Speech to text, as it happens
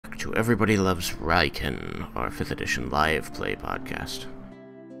to Everybody Loves Raiken, our 5th edition live play podcast.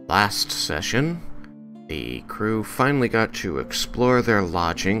 Last session, the crew finally got to explore their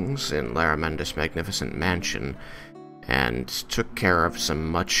lodgings in Laramenda's magnificent mansion and took care of some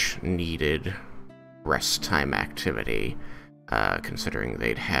much-needed rest time activity, considering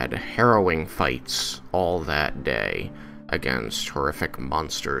they'd had harrowing fights all that day against horrific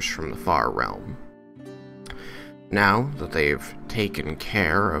monsters from the far realm. Now that they've taken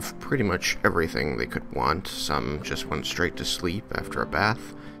care of pretty much everything they could want, some just went straight to sleep after a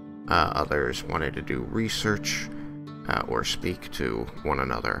bath, others wanted to do research or speak to one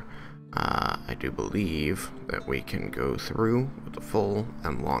another. I do believe that we can go through with a full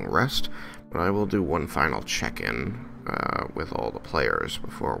and long rest, but I will do one final check-in with all the players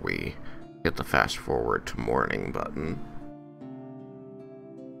before we hit the fast forward to morning button.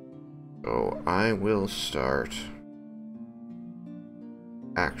 So I will start...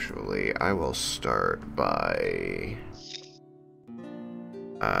 Actually, I will start by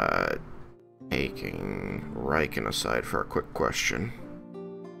taking Raiken aside for a quick question.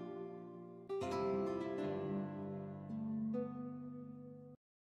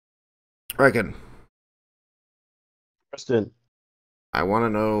 Raiken. Preston. I want to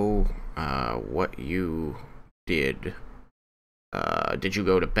know what you did. Did you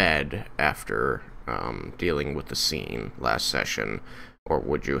go to bed after dealing with the scene last session? Or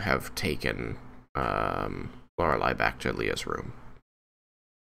would you have taken Lorelei back to Leah's room?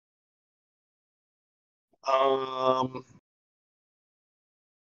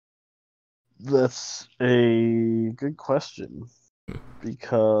 That's a good question.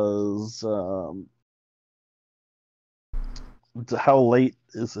 Because how late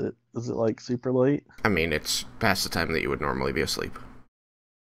is it? Is it like super late? I mean, it's past the time that you would normally be asleep.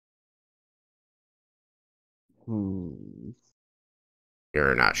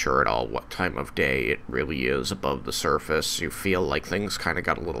 You're not sure at all what time of day it really is above the surface. You feel like things kind of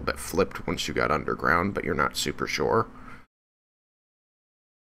got a little bit flipped once you got underground, but you're not super sure.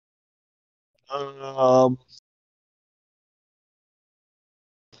 I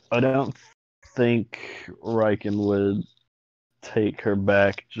don't think Raiken would take her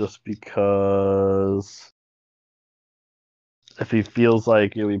back just because if he feels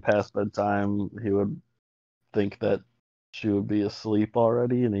like it'll be past bedtime, he would think that she would be asleep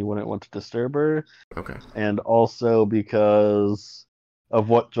already and he wouldn't want to disturb her. Okay. And also because of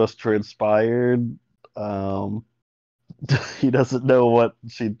what just transpired, he doesn't know what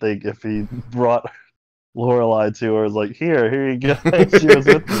she'd think if he brought Lorelei to her. Like, here you go. She was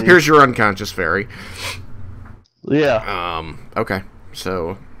with me. Here's your unconscious fairy. Yeah. Okay.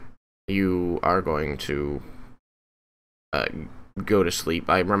 So you are going to go to sleep.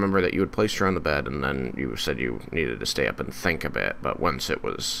 I remember that you had placed her on the bed, and then you said you needed to stay up and think a bit, but once it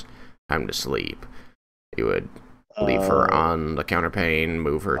was time to sleep, you would leave her on the counterpane,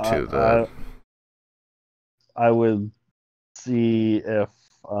 move her to the... I would see if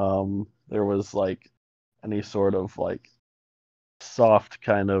there was, like, any sort of, like, soft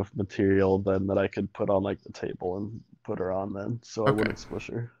kind of material then that I could put on, like, the table and put her on then, so I wouldn't squish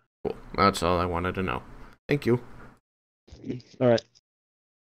her. Cool. That's all I wanted to know. Thank you. Alright.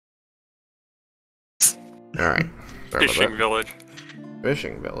 Fishing village.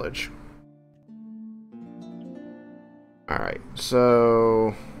 Fishing village. Alright,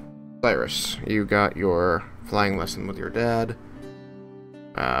 so... Cyrus, you got your flying lesson with your dad.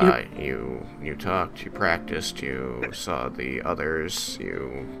 Yep. You talked, you practiced, you saw the others,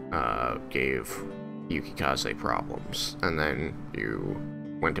 you gave Yukikaze problems, and then you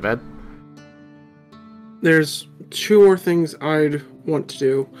went to bed? There's two more things I'd want to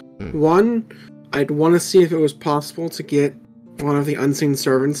do. One, I'd want to see if it was possible to get one of the unseen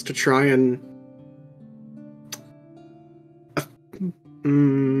servants to try and...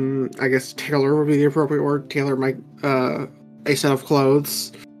 I guess tailor would be the appropriate word. Tailor my a set of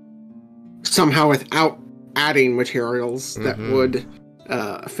clothes somehow without adding materials that would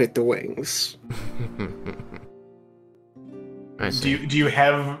fit the wings. I see. Do you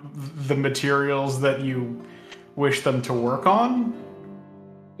have the materials that you wish them to work on?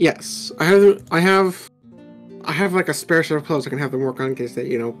 Yes, I have like a spare set of clothes I can have them work on in case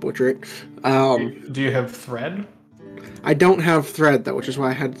they, butcher it. Do you have thread? I don't have thread though, which is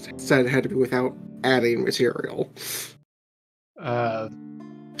why I had said it had to be without adding material. So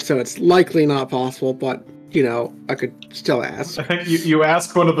it's likely not possible, but I could still ask. I think you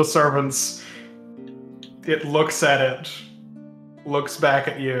ask one of the servants. It looks at it, looks back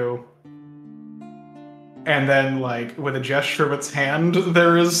at you, and then, like, with a gesture of its hand,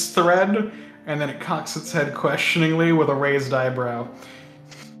 there is thread, and then it cocks its head questioningly with a raised eyebrow.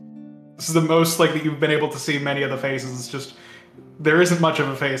 This is the most like that you've been able to see many of the faces. It's just there isn't much of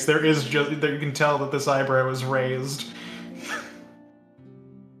a face. There is just you can tell that this eyebrow is raised. I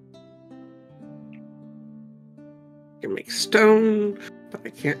can make stone, but I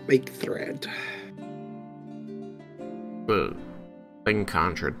can't make thread. The thing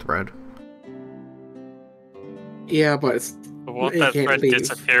conjured thread. Yeah, but it's But won't it that can't thread leave.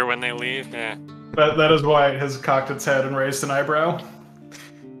 disappear when they leave? Yeah. That is why it has cocked its head and raised an eyebrow.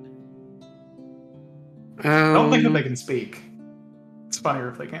 I don't think that they can speak. It's funnier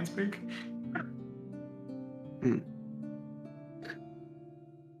if they can't speak.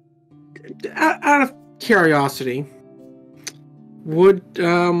 Out of curiosity, would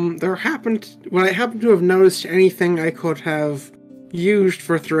would I happen to have noticed anything I could have used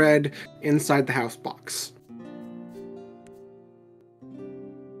for thread inside the house box?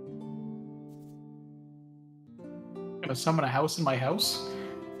 Gonna summon a house in my house?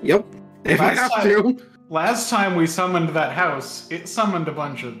 Yep. If I have to. Last time we summoned that house, it summoned a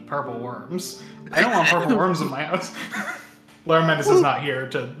bunch of purple worms. I don't want purple worms in my house. Laura Mendes is not here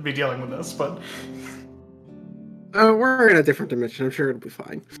to be dealing with this, but... We're in a different dimension. I'm sure it'll be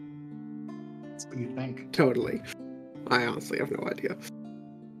fine. That's what you think. Totally. I honestly have no idea.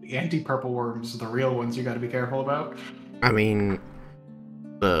 The anti-purple worms are the real ones you gotta be careful about. I mean,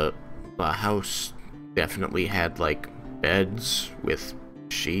 the house definitely had, like, beds with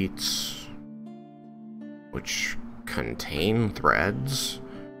sheets, which contain threads.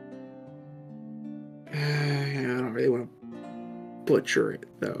 I don't really want to butcher it,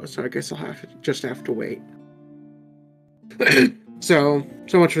 though, so I guess I'll just have to wait. so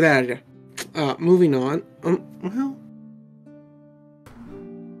much for that. Moving on. Well...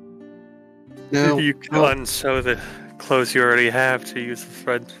 No. You can unsew the clothes you already have to use the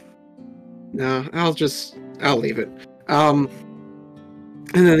thread. No, I'll leave it.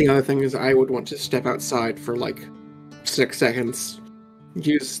 And then the other thing is I would want to step outside for like 6 seconds,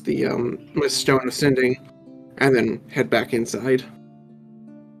 use the my stone ascending, and then head back inside.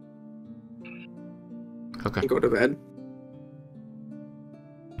 Okay. And go to bed.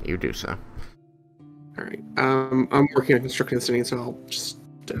 You do so. Alright. I'm working on constructing the city, so I'll just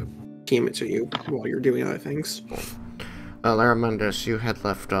team it to you while you're doing other things. Lara Mendes, you had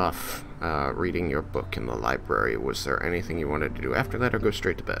left off reading your book in the library. Was there anything you wanted to do after that, or go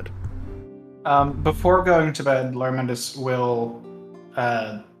straight to bed? Before going to bed, Laura Mendes will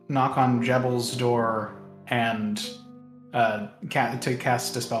knock on Jebel's door and to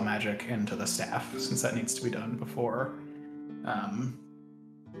cast Dispel Magic into the staff, since that needs to be done before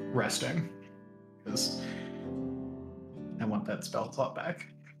resting, because I want that spell slot back.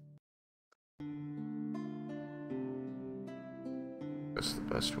 That's the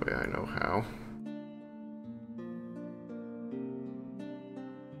best way I know how.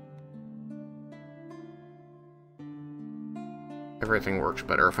 Everything works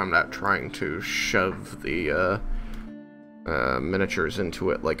better if I'm not trying to shove the miniatures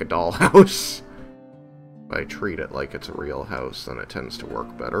into it like a dollhouse. If I treat it like it's a real house, then it tends to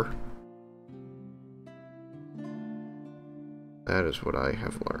work better. That is what I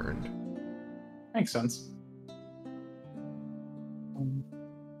have learned. Makes sense.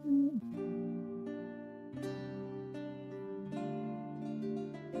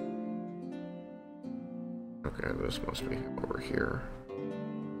 Okay, this must be over here.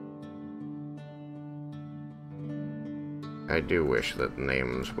 I do wish that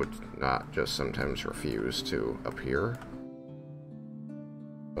names would not just sometimes refuse to appear.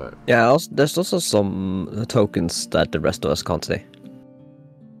 But yeah, there's also some tokens that the rest of us can't see.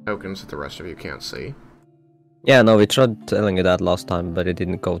 Tokens that the rest of you can't see? Yeah, no, we tried telling you that last time, but it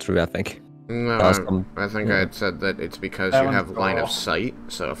didn't go through, I think. No, I think I had said that it's because you have line of sight,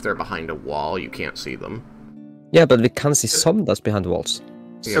 so if they're behind a wall, you can't see them. Yeah, but we can see some that's behind walls.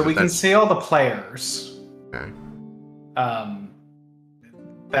 So Yeah, we can see all the players. Okay.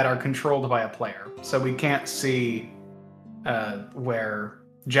 That are controlled by a player. So we can't see where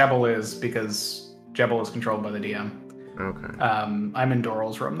Jebel is, because Jebel is controlled by the DM. Okay. I'm in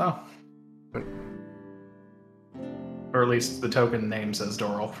Doral's room, though. Or at least the token name says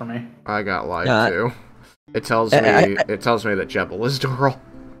Doral for me. I got lied too. It tells me that Jebel is Doral.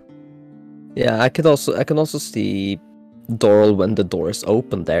 Yeah, I can also see Doral when the door is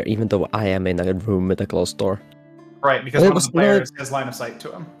open there, even though I am in a room with a closed door. Right, because one of the players has line of sight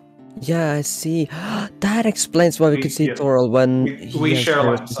to him. Yeah, I see. That explains why we could see Doral when we share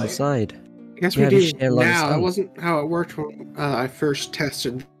line of sight. Inside. I guess Yeah, we we do share line of now. sight. That wasn't how it worked when I first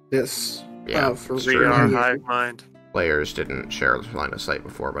tested this. Yeah, For it's We true. are hive mind. Players didn't share line of sight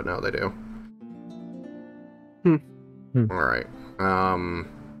before, but now they do. Alright.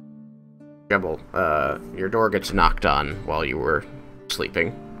 Jebel, your door gets knocked on while you were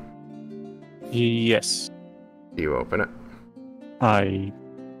sleeping. Yes. Do you open it? I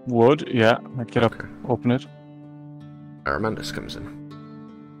would, yeah. I'd get up, open it. Aramendus comes in.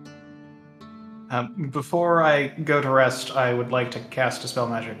 Before I go to rest, I would like to cast a spell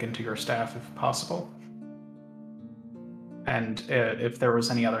magic into your staff if possible. And if there was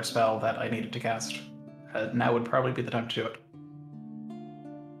any other spell that I needed to cast, now would probably be the time to do it.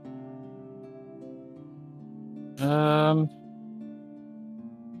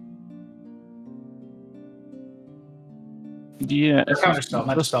 Yeah. Or counterspell,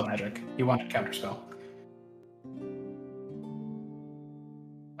 not spell magic. You wanted counterspell.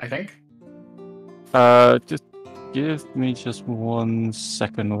 I think. Just give me just 1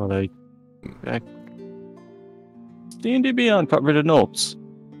 second while I check. D&D Beyond got rid of notes.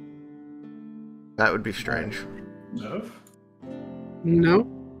 That would be strange. No.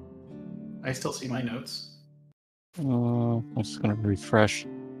 I still see my notes. I'm just gonna refresh.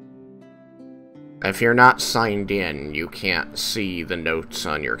 If you're not signed in, you can't see the notes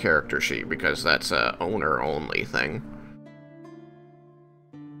on your character sheet because that's a owner-only thing.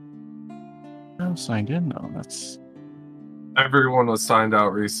 I'm signed in now. That's Everyone was signed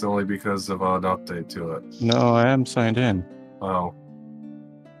out recently because of an update to it. no, I am signed in. Oh.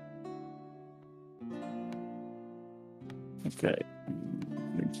 Okay,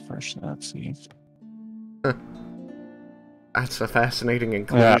 refresh that. See. That's a fascinating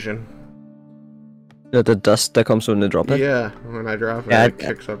inclusion. The dust that comes when you drop it. Yeah, when I drop it, Yeah, it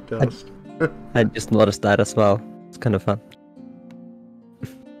kicks up dust. I just noticed that as well. It's kind of fun.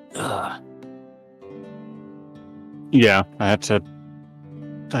 Yeah, I had to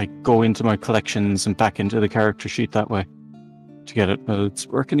go into my collections and back into the character sheet that way to get it. But it's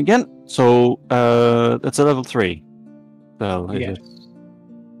working again. So that's a level 3 spell. Yes.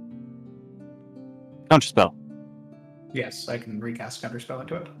 Counterspell. Yes, I can recast counterspell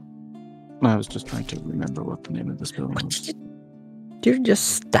into it. I was just trying to remember what the name of the spell was. Did you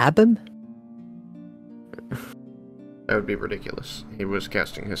just stab him? That would be ridiculous. He was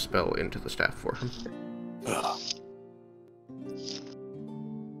casting his spell into the staff for him.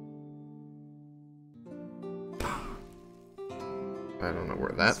 I don't know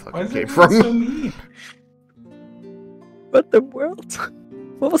where that Why fucking is came everyone from. so mean? What the world?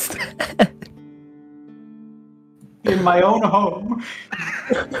 What was that? In my own home.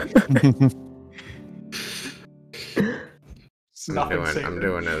 It's nothing sacred. I'm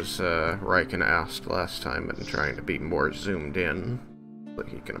doing as Raiken asked last time and trying to be more zoomed in, so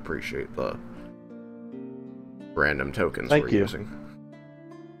he can appreciate the random tokens Thank we're you. using.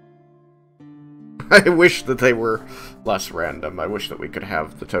 I wish that they were less random. I wish that we could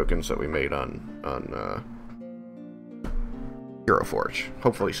have the tokens that we made on Hero Forge.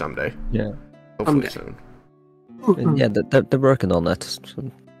 Hopefully someday. Yeah. Hopefully soon. Yeah, they're working on it.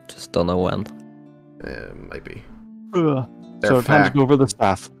 Just don't know when. Might be. So They're I've handed over the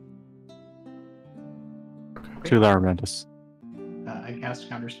staff to Laramendus. I cast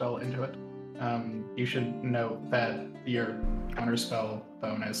counterspell into it. You should note that your counterspell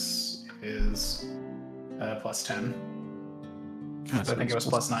bonus is plus 10. So I think it was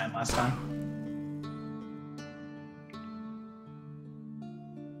plus 9 last time.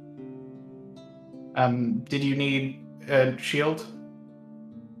 Did you need a shield?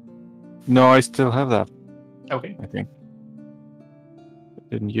 No, I still have that. Okay. I think.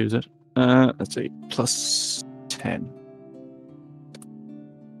 Didn't use it. Let's see. Plus 10.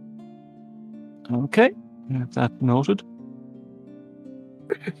 Okay. Have that noted.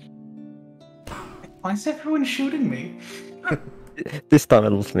 Why is everyone shooting me? This time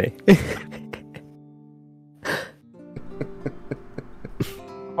it was me.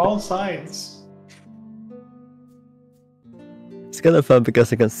 All sides. It's kind of fun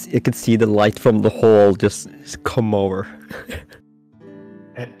because you can see the light from the hall just come over.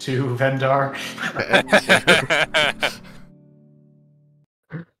 At 2, Vendar.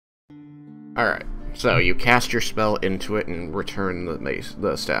 Alright, so you cast your spell into it and return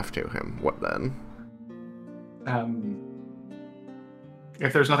the staff to him. What then?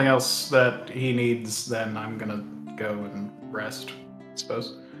 If there's nothing else that he needs, then I'm gonna go and rest, I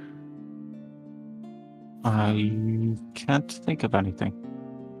suppose. I can't think of anything.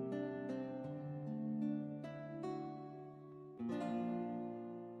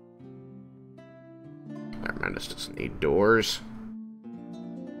 Armandus doesn't need doors.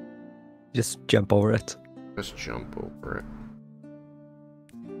 Just jump over it. Just jump over it.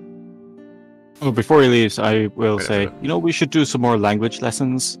 Oh, before he leaves, I will Wait a say, minute. we should do some more language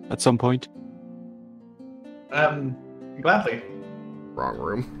lessons at some point. Gladly. Wrong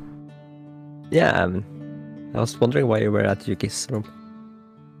room. Yeah, I was wondering why you were at Yuki's room.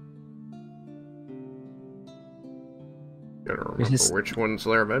 Gotta Which remember is- which one's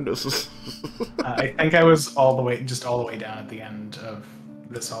Laramenda's. I think I was all the way down at the end of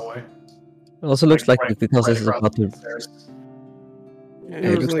this hallway. It also looks like right- because right this is across about the to. stairs.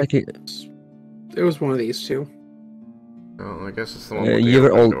 It looks like it was one of these two. Oh, I guess it's the one with you the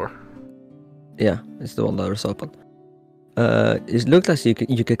were open all- door. Yeah, it's the one that was open. It looked like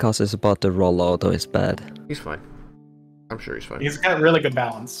Yukikaze is about to roll out of his bed. He's fine. I'm sure he's fine. He's got really good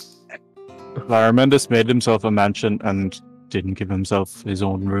balance. Laramendas made himself a mansion and didn't give himself his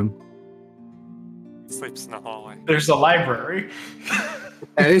own room. Sleeps in the hallway. There's a library.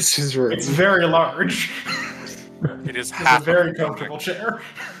 That is his room. It's very large. It is It's a half very of a comfortable chair.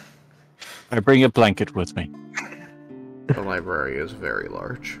 I bring a blanket with me. The library is very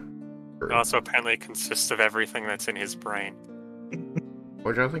large. It also apparently consists of everything that's in his brain.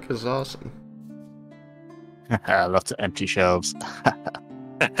 Which I think is awesome. Lots of empty shelves.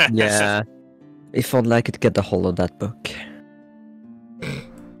 Yeah, if only I could get the hold of that book.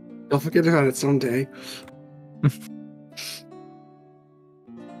 I'll forget about it someday.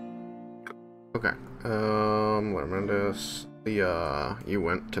 Okay. Laramendas, you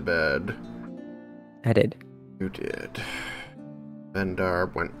went to bed. I did. You did.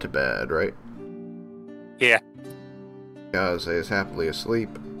 Vendar went to bed, right? Yeah. Kaze is happily asleep.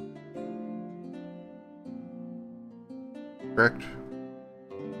 Correct?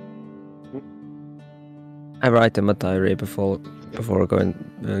 I write in my diary before going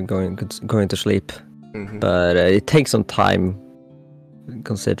to sleep, Mm-hmm. but it takes some time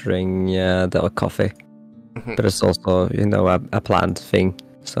considering the coffee. Mhm. But it's also a planned thing.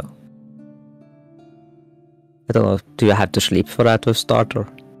 So I don't know. Do you have to sleep for that to start or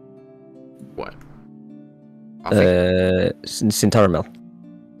What? Sintaramel?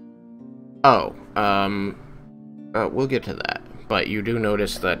 Oh, we'll get to that. But you do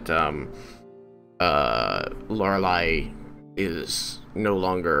notice that, Lorelei is no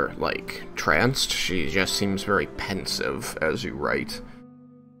longer, like, tranced. She just seems very pensive as you write,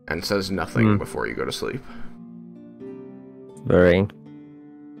 and says nothing before you go to sleep. Very.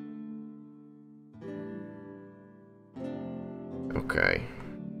 Okay.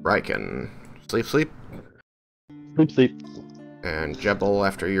 Raiken. Sleep, sleep. Sleep. And Jebel,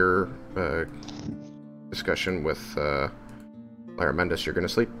 after your, discussion with, Laramendas, you're gonna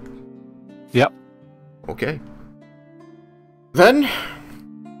sleep? Yep. Okay. Then,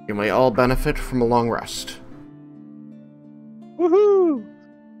 you may all benefit from a long rest. Woohoo!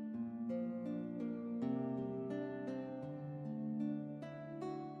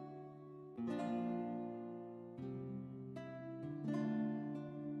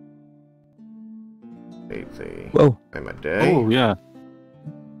 Whoa. Time of day. Oh, yeah.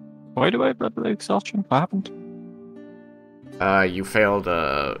 Why do I have level exhaustion? What happened? You failed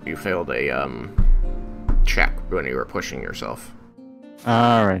a check when you were pushing yourself.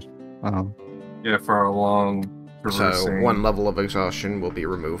 Alright. Yeah, for a long So traversing. one level of exhaustion will be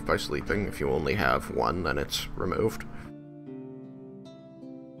removed by sleeping. If you only have one, then it's removed.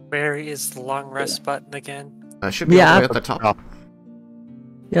 Where is the long rest button again? Should be all Yeah, the way at the top.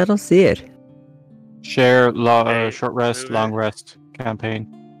 Yeah, I don't see it. Share, Hey, short rest, move long it. rest campaign.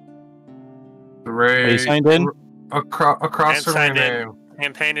 Right Are you signed in? across I'm from your signed in. name.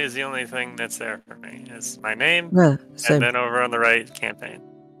 Campaign is the only thing that's there for me. It's my name, Yeah, same. and then over on the right, campaign.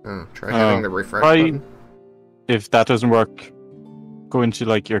 Oh, try hitting the refresh try- button. If that doesn't work, go into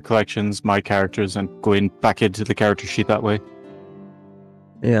like your collections, my characters, and go in back into the character sheet that way.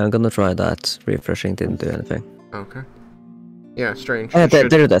 Yeah, I'm gonna try that. Refreshing didn't do anything. Okay. Yeah, strange. Yeah, It should-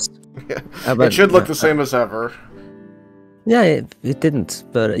 there it is. Yeah. But- It should look the same as ever. Yeah, it didn't.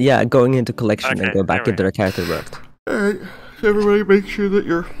 But yeah, going into collection and Okay, go back there we into the character worked. Alright, so everybody make sure that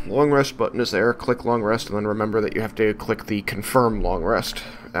your long rest button is there. Click long rest, and then remember that you have to click the confirm long rest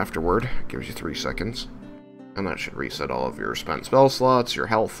afterward. Gives you 3 seconds. And that should reset all of your spent spell slots, your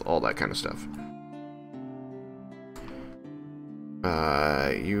health, all that kind of stuff.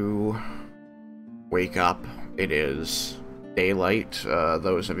 You wake up. It is daylight.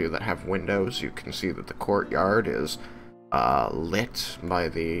 Those of you that have windows, you can see that the courtyard is lit by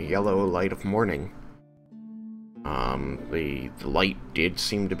the yellow light of morning. The light did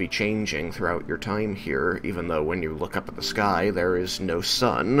seem to be changing throughout your time here, even though when you look up at the sky, there is no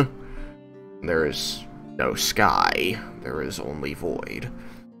sun. There is no sky. There is only void.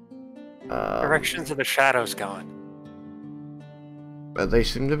 Directions of the shadows going. They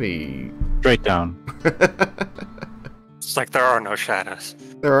seem to be... Straight down. It's like there are no shadows.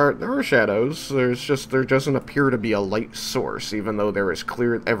 There are shadows. There doesn't appear to be a light source, even though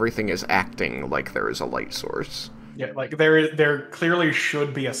everything is acting like there is a light source. Yeah, like there clearly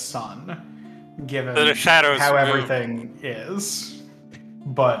should be a sun, given The shadows how move. everything is.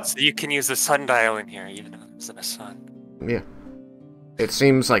 But So you can use the sundial in here, even though there isn't a sun. Yeah. It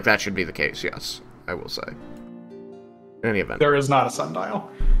seems like that should be the case, yes, I will say. In any event. there is not a sundial.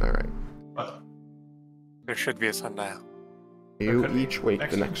 Alright. But There should be a sundial. You could be each wake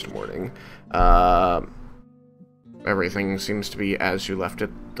the next next morning. Everything seems to be as you left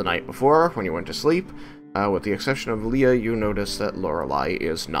it the night before when you went to sleep. With the exception of Leah, you notice that Lorelei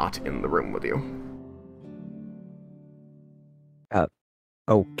is not in the room with you.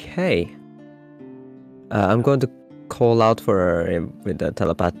 Okay. I'm going to call out for her with the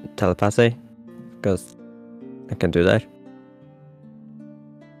telepathy, because I can do that.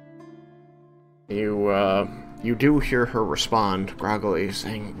 You do hear her respond groggily,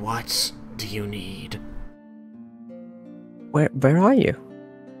 saying, "What do you need?" Where are you?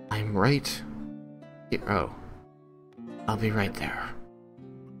 I'm right here. Oh. I'll be right there.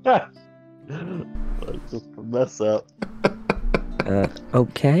 That's just a mess up.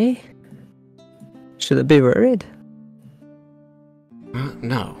 Okay. Should I be worried?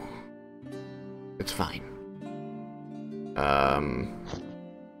 No. It's fine.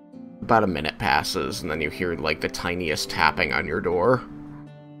 About a minute passes, and then you hear, like, the tiniest tapping on your door.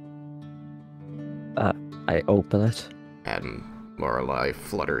 I open it. And Lorelei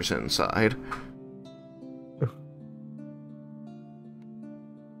flutters inside.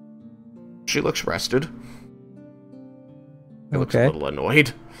 She looks rested. She looks a little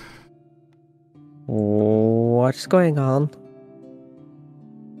annoyed. What's going on?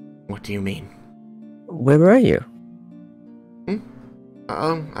 What do you mean? Where were you?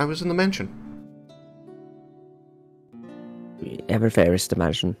 I was in the mansion. Everywhere is the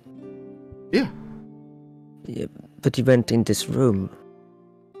mansion. Yeah. Yeah, but you went in this room.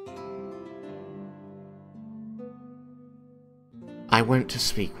 I went to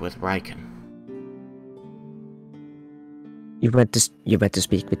speak with Raiken. You went to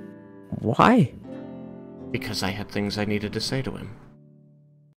speak with... Why? Because I had things I needed to say to him.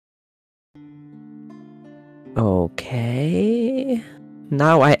 Okay...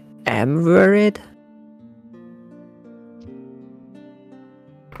 Now I am worried.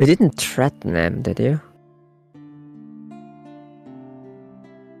 You didn't threaten him, did you?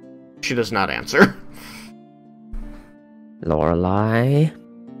 She does not answer. Lorelei?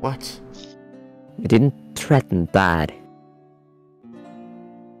 What? You didn't threaten Dad.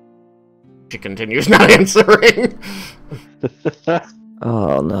 She continues not answering.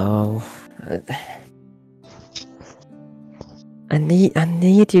 Oh no. I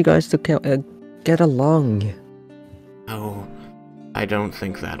need you guys to get along. Oh, I don't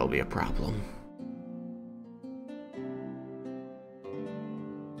think that'll be a problem.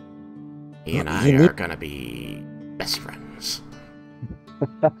 He and I are gonna be best friends.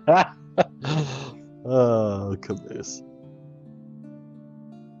 Oh, Caboose.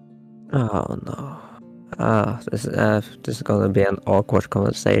 Oh no. This is gonna be an awkward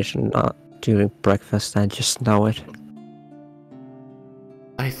conversation during breakfast. I just know it.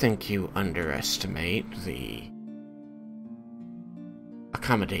 I think you underestimate the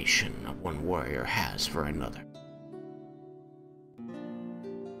accommodation one warrior has for another.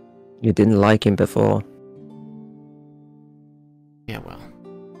 You didn't like him before. Yeah, well,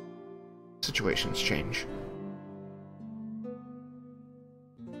 situations change.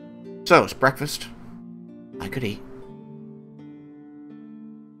 So, it's breakfast. I could eat.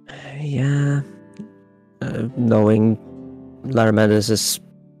 Yeah. Knowing Laramendes'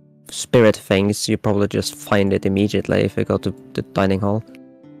 spirit things, you probably just find it immediately if you go to the dining hall.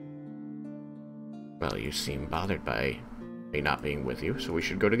 Well, you seem bothered by me not being with you, so we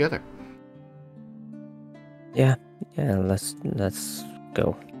should go together. Yeah, let's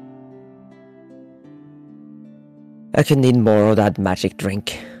go. I could need more of that magic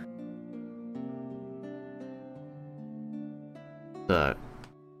drink. The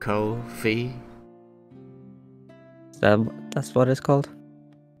Ko-fi? That's what it's called?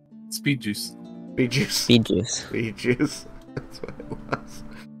 Speed juice. Speed juice. Speed juice. Speed juice. That's what it was.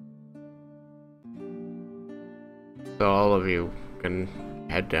 So all of you can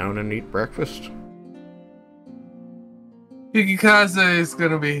head down and eat breakfast. Yukikaze is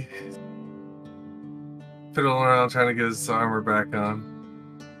gonna be fiddling around trying to get his armor back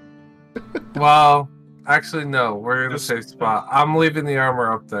on. Well, actually, no. We're in a safe spot. I'm leaving the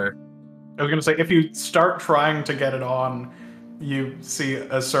armor up there. I was gonna say, if you start trying to get it on, you see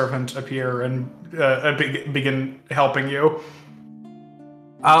a servant appear and begin helping you.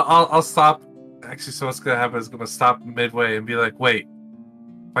 I'll stop. Actually, so what's gonna happen is I'm gonna stop midway and be like, "Wait,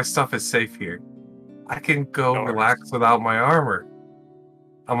 my stuff is safe here. I can go relax without my armor."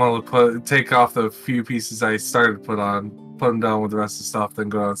 I'm gonna take off the few pieces I started to put on, put them down with the rest of the stuff, then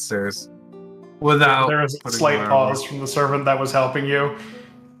go downstairs. Without there is a putting slight my pause armor. from the servant that was helping you,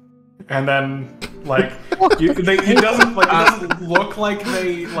 and then like it doesn't look like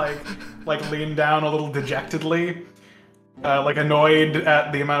they lean down a little dejectedly, like annoyed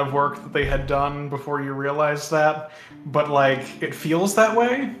at the amount of work that they had done before you realized that, but like it feels that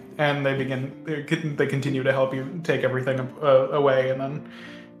way, and they continue to help you take everything away, and then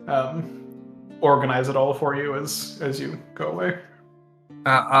organize it all for you as you go away.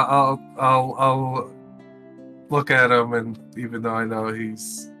 I'll look at him, and even though I know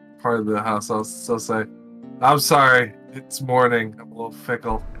he's part of the house, I'll still say, "I'm sorry. It's morning. I'm a little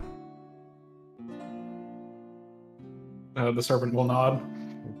fickle." The servant will nod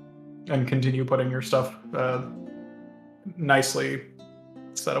and continue putting your stuff nicely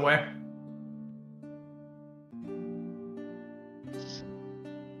set away.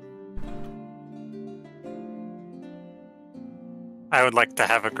 I would like to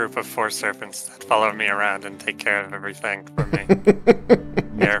have a group of 4 servants that follow me around and take care of everything for me.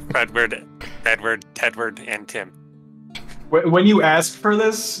 They're Fredward, Edward, Tedward, and Tim. When you ask for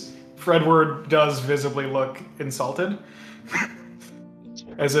this, Fredward does visibly look insulted,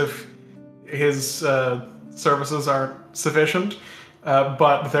 as if his services aren't sufficient.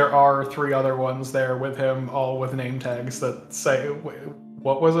 But there are 3 other ones there with him, all with name tags that say,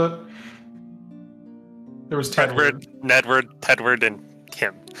 what was it? There was Edward, Nedward, Tedward, and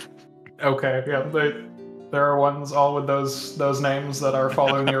Tim. Okay, yeah, there are ones all with those names that are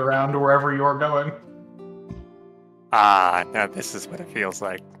following you around wherever you are going. Ah, now this is what it feels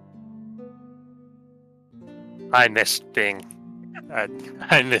like. I missed being...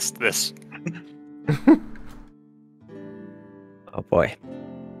 I missed this. Oh boy.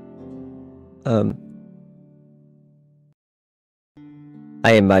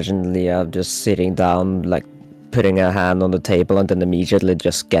 I imagine Leah just sitting down, like putting her hand on the table, and then immediately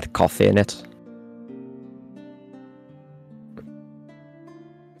just get coffee in it.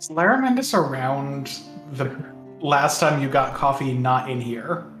 Is Laramendus around the last time you got coffee not in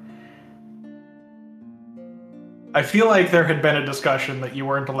here? I feel like there had been a discussion that you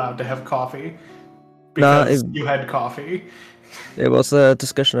weren't allowed to have coffee because you had coffee. There was a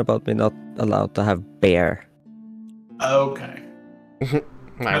discussion about me not allowed to have beer. Okay.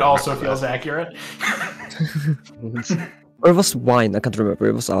 It also feels accurate. Or it was wine, I can't remember.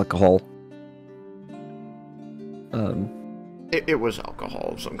 It was alcohol. It was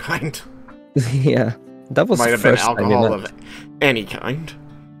alcohol of some kind. Yeah, that was Might the have been first time we alcohol met. of any kind.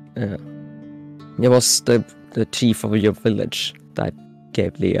 Yeah. It was the chief of your village that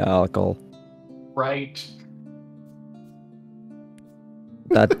gave Leah alcohol. Right.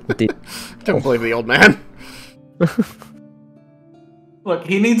 That did. Don't believe the old man. Look,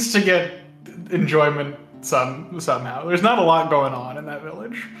 he needs to get enjoyment somehow. There's not a lot going on in that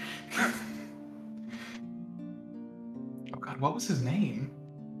village. Oh god, what was his name?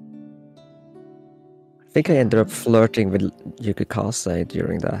 I think I ended up flirting with Yukikase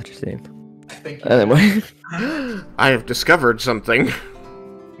during that scene. Thank you. Anyway. I have discovered something.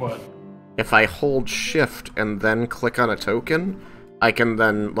 What? If I hold shift and then click on a token, I can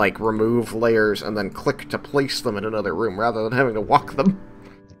then, like, remove layers and then click to place them in another room rather than having to walk them.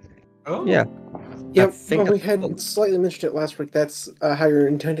 Oh. Yeah. Yep, think well, we I- had slightly mentioned it last week. That's how you're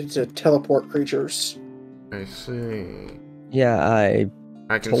intended to teleport creatures. I see. Yeah, I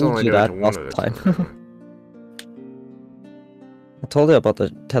I can Told only you do it that to one last at a time. time. told you about the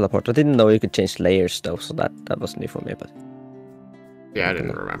teleport. I didn't know you could change layers though, so that was new for me. But Yeah, I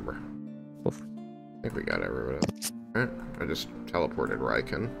didn't remember. Oof. I think we got everybody. Right? I just teleported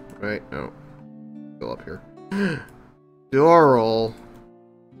Raiken. Right? No. Still up here. Doral!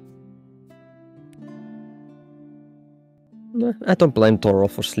 I don't blame Toro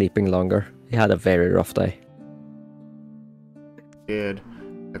for sleeping longer. He had a very rough day. Kid.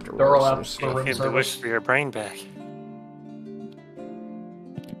 Have to Doral roll out some the stuff. room. Came to wish for your brain back.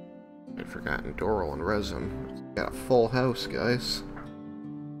 I'd forgotten Doral and Resin. Got a full house, guys.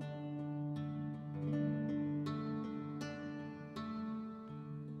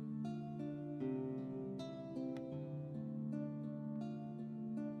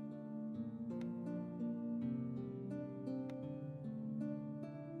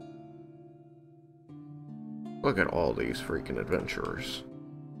 Look at all these freaking adventurers.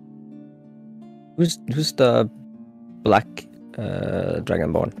 Who's the black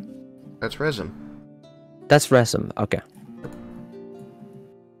Dragonborn? That's resin. That's Resim. Okay.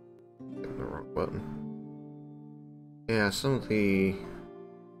 Hitting the wrong button. Yeah, some of the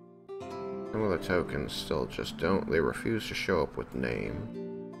tokens still just don't. They refuse to show up with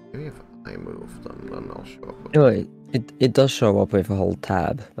name. Maybe if I move them, then they'll show up with. No, it does show up with a whole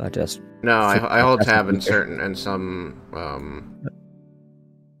tab. I just No, I hold that's a tab in feature. certain and some.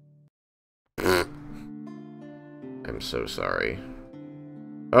 I'm so sorry.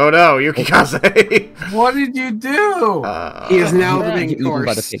 Oh no, Yukikaze! What did you do? He is now the main Eaten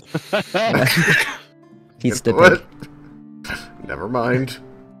by the course. pig. He's the What? pig. Never mind.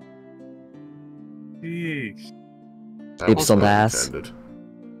 Jeez. That Sleeps was on the not ass. intended.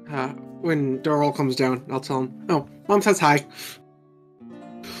 When Doral comes down, I'll tell him. Oh, Mom says hi.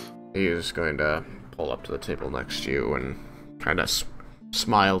 He is going to pull up to the table next to you and kind of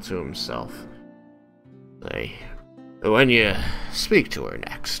smile to himself. Say, when you speak to her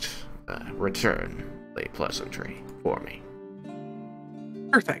next, return the pleasantry for me.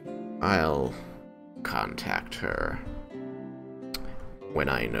 Perfect. I'll contact her when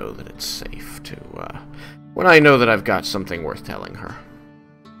I know that it's safe to, when I know that I've got something worth telling her.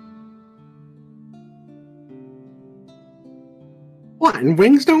 What, and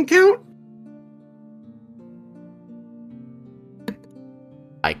wings don't count?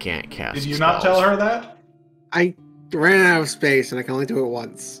 I can't cast Did you not tell spells. her that? I ran out of space and I can only do it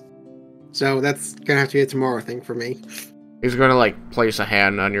once. So that's gonna have to be a tomorrow thing for me. He's going to, like, place a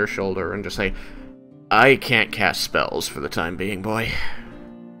hand on your shoulder and just say, I can't cast spells for the time being, boy.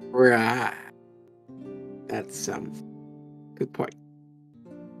 Right. That's, good point.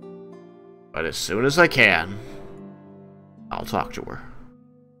 But as soon as I can, I'll talk to her.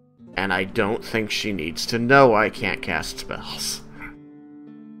 And I don't think she needs to know I can't cast spells.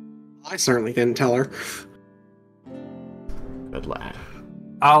 I certainly didn't tell her. Good lad.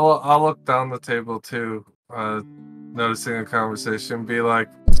 I'll look down the table too, noticing a conversation, be like,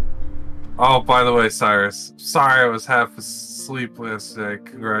 "Oh, by the way, Cyrus, sorry I was half asleep yesterday.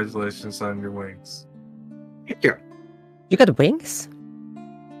 Congratulations on your wings." Thank you. You got wings?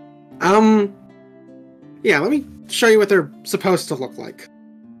 Yeah, let me show you what they're supposed to look like.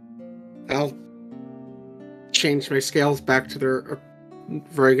 I'll change my scales back to their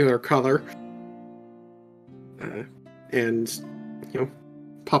regular color. And,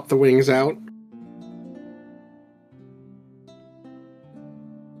 pop the wings out.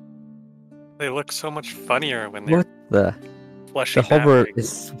 They look so much funnier when they're What the? fleshy. The hover back.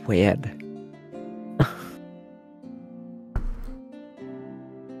 is weird.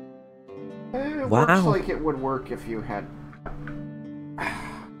 It Wow. works like it would work if you had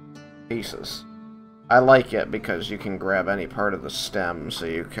pieces. I like it because you can grab any part of the stem, so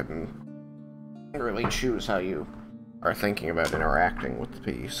you can really choose how you are thinking about interacting with the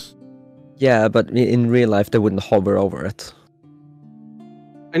piece. Yeah, but in real life they wouldn't hover over it.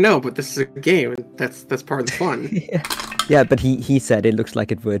 I know, but this is a game, and that's part of the fun. Yeah, but he said it looks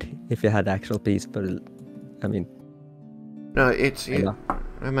like it would if you had the actual piece, but I mean... No, it's... I know.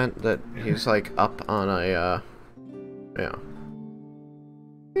 I meant that he's, like, up on a, Yeah.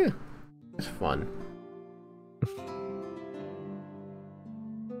 Yeah. It's fun.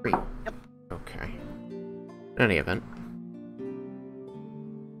 Great. Yep. Okay. In any event.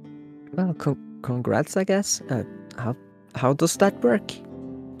 Well, congrats, I guess. How does that work?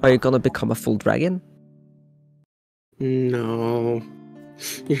 Are you gonna become a full dragon? No.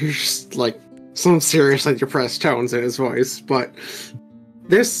 You're just, some seriously depressed tones in his voice, but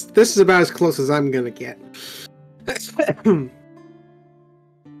this is about as close as I'm gonna get. The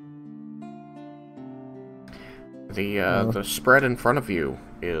spread in front of you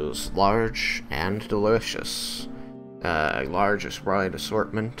is large and delicious. A large, wide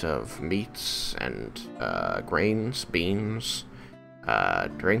assortment of meats and grains, beans,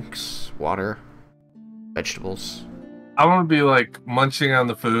 drinks, water, vegetables. I want to be munching on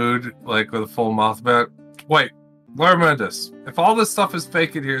the food, with a full mouth about. Wait, Laura Mendes, if all this stuff is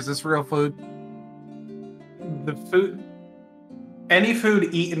fake in here, is this real food? The food, any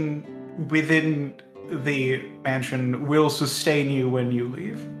food eaten within the mansion will sustain you when you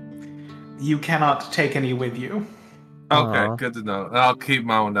leave. You cannot take any with you. Okay, Aw. good to know. I'll keep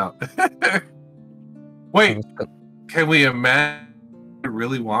my one out. Wait, can we imagine what we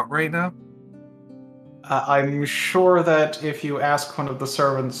really want right now? I'm sure that if you ask one of the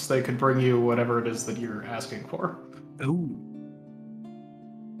servants, they could bring you whatever it is that you're asking for. Ooh.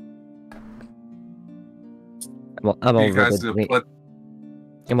 I'm You guys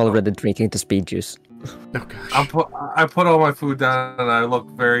I'm already drinking the speed juice. Oh gosh. I put all my food down and I look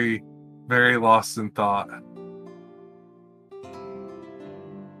very, very lost in thought.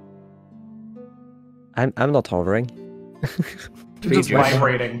 I'm not hovering. Just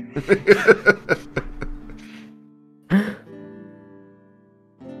vibrating.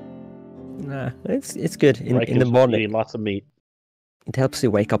 Nah, it's good in Raiken's the just morning. eating lots of meat. It helps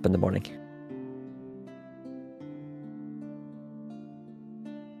you wake up in the morning.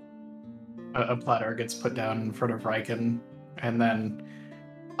 A platter gets put down in front of Raiken and then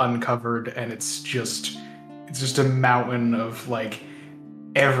uncovered, and it's just a mountain of like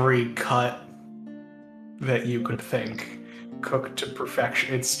every cut that you could think, cooked to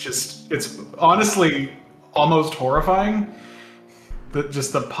perfection. It's honestly almost horrifying.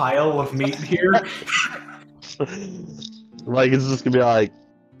 Just the pile of meat here. Like, it's just gonna be like,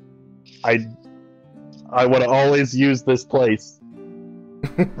 I want to always use this place.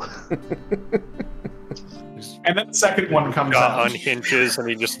 And then the second one comes Jaw out. unhinges and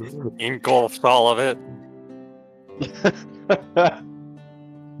he just engulfs all of it.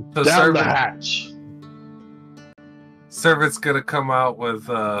 So Down the hatch. servant's gonna come out with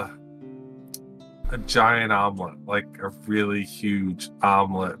a giant omelet, like a really huge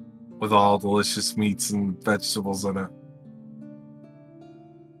omelet with all delicious meats and vegetables in it.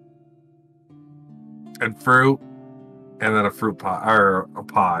 And fruit, and then a fruit pie, or a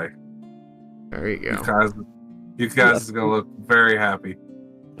pie. There you You go. guys are gonna look very happy.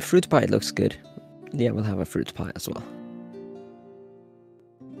 Fruit pie looks good. Yeah, we'll have a fruit pie as well.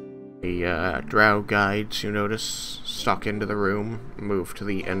 The drow guides, you notice, stalk into the room, move to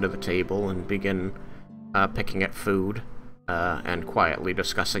the end of the table, and begin picking at food and quietly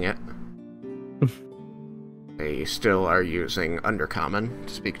discussing it. They still are using Undercommon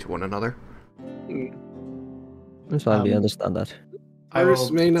to speak to one another. That's fine, we understand that. I will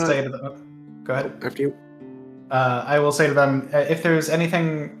Iris may not- say to them, go ahead. After you. I will say to them, if there's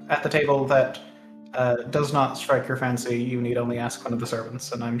anything at the table that does not strike your fancy, you need only ask one of the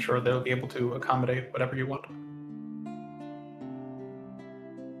servants, and I'm sure they'll be able to accommodate whatever you want.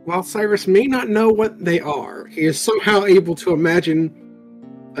 While Cyrus may not know what they are, he is somehow able to imagine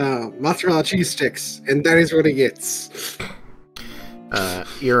mozzarella cheese sticks, and that is what he gets.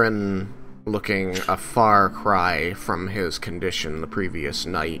 Iran, looking a far cry from his condition the previous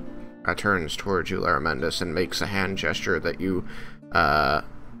night, turns towards you, Laramendus, and makes a hand gesture that you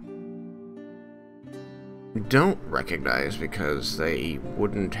don't recognize because they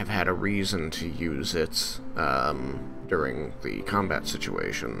wouldn't have had a reason to use it during the combat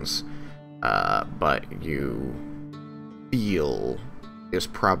situations, but you feel is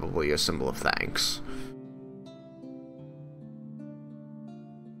probably a symbol of thanks.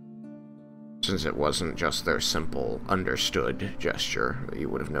 Since it wasn't just their simple, understood gesture that you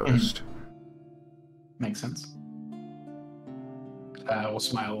would have noticed. Makes sense. We'll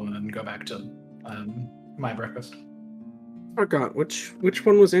smile and then go back to my breakfast. Oh god, which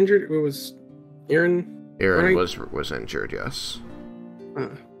one was injured? It was Aaron? Aaron Right. was injured, yes.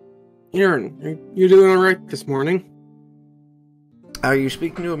 Aaron, you doing alright this morning? Are you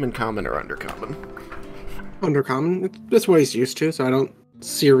speaking to him in common or undercommon? Undercommon. That's what he's used to, so I don't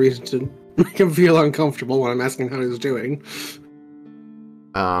see a reason to make him feel uncomfortable when I'm asking how he's doing.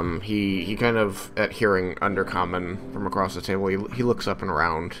 He kind of, at hearing undercommon from across the table, he looks up and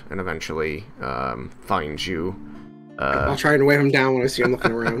around and eventually finds you. I'll try and weigh him down when I see him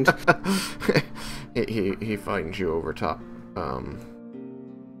looking around. he finds you over top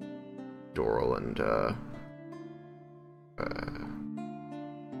Doral and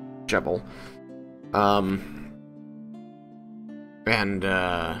Jebel. And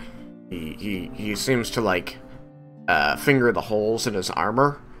he seems to like finger the holes in his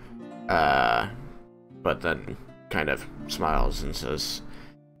armor, but then kind of smiles and says,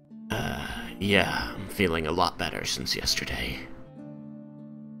 yeah, I'm feeling a lot better since yesterday.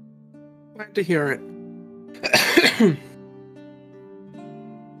 Glad to hear it.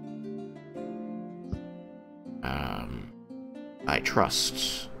 I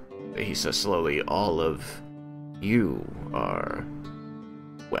trust, he says slowly, all of you are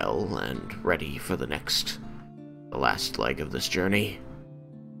well and ready for the last leg of this journey.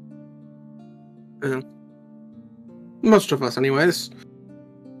 Most of us, anyways.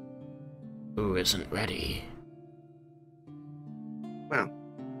 Who isn't ready? Well,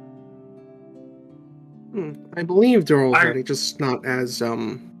 I believe they're all I- ready, just not as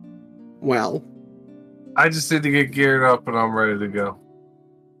well. I just need to get geared up and I'm ready to go.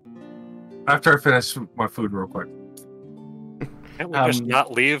 After I finish my food real quick. Can't we just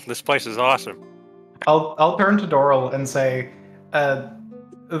not leave? This place is awesome. I'll turn to Doral and say,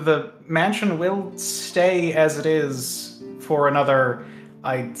 the mansion will stay as it is for another,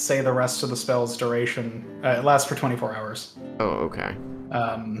 I'd say the rest of the spell's duration. It lasts for 24 hours. Oh, okay.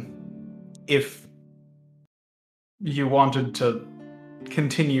 If you wanted to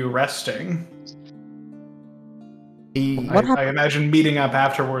continue resting. I imagine meeting up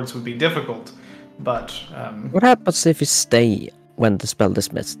afterwards would be difficult, but What happens if you stay when the spell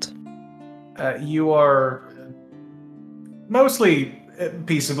dismissed? you are mostly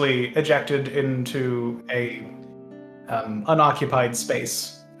peaceably ejected into a unoccupied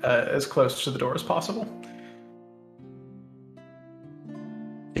space as close to the door as possible.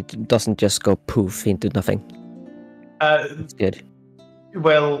 It doesn't just go poof into nothing. That's good.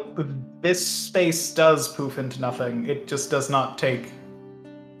 Well, this space does poof into nothing. It just does not take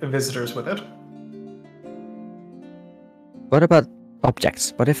visitors with it. What about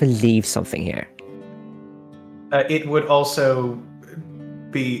objects? What if I leave something here? It would also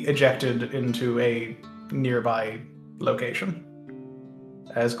be ejected into a nearby location,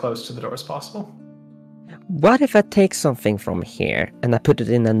 as close to the door as possible. What if I take something from here and I put it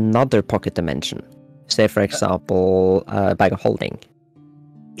in another pocket dimension? Say, for example, a bag of holding.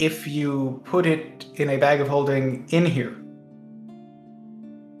 If you put it in a bag of holding in here,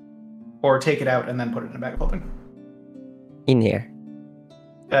 or take it out and then put it in a bag of holding. In here.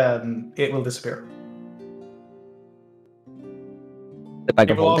 It will disappear. The bag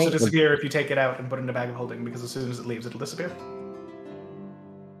It of will holding? also disappear if you take it out and put it in a bag of holding, because as soon as it leaves, it'll disappear.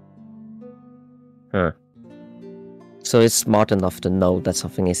 Huh. So it's smart enough to know that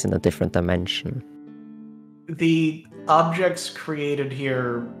something is in a different dimension. The objects created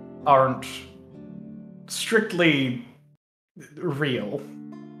here aren't strictly real,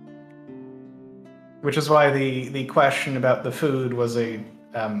 which is why the question about the food was a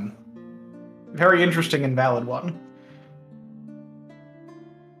very interesting and valid one.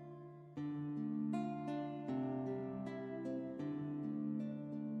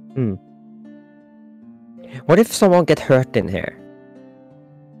 What if someone get hurt in here?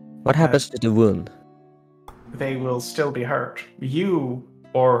 What happens to the wound? They will still be hurt. You,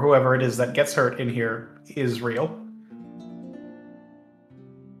 or whoever it is that gets hurt in here, is real.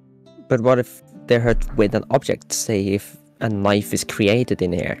 But what if they're hurt with an object? Say if a knife is created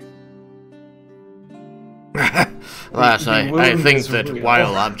in here. Lass, I wound think is that real.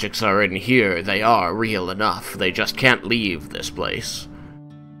 while objects are in here, they are real enough. They just can't leave this place.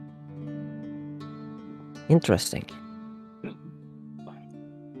 Interesting.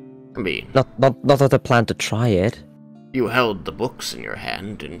 I mean, Not that I plan to try it. you held the books in your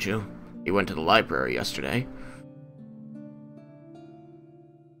hand, didn't you? You went to the library yesterday.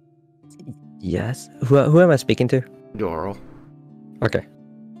 Yes. Who am I speaking to? Doral. Okay.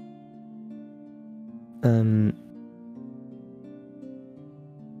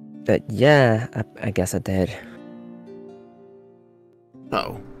 Yeah, I guess I did.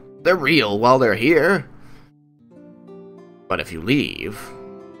 Oh, they're real while they're here. But if you leave,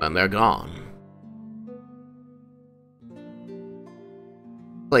 then they're gone.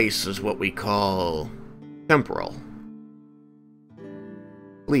 Place is what we call temporal.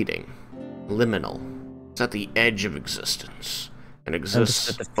 Fleeting. Liminal. It's at the edge of existence. And exists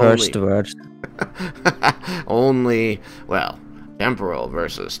Understood the first word. only, well, temporal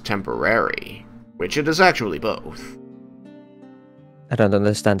versus temporary, which it is actually both. I don't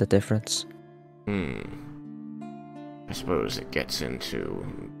understand the difference. I suppose it gets into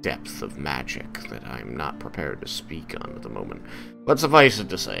depth of magic that I'm not prepared to speak on at the moment. But suffice it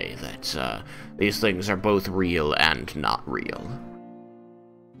to say that these things are both real and not real.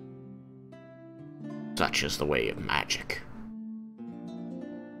 Such is the way of magic.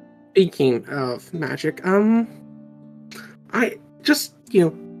 Speaking of magic, I just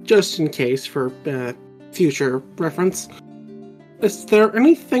in case for future reference, is there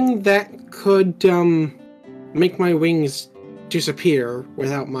anything that could make my wings disappear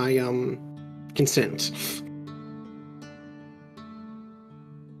without my consent?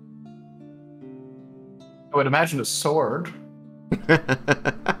 I would imagine a sword.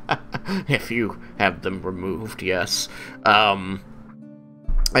 If you have them removed, yes.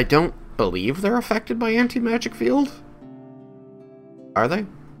 I don't believe they're affected by anti-magic field. Are they?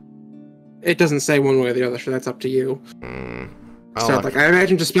 It doesn't say one way or the other, so that's up to you. So, like, I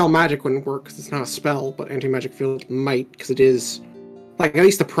imagine Dispel Magic wouldn't work because it's not a spell, but Anti-Magic Field might, because it is, like, at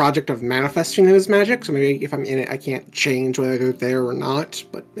least the project of manifesting it is magic, so maybe if I'm in it, I can't change whether they're there or not,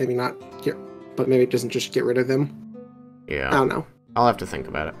 but maybe not get, but maybe it doesn't just get rid of them. Yeah. I don't know. I'll have to think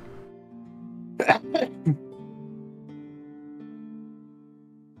about it.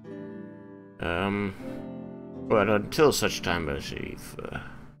 But until such time as you've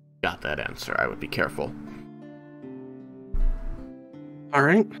got that answer, I would be careful.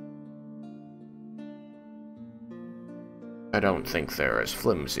 Alright. I don't think they're as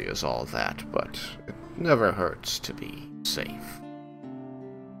flimsy as all that, but it never hurts to be safe.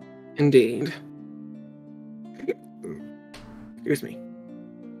 Indeed. Excuse me.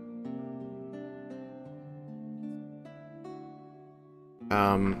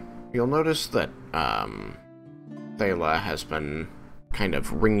 You'll notice that, Thela has been kind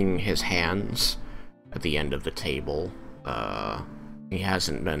of wringing his hands at the end of the table. He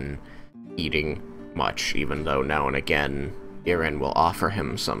hasn't been eating much, even though now and again Irin will offer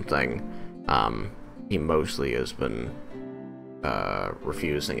him something. He mostly has been,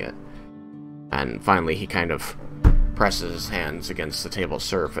 refusing it. And finally he kind of presses his hands against the table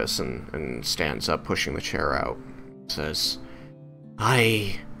surface and stands up, pushing the chair out. Says,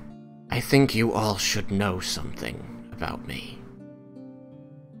 I think you all should know something about me.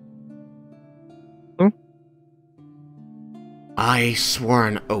 I swore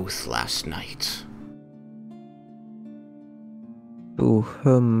an oath last night. To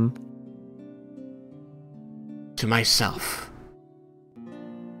whom? To myself.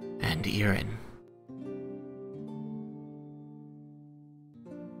 And Irin.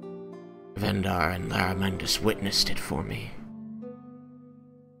 Vendar and Laramendus witnessed it for me.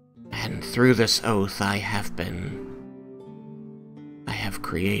 And through this oath I have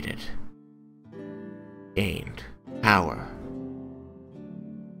created, gained power.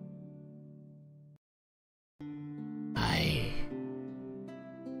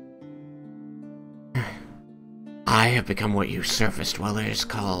 I have become what you surface dwellers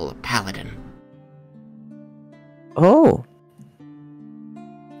call a paladin. Oh,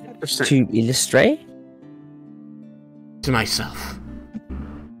 Interesting. to illustrate? To myself.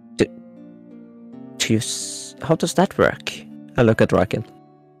 How does that work? I look at Raiken.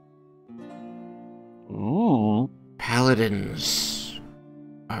 Ooh. Paladins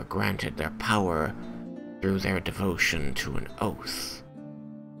are granted their power through their devotion to an oath.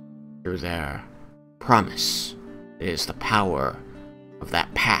 Through their promise. It is the power of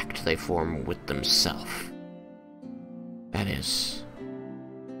that pact they form with themselves.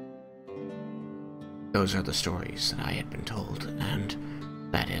 Those are the stories that I had been told, and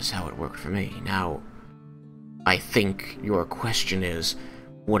that is how it worked for me. Now, I think your question is,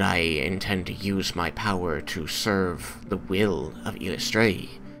 would I intend to use my power to serve the will of Illustré?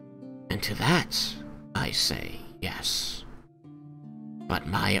 And to that, I say yes. But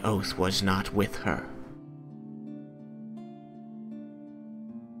my oath was not with her.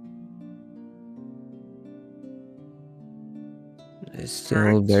 It's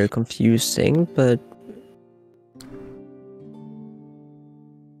still very confusing, but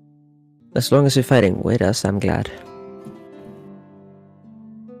as long as you're fighting with us, I'm glad.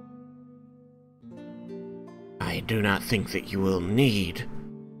 I do not think that you will need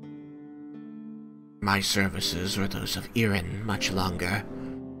my services or those of Irin much longer,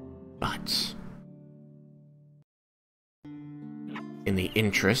 but in the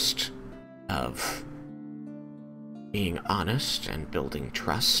interest of being honest and building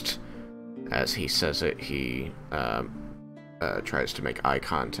trust, as he says it, he tries to make eye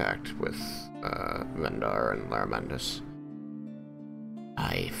contact with Vendar and Laramendus.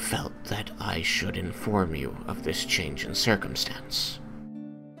 I felt that I should inform you of this change in circumstance,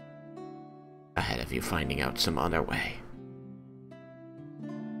 ahead of you finding out some other way.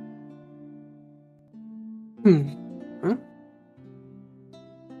 Huh?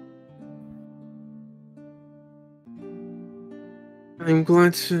 I'm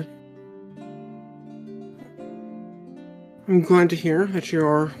glad to hear that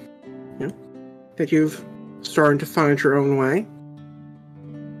that you've started to find your own way.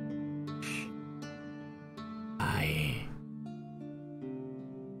 I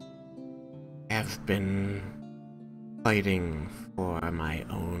have been fighting for my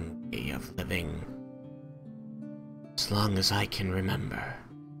own way of living as long as I can remember.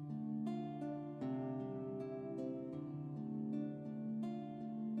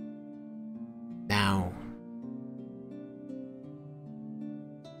 Now,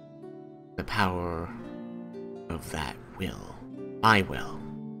 the power of that will, my will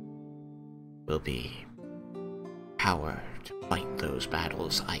be power to fight those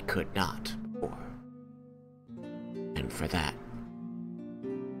battles I could not before. And for that,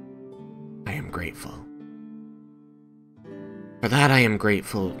 I am grateful. For that, I am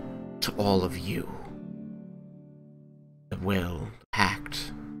grateful to all of you. The will, the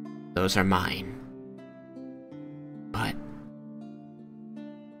pact, those are mine. But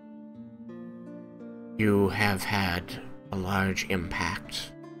you have had a large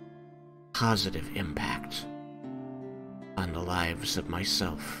impact, positive impact, on the lives of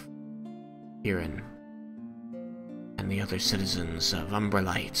myself, Irin, and the other citizens of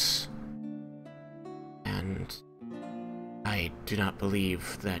Umberlight. And I do not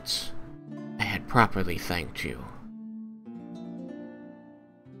believe that I had properly thanked you.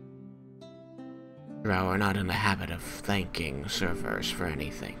 Drow are not in the habit of thanking servers for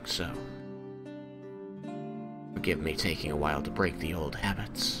anything, so forgive me taking a while to break the old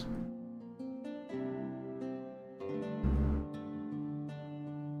habits.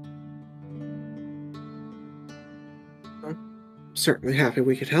 I'm certainly happy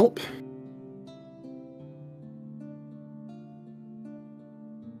we could help.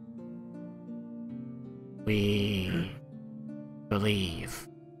 We believe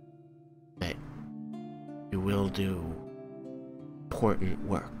that you will do important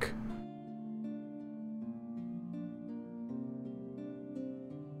work.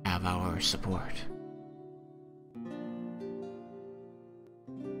 Have our support.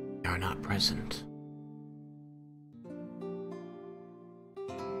 We are not present.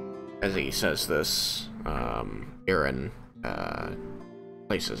 As he says this, Aaron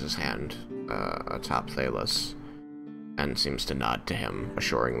places his hand atop Thalos and seems to nod to him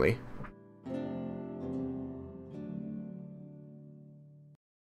assuringly.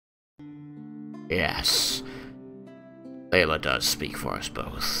 Yes, Layla does speak for us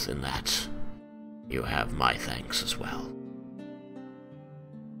both in that you have my thanks as well.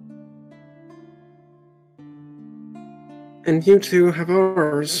 And you two have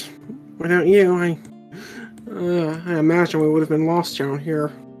ours. Without you, I imagine we would have been lost down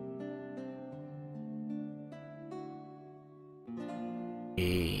here.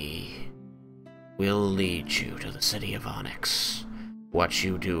 We will lead you to the City of Onyx. What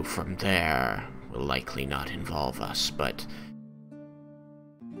you do from there will likely not involve us, but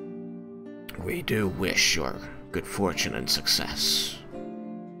we do wish your good fortune and success.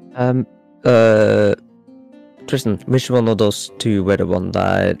 Tristan, which one of those two were the one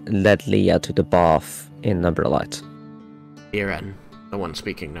that led Leah to the bath in Umberlight? Eren, the one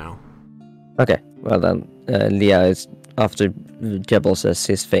speaking now. Okay, well then, Leah is, after Jebel says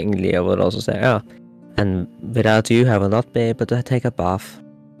his thing, Leah would also say, oh, and without you, I will not be able to take a bath.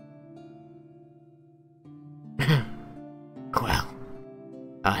 Well,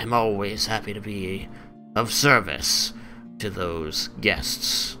 I'm always happy to be of service to those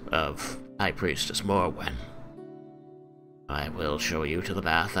guests of High Priestess Morwen. I will show you to the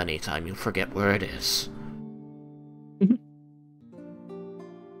bath anytime you forget where it is.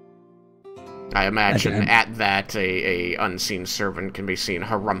 I imagine at that a unseen servant can be seen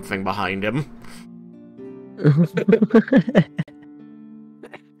harumphing behind him.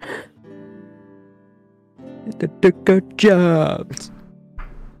 Good job.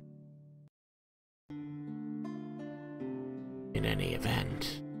 In any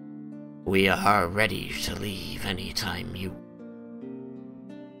event, we are ready to leave anytime you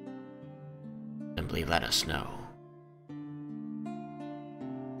simply let us know.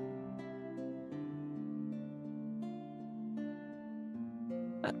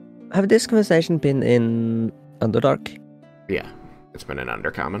 Have this conversation been in Underdark? Yeah, it's been an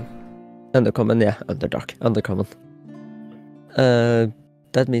Undercommon. Undercommon, yeah, Underdark, Undercommon.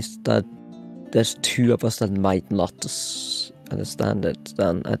 That means that there's two of us that might not understand it.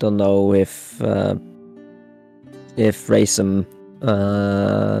 Then I don't know if Raiken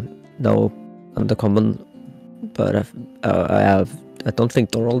know Undercommon, but I don't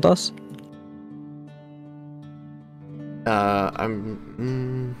think Doral does.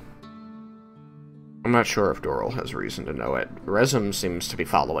 I'm not sure if Doral has reason to know it. Resum seems to be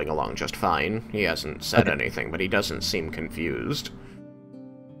following along just fine. He hasn't said anything, but he doesn't seem confused.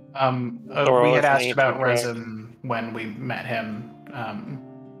 We had asked about Resum when we met him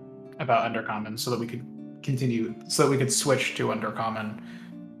about Undercommon, so that we could switch to Undercommon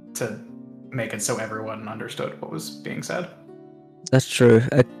to make it so everyone understood what was being said. That's true.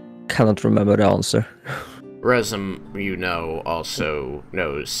 I cannot remember the answer. Resum, also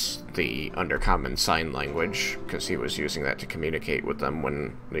knows the Undercommon sign language, because he was using that to communicate with them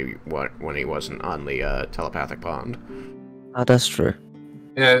when he wasn't on the telepathic bond. Ah, that's true.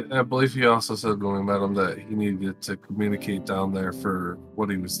 Yeah, I believe he also said when we met him that he needed to communicate down there for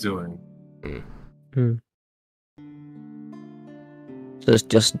what he was doing. So it's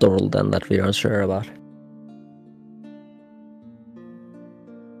just Doral then that we aren't sure about.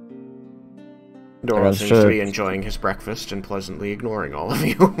 Doral seems to be enjoying his breakfast and pleasantly ignoring all of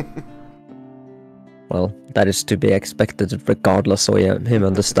you. Well, that is to be expected regardless of him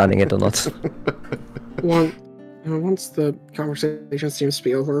understanding it or not. Once the conversation seems to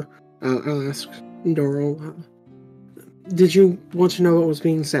be over, I'll ask Doral, did you want to know what was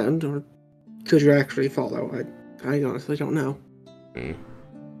being said, or could you actually follow? I honestly don't know.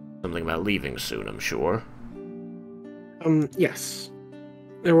 Something about leaving soon, I'm sure. Yes.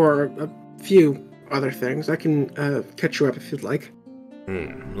 There were a few other things. I can catch you up if you'd like.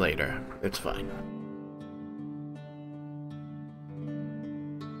 Later. It's fine.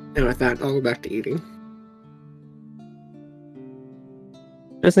 And with that, I'll go back to eating.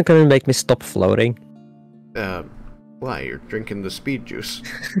 Isn't gonna make me stop floating. Why? You're drinking the speed juice.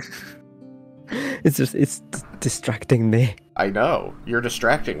 It's distracting me. I know. You're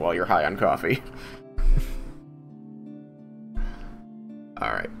distracting while you're high on coffee.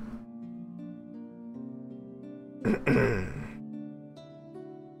 Alright.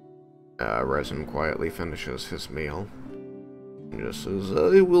 Resin quietly finishes his meal. And just says,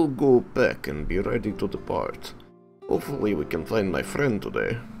 I will go back and be ready to depart. Hopefully we can find my friend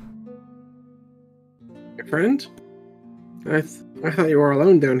today. Your friend? I thought you were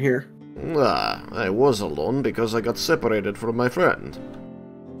alone down here. I was alone because I got separated from my friend.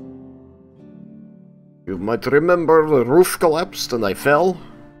 You might remember the roof collapsed and I fell?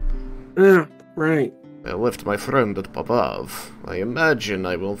 Ah, right. I left my friend at Popov. I imagine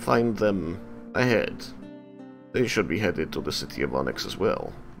I will find them ahead. They should be headed to the City of Onyx as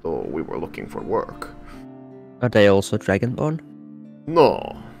well, though we were looking for work. Are they also Dragonborn?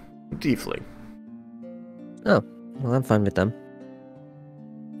 No, Tiefling. Oh, well, I'm fine with them.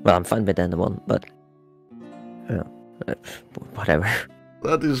 Well, I'm fine with anyone, but whatever.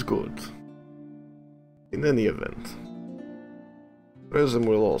 That is good. In any event, Resin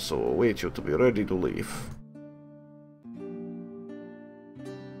will also await you to be ready to leave.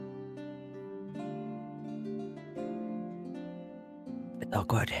 Bit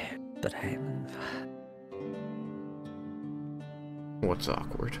awkward, but hey. What's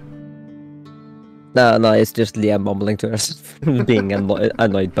awkward? No, it's just Leah mumbling to herself, being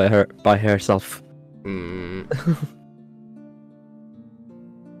annoyed by herself.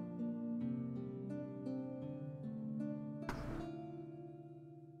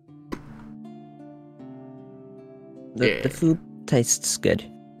 The food tastes good.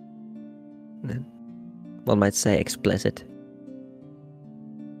 One might say explicit.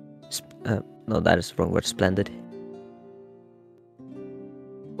 No, that is the wrong word. Splendid.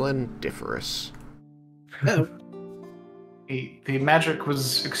 Splendiferous. Oh. The magic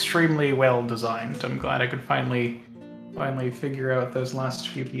was extremely well designed. I'm glad I could finally figure out those last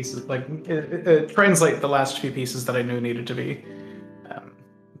few pieces, translate the last few pieces that I knew needed to be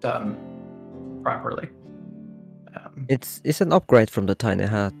done properly. It's an upgrade from the tiny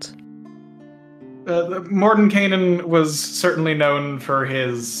hat. Mordenkainen was certainly known for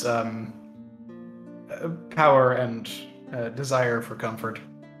his power and desire for comfort.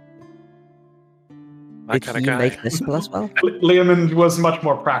 Did he make this spell as well? Leomund was much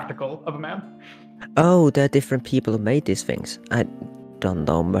more practical of a man. Oh, there are different people who made these things. I don't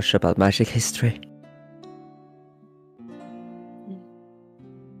know much about magic history.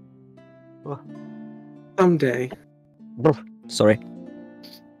 Someday. Sorry.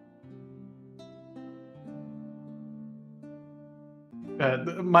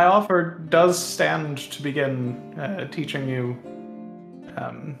 My offer does stand to begin teaching you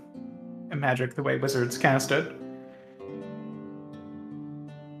magic the way wizards cast it.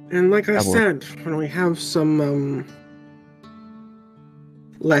 And like I said, when we have some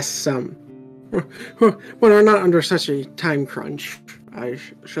less when we're not under such a time crunch, I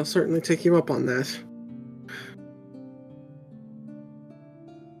shall certainly take you up on that.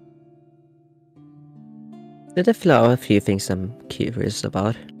 There definitely are a few things I'm curious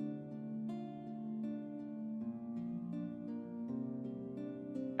about.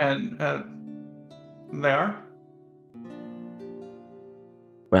 And they are?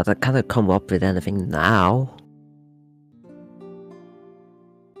 Well, I can't come up with anything now.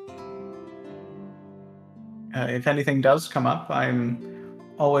 If anything does come up, I'm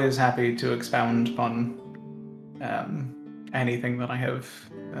always happy to expound upon anything that I have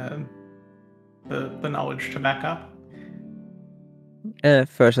the knowledge to back up.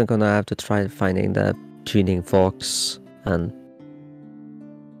 First I'm gonna have to try finding the tuning forks and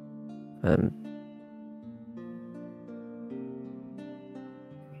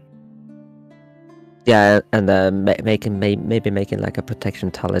yeah, and maybe making like a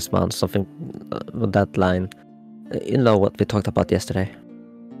protection talisman, something with that line. You know what we talked about yesterday.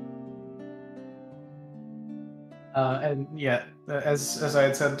 And yeah, as I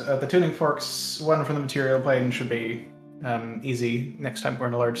had said, the tuning forks, one from the material plane should be easy next time we're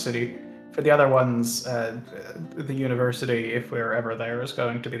in a large city. For the other ones, the university, if we're ever there, is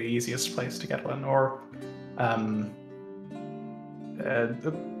going to be the easiest place to get one, or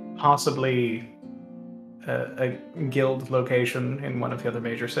possibly a guild location in one of the other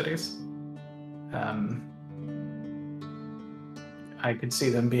major cities. I could see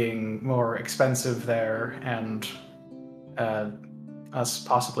them being more expensive there, and us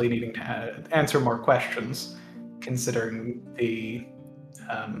possibly needing to answer more questions, considering the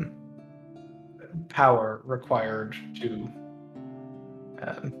power required to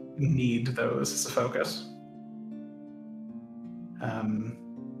need those as a focus.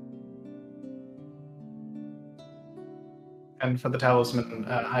 And for the talisman,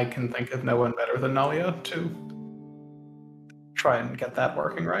 I can think of no one better than Nalia to try and get that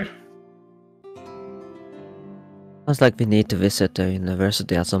working right. Sounds like we need to visit the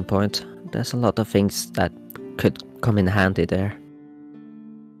university at some point. There's a lot of things that could come in handy there.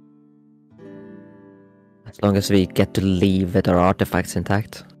 As long as we get to leave with our artifacts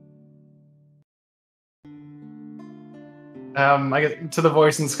intact. I get to the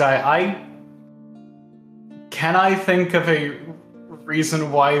voice in Sky. Can I think of a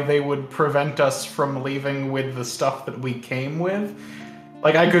reason why they would prevent us from leaving with the stuff that we came with?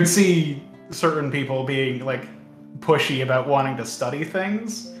 Like, I could see certain people being, like, pushy about wanting to study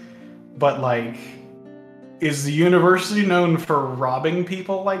things, but, like, is the university known for robbing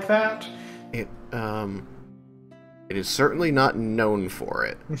people like that? It is certainly not known for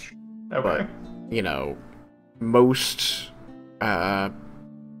it. Okay. But, you know, most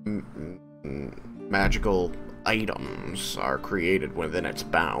magical items are created within its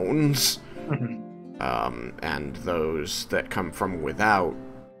bounds. And those that come from without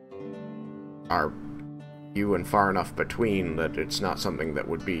are few and far enough between that it's not something that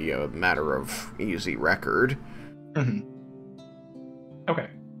would be a matter of easy record. Okay.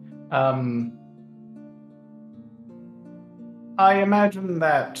 I imagine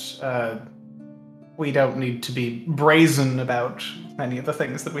that we don't need to be brazen about many of the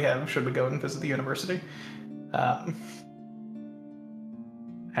things that we have should we go and visit the university.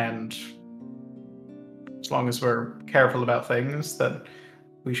 And as long as we're careful about things, that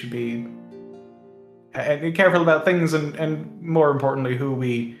we should be careful about things, and more importantly, who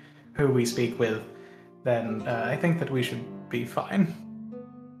we speak with, then I think that we should be fine.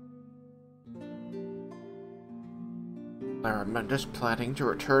 Laramenda's planning to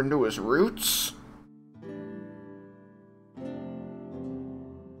return to his roots?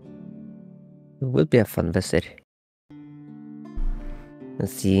 It would be a fun visit. And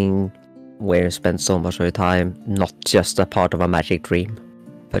seeing where you spend so much of your time, not just a part of a magic dream,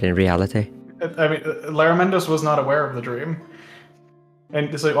 but in reality. I mean, Laramenda's was not aware of the dream.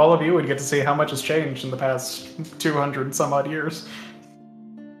 And so all of you would get to see how much has changed in the past 200 some odd years.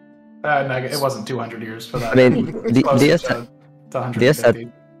 No, it wasn't 200 years for that. I mean, Dia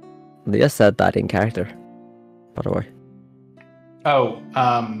said that in character, by the way. Oh,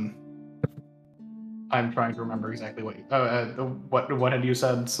 I'm trying to remember exactly what what had you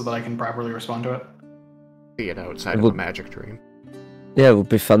said so that I can properly respond to it. See it outside of a magic dream. Yeah, it would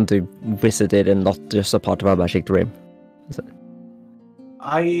be fun to visit it and not just a part of a magic dream.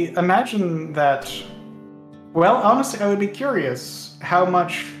 I imagine that. Well, honestly, I would be curious how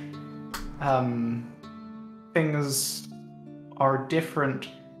much things are different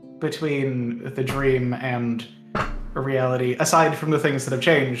between the dream and reality, aside from the things that have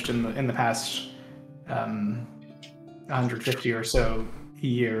changed in the past 150 or so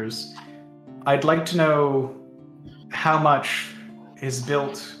years. I'd like to know how much is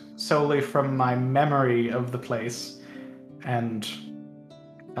built solely from my memory of the place, and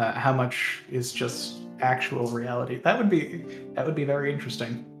how much is just actual reality. That would be very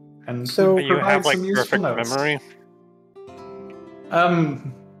interesting. And so you have like perfect memory.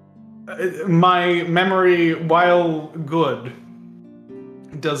 My memory, while good,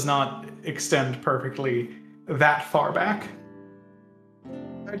 does not extend perfectly that far back.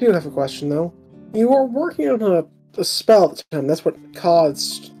 I do have a question, though. You were working on a spell at the time. That's what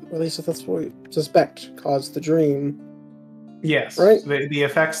caused, or at least that's what we suspect, caused the dream. Yes. Right? The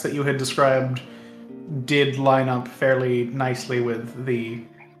effects that you had described did line up fairly nicely with the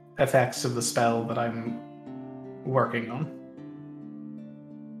effects of the spell that I'm working on.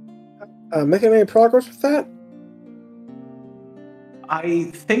 Making any progress with that?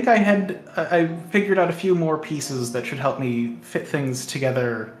 I think I figured out a few more pieces that should help me fit things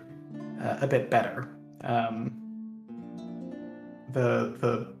together a bit better.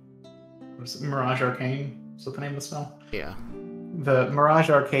 Was it Mirage Arcane? Is that the name of the spell? Yeah. The Mirage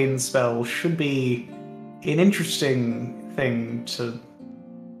Arcane spell should be an interesting thing to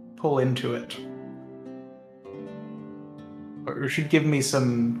pull into it. Or should give me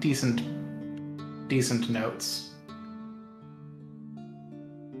some decent notes.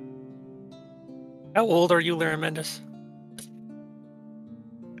 How old are you, Laramendus?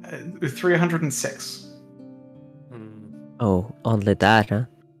 306. Oh, only that, huh?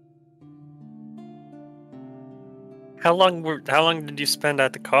 How long did you spend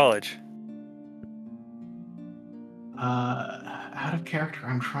at the college? Out of character,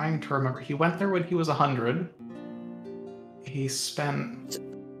 I'm trying to remember. He went there when he was 100. He spent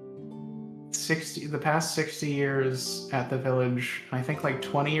the past 60 years at the village, and I think like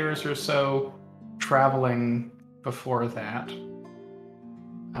 20 years or so traveling before that.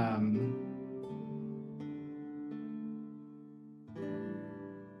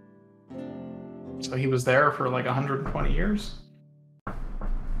 So he was there for like 120 years.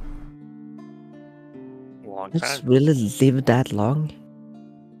 Long It's time. really lived that long?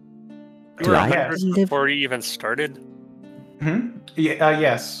 You Do were I 100 live? before you even started? Yeah,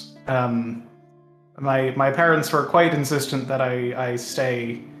 yes. My parents were quite insistent that I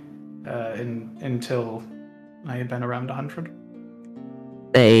stay until I had been around 100.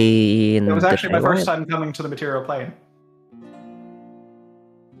 Stay in It was the actually my first Feywild? time coming to the material plane.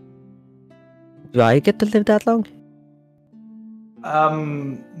 Do I get to live that long?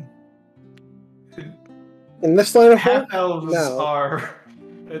 In this line of work, Half elves no. are.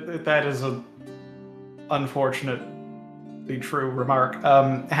 That is a unfortunately true remark.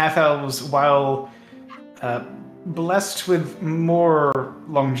 Half elves, while blessed with more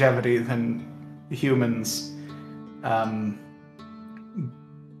longevity than humans,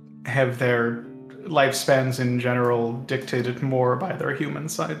 have their lifespans in general dictated more by their human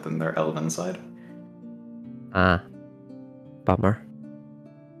side than their elven side. Ah. Bummer.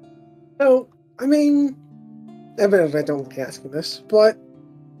 No, I mean, evidently I don't like asking this, but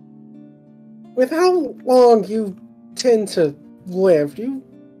with how long you tend to live, do you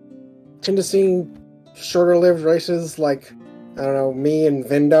tend to see shorter-lived races like, I don't know, me and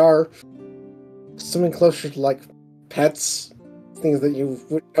Vindar? Something closer to, like, pets? Things that you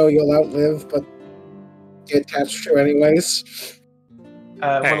would know you'll outlive, but get attached to anyways?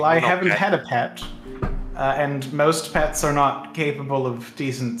 Well, I I'm not haven't pet. had a pet, and most pets are not capable of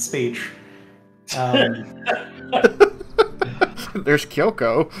decent speech. There's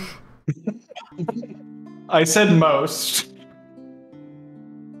Kyoko. I said most.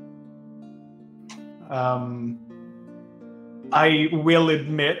 I will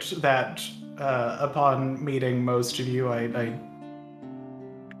admit that upon meeting most of you, I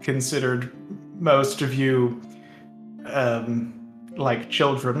considered most of you like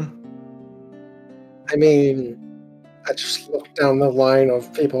children. I mean, I just looked down the line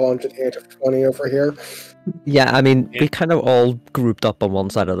of people under the age of 20 over here. Yeah, I mean, we kind of all grouped up on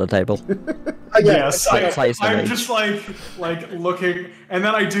one side of the table. Yes, size and I'm age. just like looking, and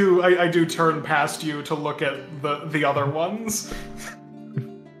then I do turn past you to look at the other ones.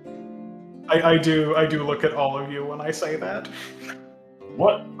 I do look at all of you when I say that.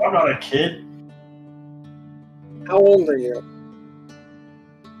 What? I'm not a kid. How old are you?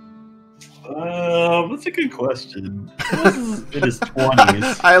 That's a good question. In his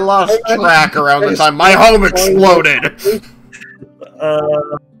 20s. I lost track around the time my home exploded.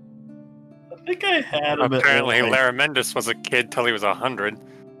 I think I had him Apparently, at like Laramendus was a kid till he was 100.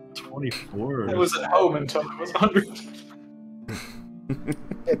 24. I was at home until I was 100.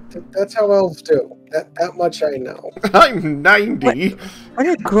 That's how elves do. That much I know. I'm 90. When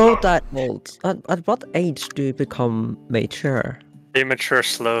you grow that old, at what age do you become mature? They mature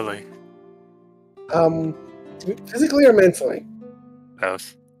slowly. Physically or mentally?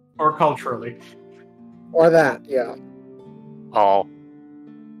 Both. Or culturally. Or that, yeah. All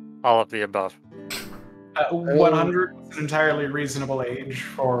of the above. 100 is an entirely reasonable age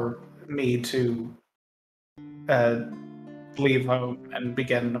for me to leave home and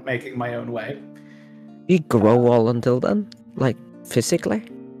begin making my own way. You grow all until then? Like, physically?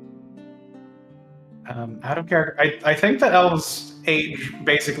 Out of character, I think that elves age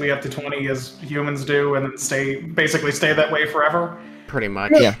basically up to 20 as humans do, and then stay that way forever. Pretty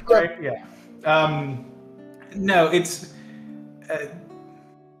much. Yeah. Right? Yeah. No, it's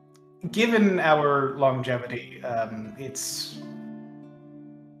given our longevity, it's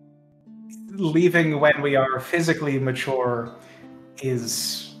leaving when we are physically mature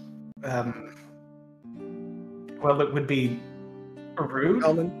is well, it would be rude.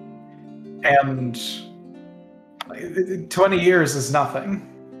 Common. And 20 years is nothing.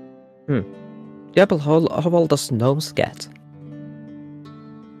 Yeah, but how old does gnomes get?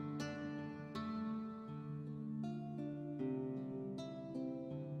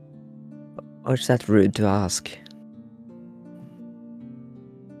 Or is that rude to ask?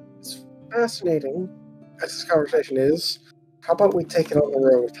 It's fascinating, as this conversation is, How about we take it on the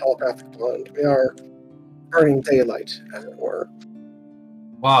road with telepathic bond? We are burning daylight, as it were.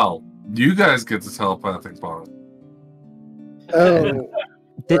 Wow, you guys get the telepathic bond. Oh,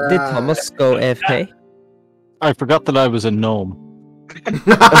 Did right. Thomas go AFK? I forgot that I was a gnome.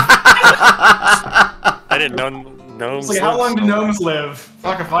 I didn't know gnomes. It's like, how live long do so gnomes live?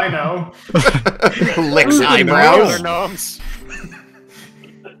 Fuck if I know. Licks Other eyebrows. gnomes.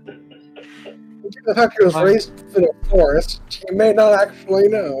 Given the fact he was raised in a forest, you may not actually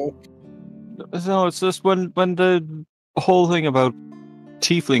know. No, it's just when the whole thing about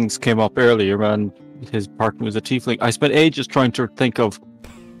tieflings came up earlier, and his partner was a tiefling. I spent ages trying to think of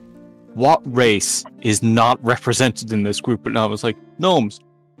what race is not represented in this group, but now I was like, gnomes.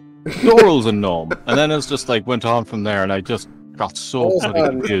 Doral's a gnome. And then it's just like went on from there, and I just got so bloody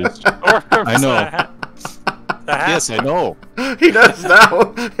confused. I know. Yes, I know. He does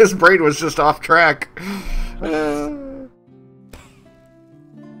now. His brain was just off track.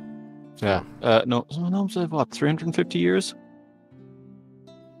 Yeah. No, so gnomes live, what, 350 years?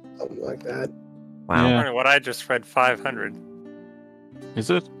 Something like that. Wow. Yeah. What I just read, 500. Is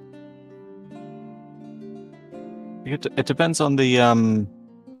it? It depends on the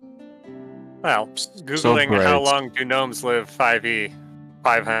Well, googling how Subgrades. long do gnomes live 5e,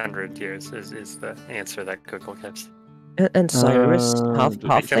 500 years is the answer that Google gives. And Cyrus, half They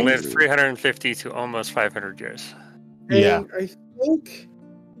half can live things? 350 to almost 500 years. Yeah. And I think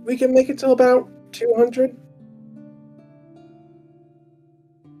we can make it till about 200.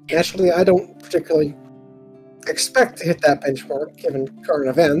 Actually, I don't particularly expect to hit that benchmark given current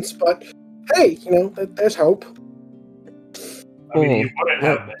events, but hey, there's hope. I mean, you Oh, wouldn't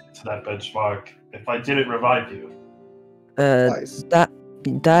have made it to that benchmark if I didn't revive you. Nice.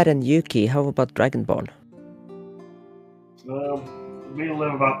 Dad and Yuki, how about Dragonborn? We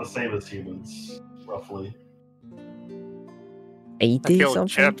live about the same as humans, roughly. I 80 feel something?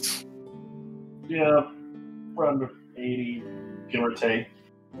 chipped. Yeah, around 80, give or take.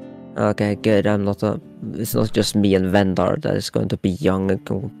 Okay, good. It's not just me and Vendar that is going to be young in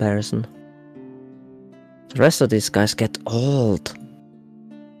comparison. The rest of these guys get old.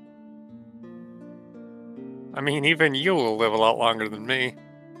 I mean, even you will live a lot longer than me.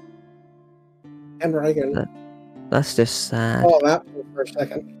 And Raiken. That's just sad. Oh, that for a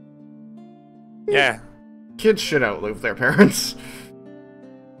second. Yeah. Kids should outlive their parents.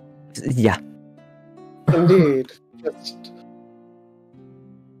 Yeah. Indeed. Just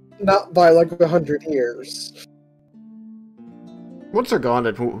not by like 100 years. Once they're gone,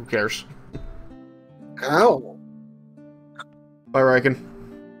 then who cares? Ow. I reckon.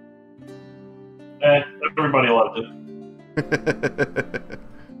 Everybody loved it.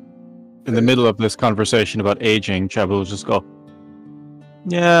 in the middle of this conversation about aging, Chabu will just go,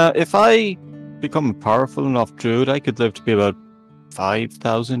 yeah, if I become a powerful enough druid, I could live to be about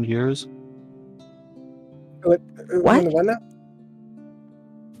 5,000 years. What now?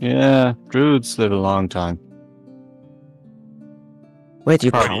 Yeah, druids live a long time. Wait,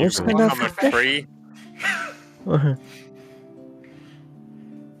 your Are you powers going kind of I'm a free.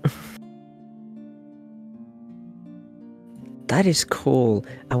 That is cool.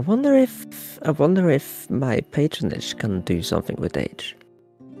 I wonder if my patronage can do something with age.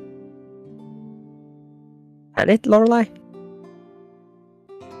 Can it, Lorelai?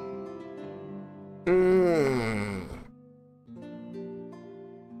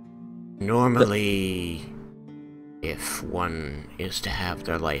 Normally, if one is to have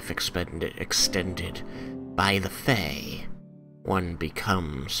their life extended by the Fae, one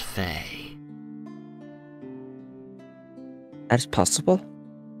becomes Fae. That's possible.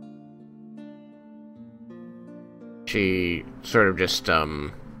 She sort of just,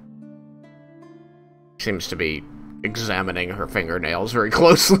 seems to be examining her fingernails very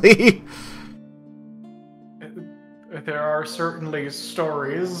closely. There are certainly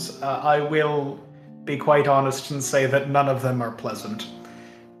stories. I will be quite honest and say that none of them are pleasant.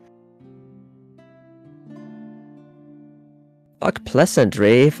 Fuck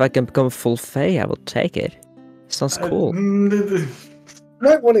pleasantry. If I can become full Fae, I will take it. Sounds cool. You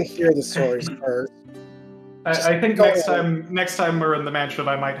might want to hear the stories first. I think next time we're in the mansion,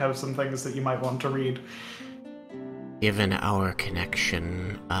 I might have some things that you might want to read. Given our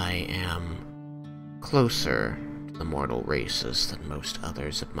connection, I am closer to the mortal races than most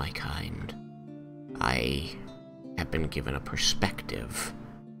others of my kind. I have been given a perspective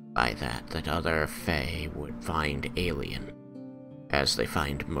by that other Fae would find alien, as they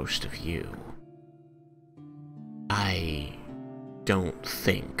find most of you. I don't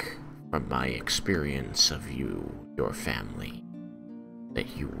think, from my experience of you, your family,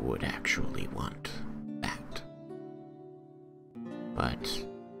 that you would actually want that. but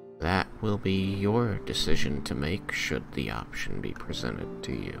that will be your decision to make should the option be presented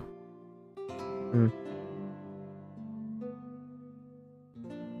to you.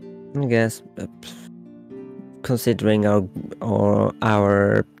 I guess, considering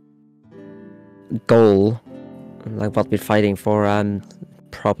our goal, like what we're fighting for,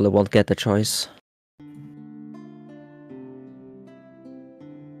 probably won't get the choice.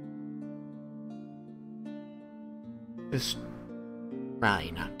 Just try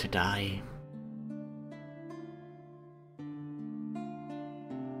not to die.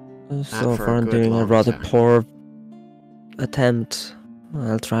 So for a far, I'm good doing a long rather time. poor attempt.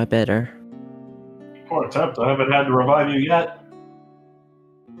 I'll try better. Poor attempt. I haven't had to revive you yet.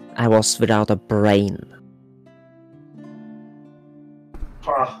 I was without a brain.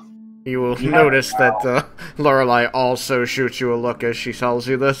 You will You notice that Lorelei also shoots you a look as she tells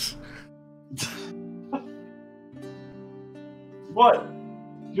you this. What?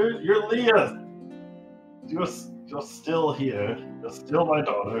 You're Leah. You're still here. You're still my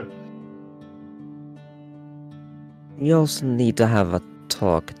daughter. We also need to have a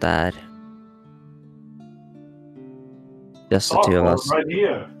talk, Dad. Just the two of us. Right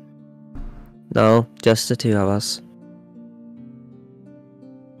here. No, just the two of us.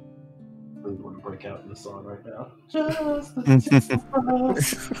 I really want to break out in the song right now. Just the two of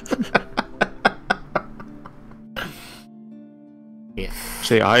us.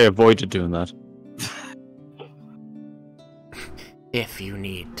 See, I avoided doing that. If you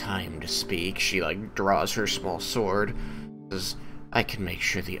need time to speak, she draws her small sword. Says, I can make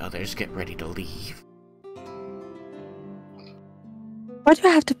sure the others get ready to leave. Why do you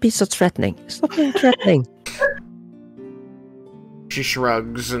have to be so threatening? Stop being threatening. She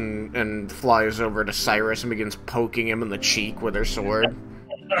shrugs and flies over to Cyrus and begins poking him in the cheek with her sword.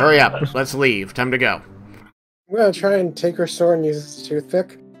 Hurry up, let's leave. Time to go. I'm gonna try and take her sword and use a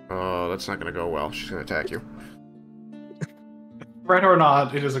toothpick. Oh, that's not gonna go well. She's gonna attack you. Right or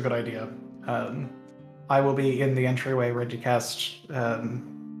not, it is a good idea. I will be in the entryway ready to cast.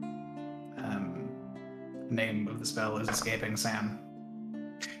 Name of the spell is escaping Sam.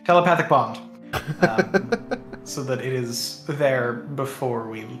 Telepathic bond. So that it is there before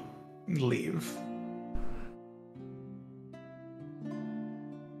we leave.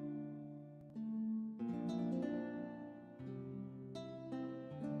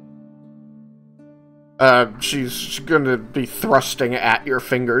 She's gonna be thrusting at your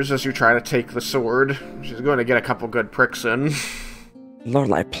fingers as you try to take the sword. She's going to get a couple good pricks in.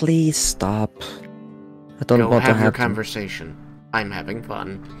 Lorelai, please stop. I don't Go want to have your have conversation. I'm having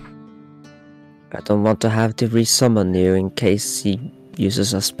fun. I don't want to have to resummon you in case he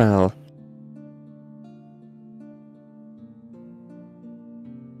uses a spell.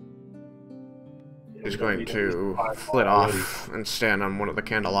 She's going to flit off and stand on one of the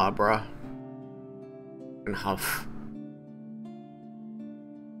candelabra and huff.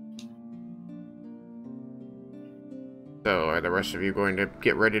 So, are the rest of you going to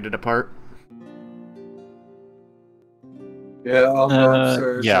get ready to depart? Yeah, I'll go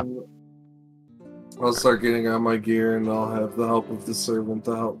upstairs. yeah. And I'll start getting on my gear, and I'll have the help of the servant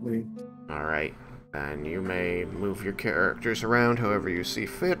to help me. Alright, then you may move your characters around however you see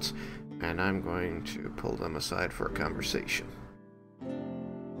fit, and I'm going to pull them aside for a conversation.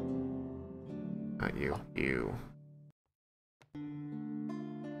 Not you. You.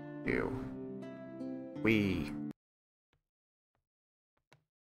 We.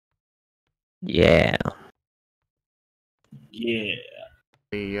 Yeah. Yeah.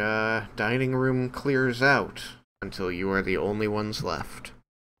 The dining room clears out until you are the only ones left.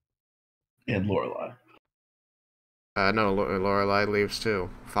 And Lorelei. No, Lorelei leaves too,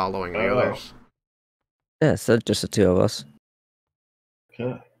 following the others. Yeah, so just the two of us.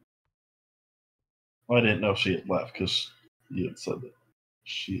 Okay. Well, I didn't know she had left because you had said that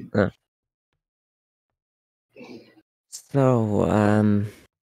she. So,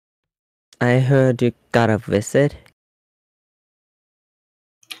 I heard you got a visit.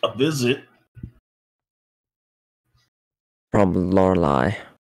 A visit? From Lorelei.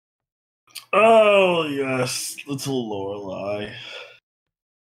 Oh, yes. Little Lorelei.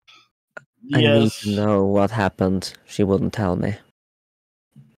 I need Yes. to know what happened. She wouldn't tell me.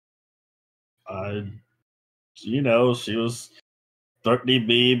 She was threatening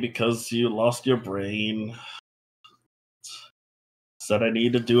me because you lost your brain. Said I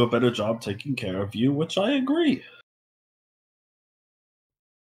need to do a better job taking care of you, which I agree.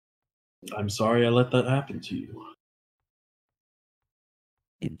 I'm sorry I let that happen to you.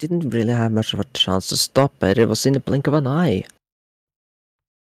 You didn't really have much of a chance to stop it. It was in the blink of an eye.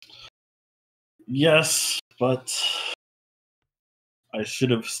 Yes, but I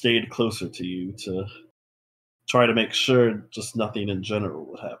should have stayed closer to you to try to make sure just nothing in general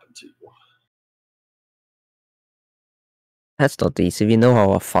would happen to you. That's not easy. We know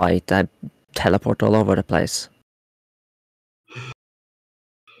how I fight. I teleport all over the place.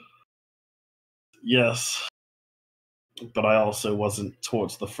 Yes, but I also wasn't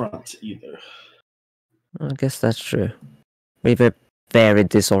towards the front either. I guess that's true. We were very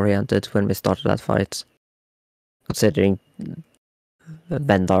disoriented when we started that fight, considering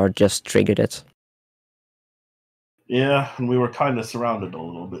Vendar just triggered it. Yeah, and we were kind of surrounded a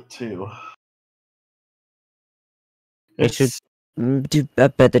little bit too. We should do a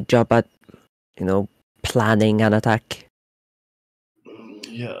better job at, planning an attack.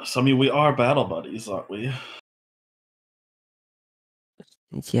 Yes, I mean we are battle buddies, aren't we?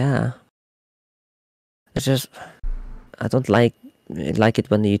 Yeah. It's just I don't like it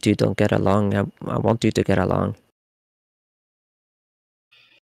when you two don't get along. I want you to get along.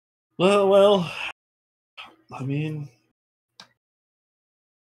 Well, I mean,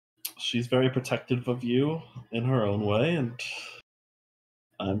 she's very protective of you in her own way, and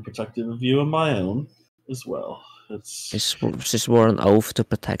I'm protective of you in my own as well. She swore an oath to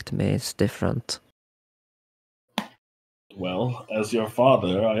protect me. It's different. Well, as your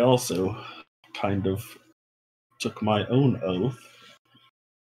father, I also kind of took my own oath,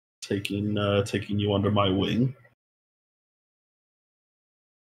 taking you under my wing.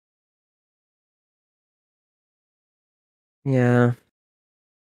 Yeah.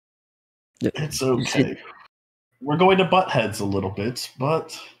 It's okay. We're going to butt heads a little bit,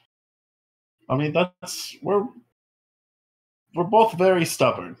 but I mean we're both very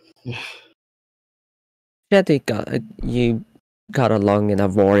stubborn. Yeah, you got along in a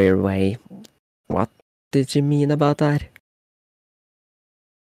warrior way. What did you mean about that?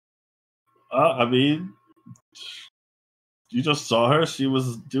 I mean, you just saw her. She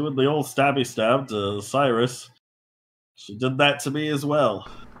was doing the old stabby stab to Cyrus. She did that to me as well.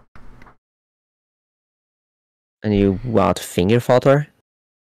 And you what, finger fought her?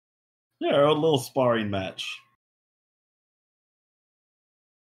 Yeah, a little sparring match.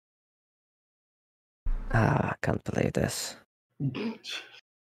 I can't believe this. I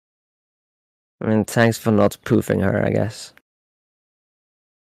mean, thanks for not proofing her, I guess.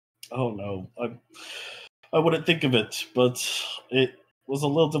 Oh no, I wouldn't think of it, but it was a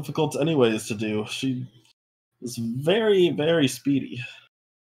little difficult anyways to do. She was very, very speedy,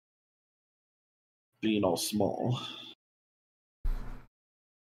 being all small.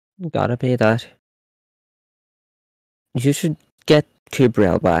 Gotta be that. You should get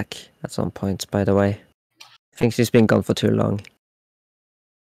Kubriel back at some point, by the way. I think she's been gone for too long.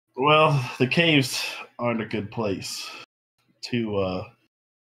 Well, the caves aren't a good place. Too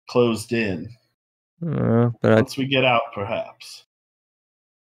closed in. But Once we get out, perhaps.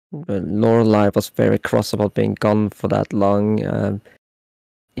 Lorelei was very cross about being gone for that long.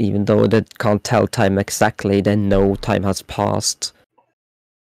 Even though they can't tell time exactly, they know time has passed.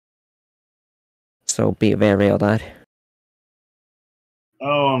 So be wary of that.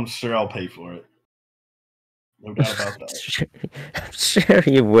 Oh, I'm sure I'll pay for it. No doubt about that. I'm sure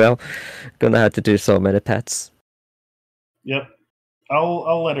you will. Gonna have to do so many pets. Yep.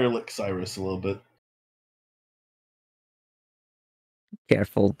 I'll let her lick Cyrus a little bit.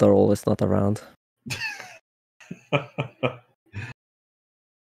 Careful, they're always not around.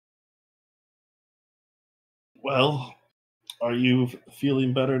 Well, are you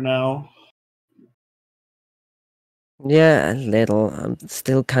feeling better now? Yeah, a little. I'm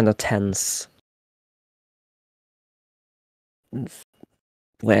still kind of tense.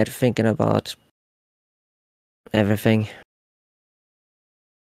 Weird thinking about everything.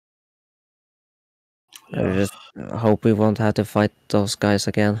 I Yeah. just hope we won't have to fight those guys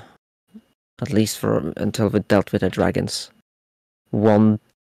again. At least for until we dealt with the dragons. One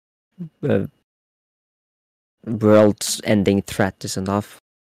world-ending threat is enough.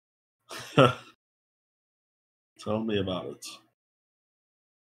 Tell me about it.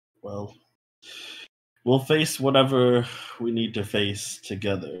 Well, we'll face whatever we need to face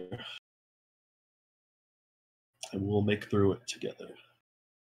together. And we'll make through it together.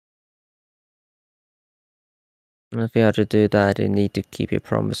 And if you have to do that, you need to keep your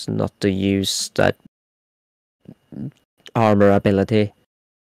promise not to use that armor ability.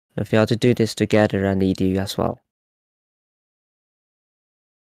 If you have to do this together, I need you as well.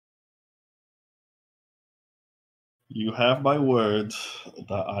 You have my word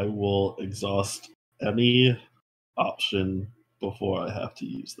that I will exhaust any option before I have to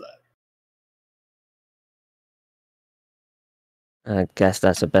use that. I guess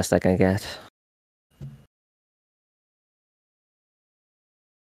that's the best I can get.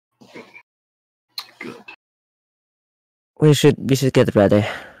 Good. We should get ready.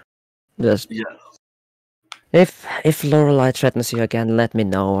 Just Yeah. if Lorelei threatens you again, let me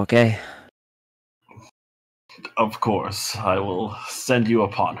know, okay? Of course, I will send you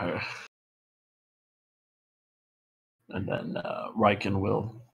upon her. And then Raiken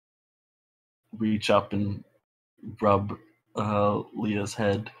will reach up and rub Leah's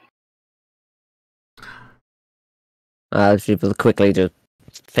head. She will quickly just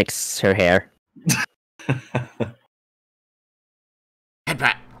fix her hair.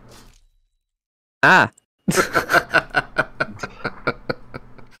 Headbat. Ah!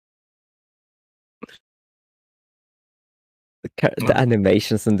 The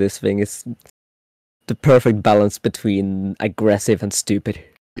animations in this thing is the perfect balance between aggressive and stupid.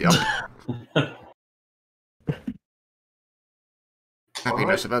 Yep.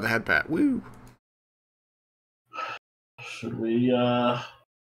 Happiness about the headbat. Woo! Should we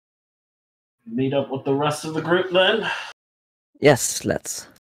meet up with the rest of the group then? Yes, let's.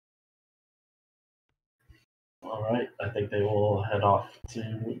 Alright, I think they will head off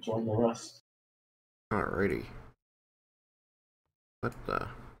to join the rest. Alrighty. What the?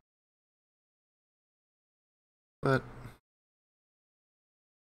 What?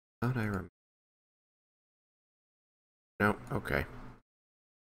 How'd I remember? No, okay.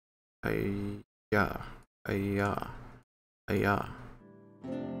 I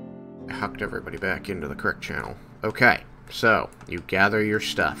hucked everybody back into the correct channel. Okay, so, you gather your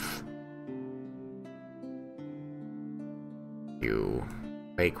stuff. You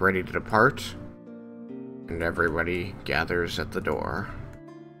make ready to depart, and everybody gathers at the door.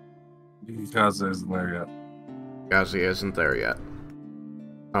 Kaza isn't there yet. Gazi isn't there yet.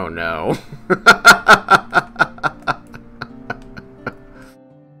 Oh no.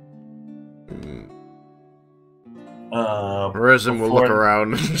 Resin will look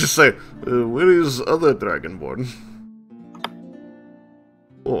around and just say, where is other Dragonborn?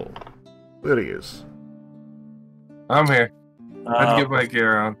 Oh, there he is. I'm here. I'd get my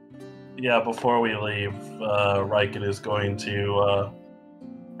gear on. Yeah, before we leave, Raiken is going to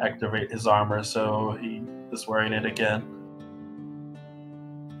activate his armor, so he is wearing it again.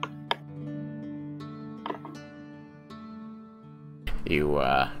 You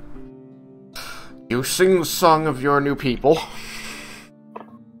sing the song of your new people.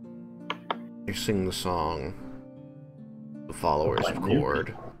 You sing the song, the followers of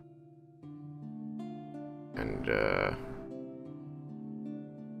Cord. And,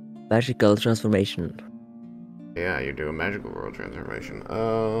 Magical transformation. yeah, you do a magical world transformation.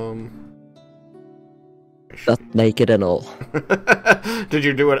 Not naked and all. Did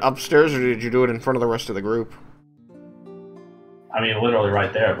you do it upstairs, or did you do it in front of the rest of the group? I mean, literally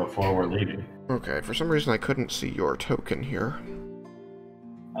right there before we're leaving. Okay, for some reason I couldn't see your token here.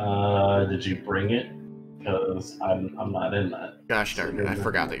 Did you bring it? Because I'm not in that. Gosh darn it, I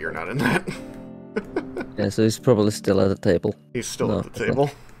forgot that you're not in that. Yeah, so he's probably still at the table. He's still at the table.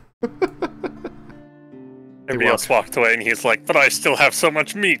 Everybody else walked away, and he's like, "But I still have so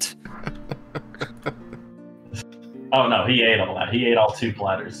much meat." Oh no, he ate all that. He ate all 2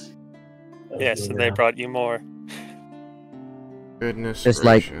 platters. Yes, and they brought you more. Goodness It's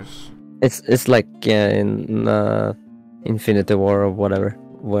gracious. It's like in Infinity War or whatever,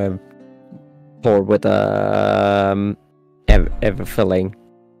 where poured with ever filling.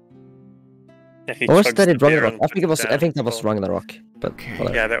 Yeah, he Or was chugs that the in beer Ragnarok? and I think puts I think that was full. Ragnarok. But Okay.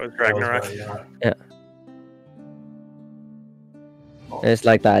 whatever. Yeah, that was Ragnarok. It's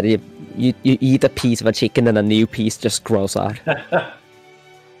like that. You eat a piece of a chicken and a new piece just grows out. Oh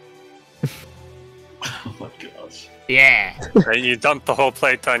my gosh. Yeah! Right, you dump the whole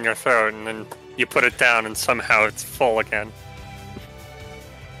plate down your throat, and then you put it down, and somehow it's full again.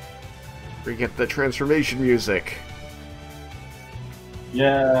 We get the transformation music.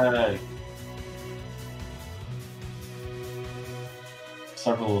 Yay!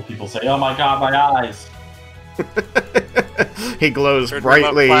 Several people say, "Oh my god, my eyes!" He glows Heard about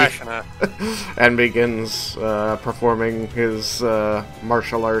brightly flashing, huh? and begins performing his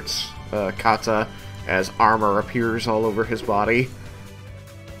martial arts kata as armor appears all over his body.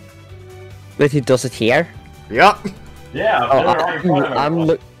 But he does it here. Yep. Yeah, Oh, they're right in front of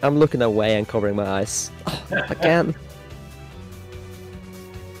everyone. I'm looking away and covering my eyes. Oh, again.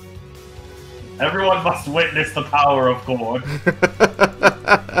 Everyone must witness the power of God.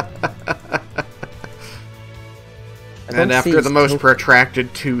 And after the most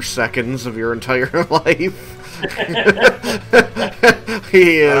protracted 2 seconds of your entire life,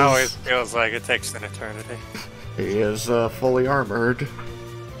 he It always is feels like it takes an eternity. fully armored.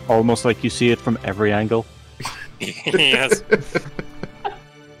 Almost like you see it from every angle. Yes.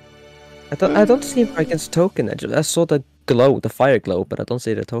 I don't see Raiken's token. I saw the glow, the fire glow, but I don't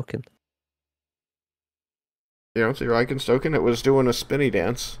see the token. You don't see Raiken's token? It was doing a spinny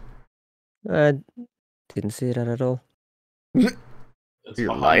dance. I didn't see that at all.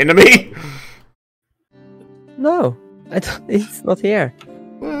 You're lying to me? No, I don't, it's not here.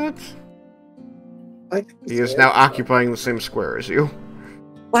 What? He is now occupying the same square as you.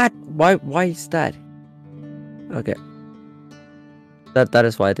 What? Why is that? Okay. That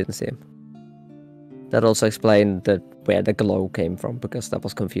is why I didn't see him. That also explained where the glow came from, because that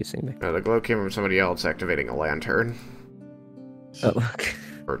was confusing me. The glow came from somebody else activating a lantern. Oh, okay.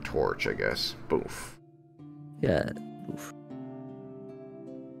 Or torch, I guess. Boof. Yeah.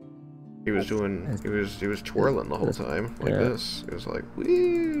 He was doing. He was twirling the whole time like this. It was like,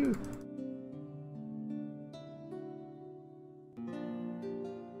 woo.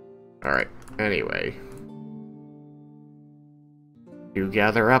 All right. Anyway, you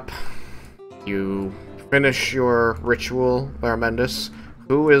gather up. You finish your ritual, Larmendus.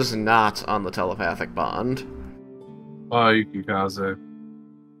 Who is not on the telepathic bond? Yukikaze.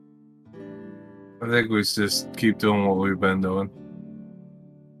 I think we just keep doing what we've been doing.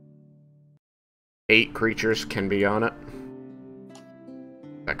 8 creatures can be on it.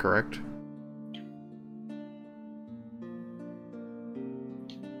 Is that correct?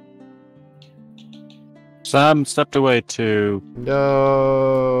 Sam stepped away to...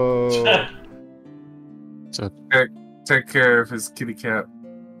 No. So, Take care of his kitty cat.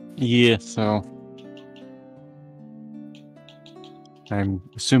 yeah, so... I'm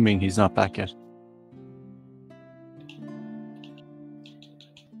assuming he's not back yet.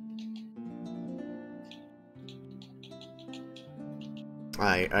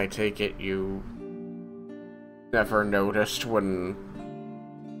 I take it you never noticed when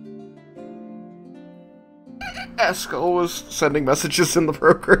Eskel was sending messages in the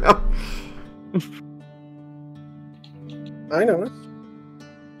program. I noticed.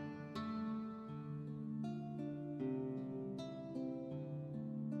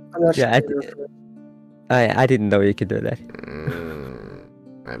 I'm not Yeah, sure. I didn't know you could do that.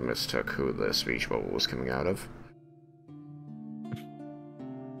 I mistook who the speech bubble was coming out of.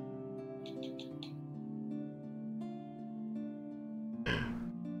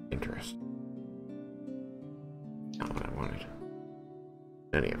 Interesting. Not what I wanted.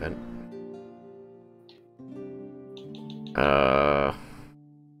 In any event.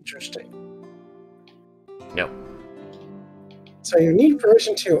 Interesting. No. So you need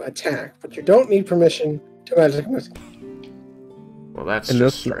permission to attack, but you don't need permission to magic missile. Well, that's It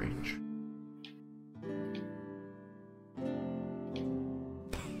just looks like- strange.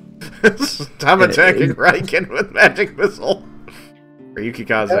 Stop attacking Raiken with magic missile. Or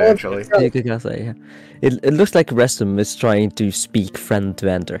Yukikaze, actually. Yeah, you could say, yeah. It looks like Resum is trying to speak friend to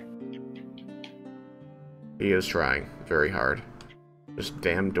enter. He is trying very hard. This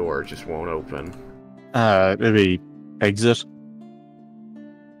damn door just won't open. Maybe exit.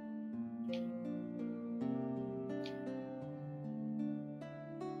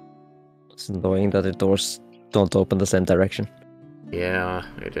 It's annoying that the doors don't open the same direction. Yeah,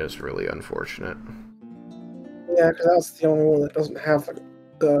 it is really unfortunate. Yeah, because that's the only one that doesn't have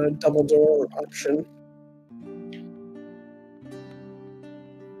the double door option.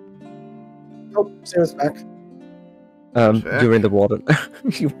 Oh, Sam's back. Back? You're in the water.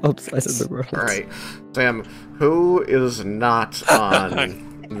 You outside of the world. Alright. Sam, who is not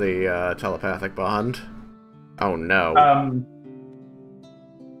on the telepathic bond? Oh no.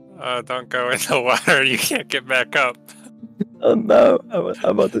 Don't go in the water. You can't get back up. Oh no,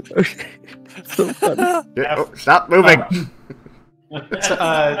 I'm about to. So funny. Oh, stop moving!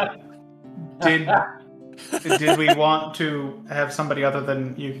 Did we want to have somebody other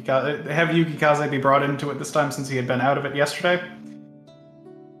than Yukikaze, have Yukikaze be brought into it this time since he had been out of it yesterday?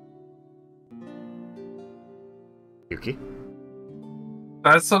 Yuki?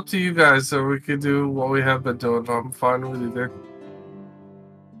 That's up to you guys, so we can do what we have been doing. I'm fine with either.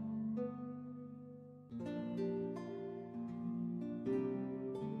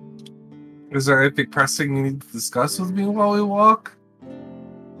 Is there anything pressing you need to discuss with me while we walk?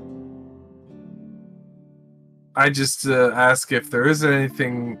 I just ask if there is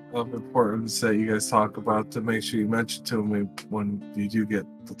anything of importance that you guys talk about to make sure you mention to me when you do get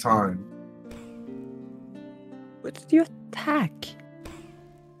the time. What did you attack?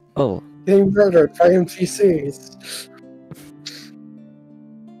 Oh, Being murdered by NPCs.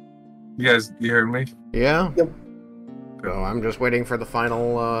 You heard me? Yeah? Yep. So I'm just waiting for the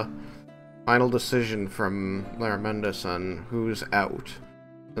final decision from Larmendus on who's out.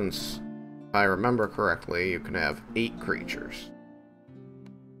 Since, if I remember correctly, you can have 8 creatures.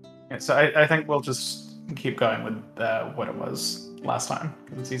 Yeah, so I think we'll just keep going with what it was last time,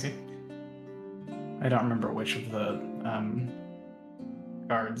 because it's easy. I don't remember which of the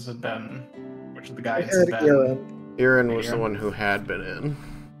guards had been, which of the guides had been. Aaron was the one who had been in.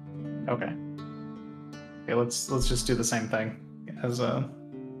 Okay. Okay, let's just do the same thing as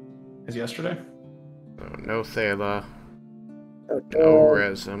yesterday. So, no Thala. No No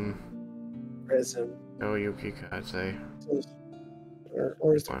Resm. Resm. No Yukikaze.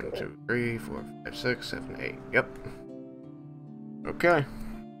 Where's the 1, 2, 3, 4, 5, 6, 7, 8. Yep. Okay.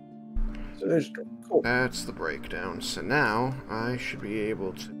 So there's cool. That's the breakdown. So now I should be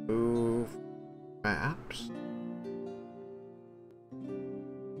able to move maps.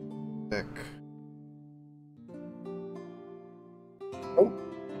 Thick. Oh,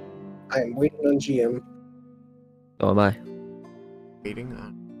 I am waiting on GM. So am I. Waiting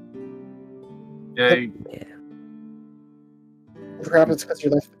on. Yay. Yeah. Perhaps it's because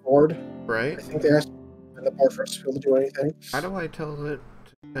you left the board. Right? I think they asked the board for us to be able to do anything. How do I tell it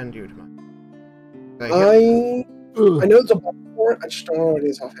to send you to my... I know there's a board, I just don't know what it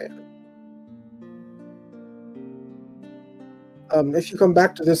is offhand. If you come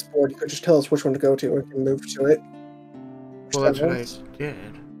back to this board, you could just tell us which one to go to and we can move to it. Well, that's what I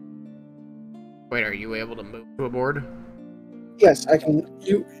did. Wait, are you able to move to a board? Yes, I can.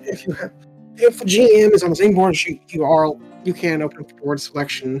 If the GM is on the same board sheet, you can open up the board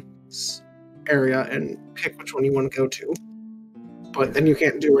selection area and pick which one you want to go to. But then you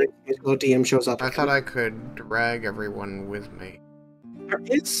can't do it until the DM shows up. I thought I could drag everyone with me. There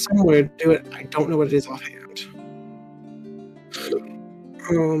is some way to do it. I don't know what it is offhand.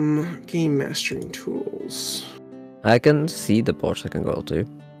 Game mastering tools. I can see the boards I can go to.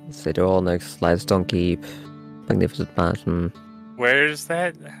 City of Onyx, Lightstone Keep, Magnificent Mansion. Where's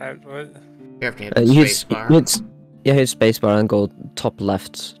that? What? You have to hit the spacebar. Hit spacebar and go top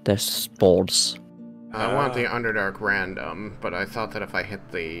left. There's boards. I want the Underdark random, but I thought that if I hit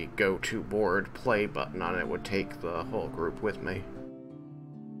the go to board play button on it, would take the whole group with me.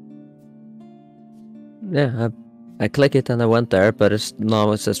 Yeah, I click it and I went there, but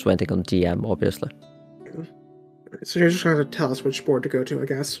now it's just waiting on DM, obviously. So you're just going to tell us which board to go to, I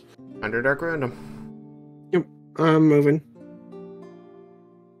guess. Underdark random. Yep, I'm moving.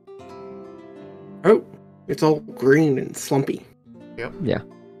 Oh, it's all green and slumpy. Yep. Yeah.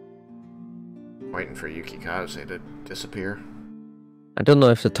 Waiting for Yukikaze to disappear. I don't know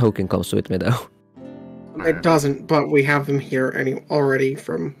if the token comes with me though. It doesn't, but we have them here already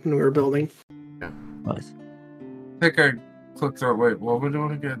from when we were building. Yeah. Nice. I think I clicked through. Wait, what we're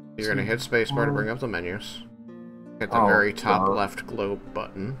doing again? You're gonna hit spacebar to bring up the menus. Hit the very top left globe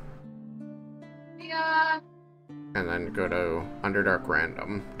button. Yeah. And then go to Underdark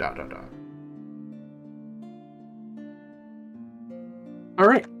random. ...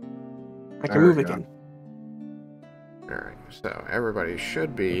 Alright. I can move again. Alright, so everybody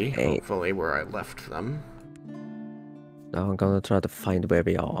should be, hopefully, where I left them. Now I'm gonna try to find where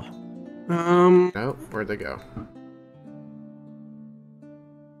we are. Nope, where'd they go?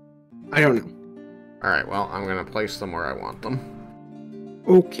 I don't know. Alright, well, I'm gonna place them where I want them.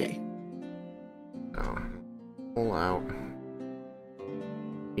 Okay. So, pull out.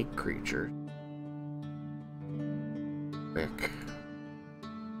 Unique creature. Pick.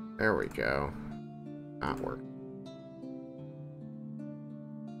 There we go. Not working.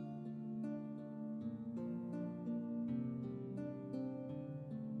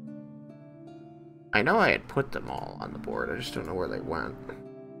 I know I had put them all on the board, I just don't know where they went.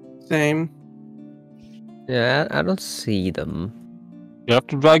 Same. Yeah, I don't see them. You have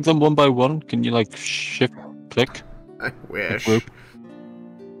to drag them one by one. Can you like shift click? I wish. Group.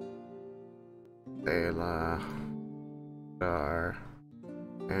 Thala, Dar,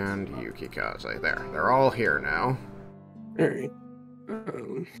 and Yukikaze. There, they're all here now. Alright.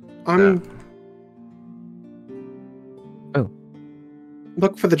 I'm...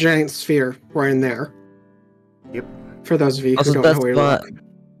 Look for the giant sphere right in there. Yep. For those of you who don't know where you're looking.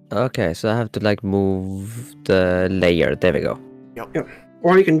 Okay, so I have to like move the layer. There we go. Yep.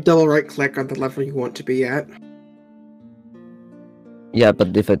 Or you can double right click on the level you want to be at. Yeah,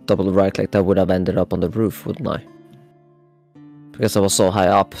 but if I double right click, that would have ended up on the roof, wouldn't I? Because I was so high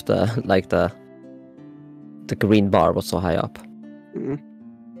up, the green bar was so high up. Mm-hmm.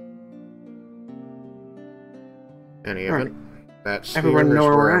 Any of it? That sphere Everyone is know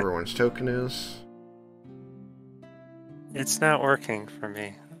where where we're at? everyone's token is. It's not working for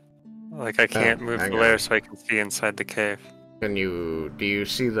me. Like I can't move the hang layer on. so I can see inside the cave. Do you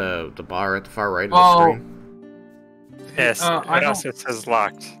see the bar at the far right of the Oh. screen? Yes, I it also says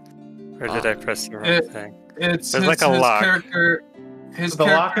locked. Or did I press the wrong thing? It's There's his, like a his lock. character. The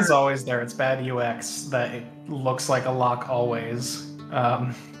lock is always there. It's bad UX that it looks like a lock always.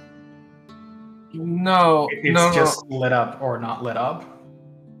 It's just lit up or not lit up.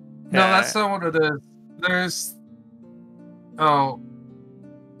 No, that's not what it is. There's... Oh.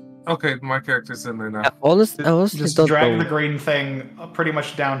 Okay, my character's in there now. Honestly, Just don't drag know. the green thing pretty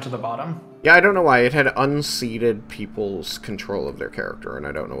much down to the bottom. Yeah, I don't know why. It had unseated people's control of their character, and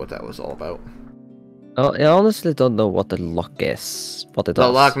I don't know what that was all about. I honestly don't know what the lock is. What it does.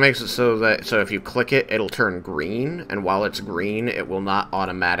 The lock makes it so if you click it, it'll turn green, and while it's green, it will not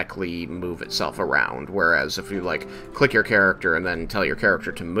automatically move itself around. Whereas if you, like, click your character and then tell your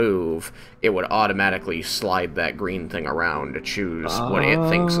character to move, it would automatically slide that green thing around to choose what it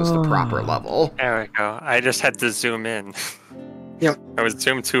thinks is the proper level. There we go. I just had to zoom in. Yep. I was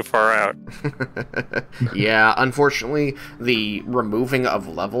zoomed too far out. Yeah, unfortunately, the removing of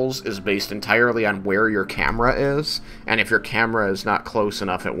levels is based entirely on where your camera is, and if your camera is not close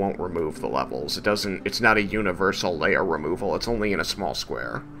enough, it won't remove the levels. It's not a universal layer removal, it's only in a small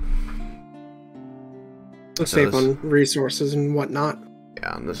square. To save on resources and whatnot.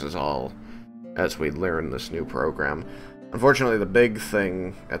 Yeah, and this is all as we learn this new program. Unfortunately, the big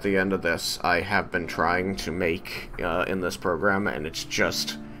thing at the end of this I have been trying to make in this program, and it's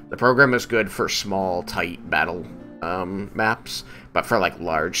just... The program is good for small, tight battle maps, but for, like,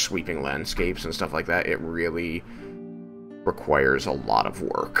 large, sweeping landscapes and stuff like that, it really requires a lot of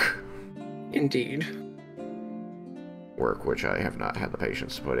work. Indeed. Work which I have not had the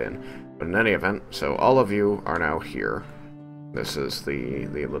patience to put in. But in any event, so all of you are now here. This is the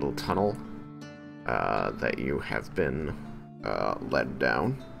little tunnel that you have been led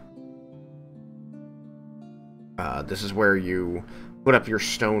down. This is where you put up your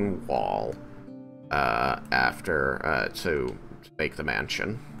stone wall to make the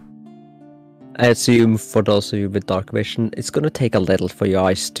mansion. I assume for those of you with dark vision, it's gonna take a little for your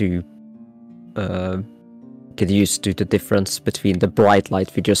eyes to get used to the difference between the bright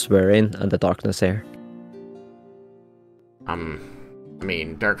light we just were in and the darkness here. I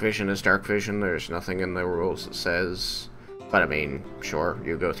mean, dark vision is dark vision. There's nothing in the rules that says... But, I mean, sure,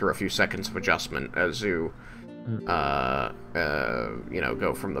 you go through a few seconds of adjustment as you, go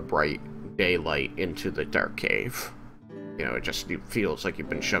from the bright daylight into the dark cave. You know, it feels like you've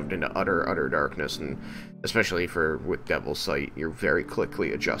been shoved into utter darkness, and especially with Devil's Sight, you very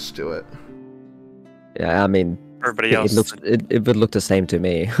quickly adjust to it. Yeah, I mean, everybody else, it would look the same to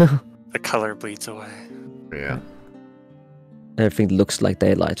me. The color bleeds away. Yeah. Everything looks like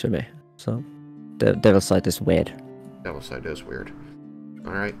daylight to me. So, the Devil's Sight is weird. Devil's Sight is weird.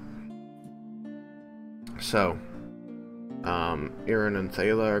 Alright. So, Irin and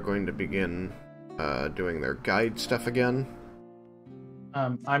Thala are going to begin doing their guide stuff again.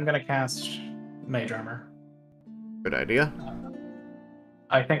 I'm gonna cast Mage Armor. Good idea.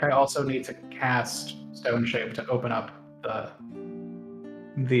 I think I also need to cast Stone Shape to open up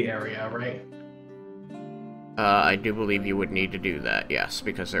the area, right? I do believe you would need to do that, yes,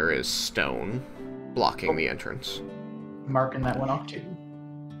 because there is stone blocking the entrance. Marking that one off too.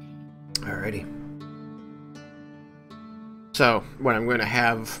 Alrighty. So, what I'm going to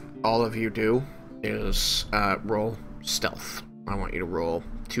have all of you do is roll stealth. I want you to roll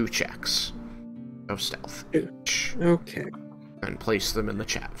 2 checks of stealth. Okay. And place them in the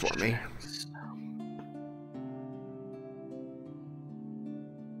chat for me.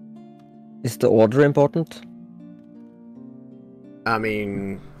 Is the order important? I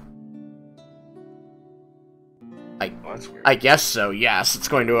mean... I guess so, yes. It's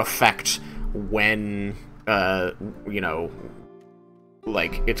going to affect when, it's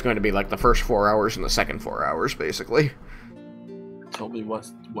going to be like the first 4 hours and the second 4 hours, basically. Tell me what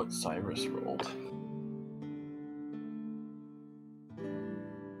Cyrus rolled.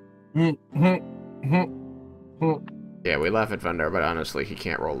 Yeah, we laugh at Vendor, but honestly, he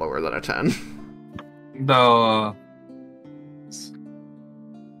can't roll lower than a 10. No,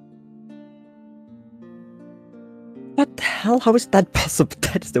 What the hell? How is that possible?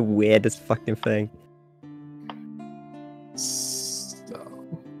 That's the weirdest fucking thing.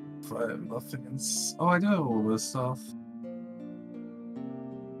 I have nothing. Oh, I do have all this stuff.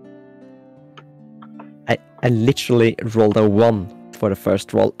 I literally rolled a 1 for the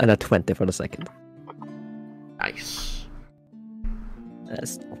first roll and a 20 for the second. Nice.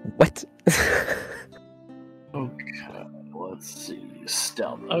 That's what? Okay, let's see.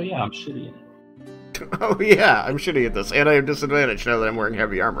 Stealth. Oh yeah, I'm shitty at it. Oh yeah, I'm shitty at this, and I have disadvantage now that I'm wearing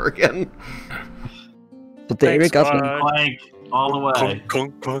heavy armor again. So there we go. Plank all the way.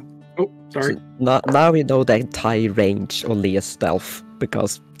 Oh, sorry. So now we know the entire range of Leah's stealth,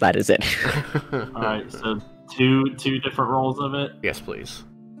 because that is it. Alright, so two different rolls of it. Yes, please.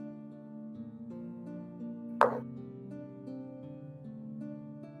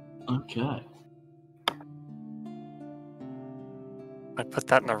 Okay. I put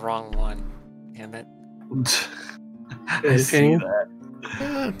that in the wrong one. Damn it. I see Ping? that.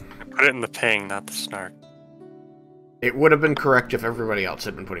 I put it in the ping, not the snark. It would have been correct if everybody else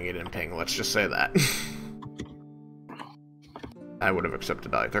had been putting it in ping, let's just say that. I would have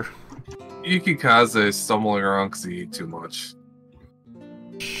accepted either. Yukikaze is stumbling around because he ate too much.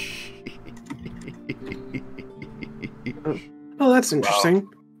 Oh, that's interesting.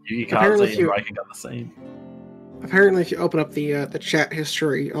 Apparently Yukikaze you- and Raiken got the same. Apparently, if you open up the chat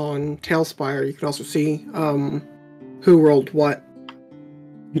history on Tailspire, you can also see who rolled what.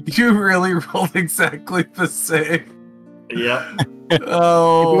 You really rolled exactly the same. Yep.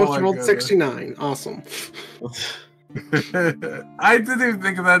 Oh, You both my rolled goodness. 69. Awesome. I didn't even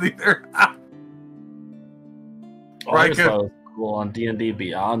think of that either. Oh, I just Raiken. thought it was cool on D&D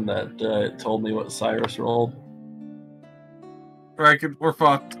Beyond that it told me what Cyrus rolled. Raiken, we're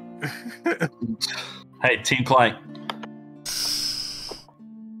fucked. Hey, Team Clank.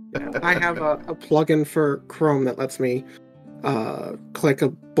 I have a plugin for Chrome that lets me click a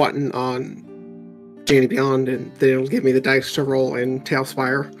button on D&D Beyond, and then it'll give me the dice to roll in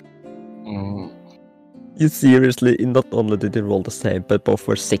Tailspire. Mm. You seriously, not only did you roll the same, but both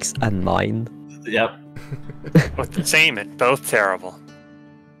were 6 and 9. Yep. Both the same and both terrible.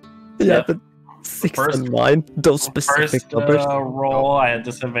 Yeah, but 6 First- and 9, those specific First numbers. roll, I had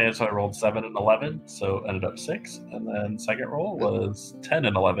disadvantage, so I rolled 7 and 11, so ended up 6. And then second roll was 10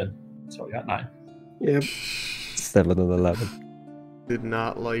 and 11, so I got 9. Yep. 7 and 11. Did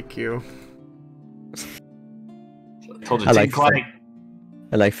not like you. So I told you, I Team like Clank.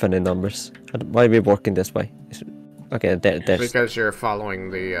 I like funny numbers. Why are we working this way? Okay, there's... Because you're following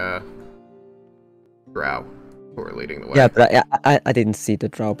the drow who are leading the way. Yeah, but I didn't see the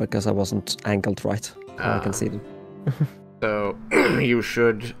drow because I wasn't angled right. Now I can see them. So, you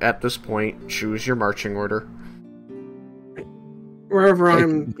should, at this point, choose your marching order. Wherever Like,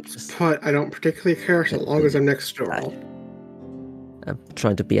 I'm put, I don't particularly care so long as I'm next to all. I'm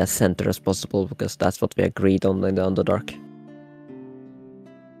trying to be as center as possible because that's what we agreed on in the Underdark.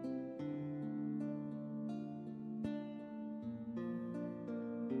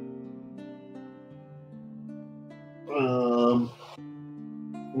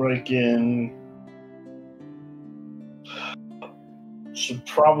 Raiken should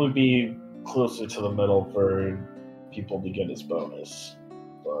probably be closer to the middle for people to get his bonus,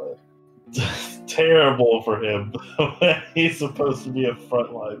 but terrible for him. He's supposed to be a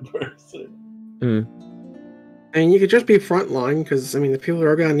frontline person. And you could just be frontline, because, I mean, the people who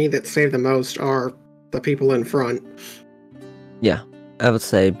are going to need that save the most are the people in front. Yeah, I would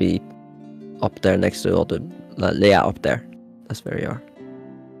say be up there next to all the... Yeah, up there. That's where you are.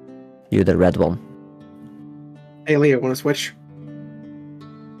 You the red one. Hey, Leo, want to switch?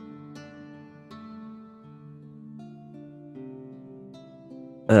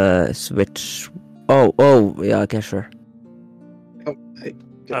 Switch... Oh, yeah, okay, sure. Oh,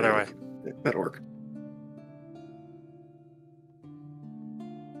 Other way. That'll work.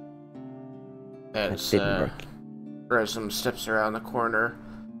 As didn't work. Resum steps around the corner,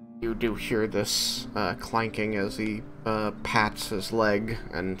 you do hear this clanking as he pats his leg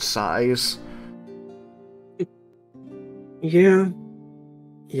and sighs. Yeah.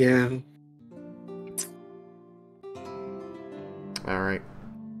 Alright.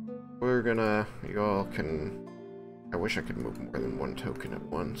 You all can... I wish I could move more than one token at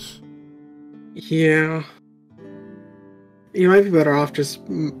once. Yeah. You might be better off just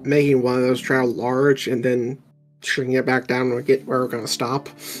making one of those drow large and then shrinking it back down when we get where we're going to stop.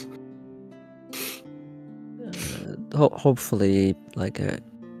 Hopefully, like a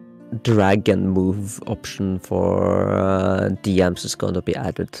dragon move option for DMs is going to be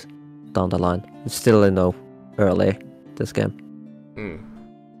added down the line. It's still, early this game.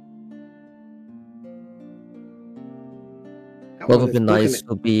 What would be nice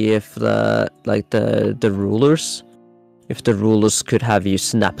would be if the rulers, if the rulers could have you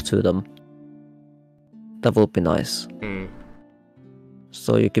snap to them. That would be nice.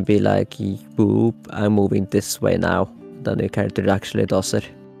 So you could be like, boop, I'm moving this way now. Then your character actually does it.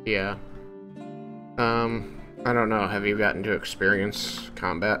 Yeah. I don't know. Have you gotten to experience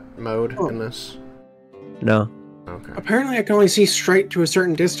combat mode in this? No. Okay. Apparently I can only see straight to a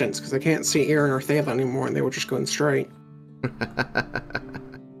certain distance, because I can't see Aaron or Thala anymore, and they were just going straight.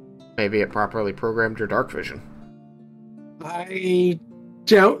 Maybe it properly programmed your dark vision. I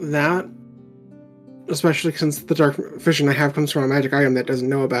doubt that. Especially since the dark vision I have comes from a magic item that doesn't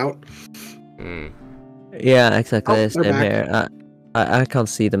know about. Yeah, exactly. Oh, Same they're back. here. I can't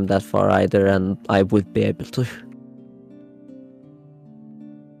see them that far either, and I would be able to.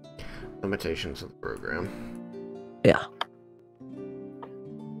 Limitations of the program. Yeah.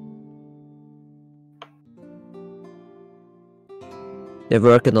 They're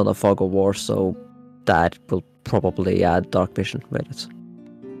working on a fog of war, so that will probably add dark vision with it.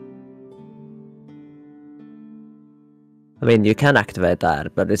 I mean, you can activate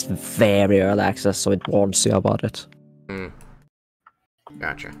that, but it's very early access, so it warns you about it.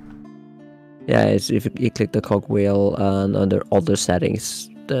 Gotcha. Yeah, it's, if you click the cogwheel and under other settings,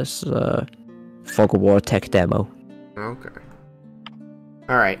 there's Fog of War tech demo. Okay.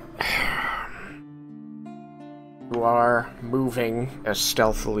 Alright. You are moving as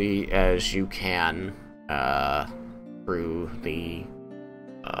stealthily as you can through the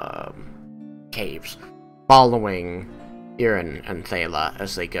caves, following Irin and Thala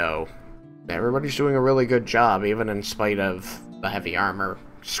as they go. Everybody's doing a really good job, even in spite of the heavy armor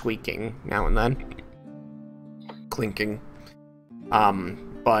squeaking now and then. Clinking.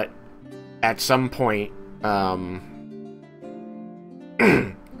 But at some point,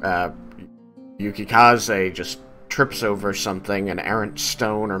 Yukikaze just trips over something, an errant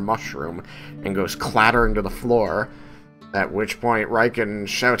stone or mushroom, and goes clattering to the floor, at which point Raiken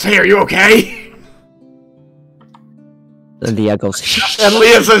shouts, "Hey, are you okay?" And Leah goes, "Shh." And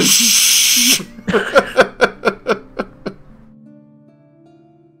Leah says, "Shh."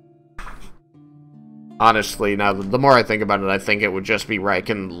 Honestly, now the more I think about it, I think it would just be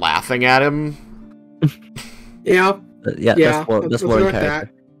Raiken laughing at him. Yeah. Yeah, Yeah, that's let's more go in with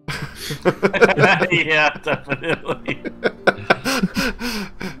character. Yeah, definitely.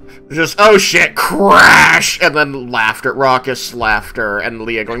 Just, oh shit, crash! And then laughter, raucous laughter, and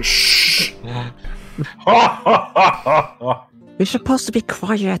Leah going, shh! You're supposed to be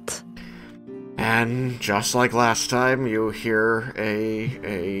quiet. And just like last time, you hear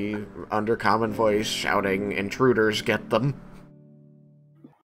a undercommon voice shouting, "Intruders, get them!"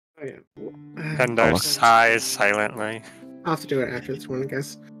 Oh, yeah. Gundar sighs silently, I'll have to do it after this one, I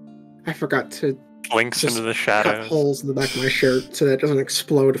guess. I forgot to blinks just into the cut shadows. holes in the back of my shirt so that it doesn't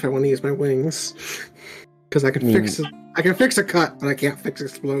explode if I want to use my wings. Because I can fix it. I can fix a cut, but I can't fix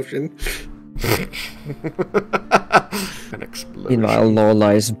explosion. An explosion. Meanwhile,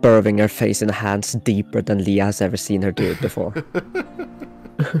 Lola is burying her face in hands deeper than Leah has ever seen her do it before.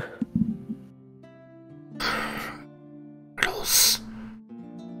 Riddles.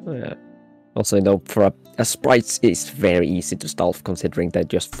 Yeah. Also, you know, for a sprite, it's very easy to stealth considering they're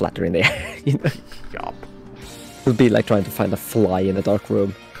just flatter in the air. You know? Yup. It would be like trying to find a fly in a dark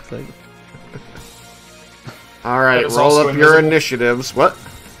room. It's like... Alright, It's roll also up your invisible. initiatives. What?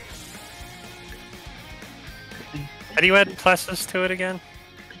 How do you add pluses to it again?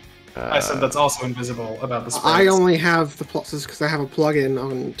 I said that's also invisible about the sprites. I only have the pluses because I have a plugin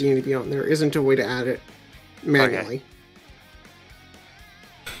on D&D Beyond. There isn't a way to add it manually.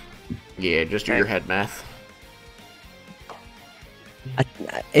 Yeah, just do your head math.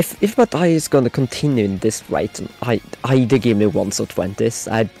 If my die is going to continue in this rate, I either give me 1s or 20s.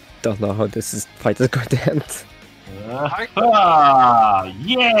 I don't know how this fight is going to end.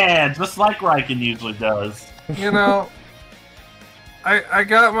 Yeah, just like Raiken usually does. You know, I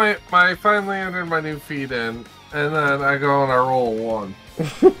got my finally entered my new feed in, and then I go and I roll a 1.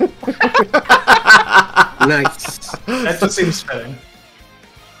 Nice. That just seems fitting.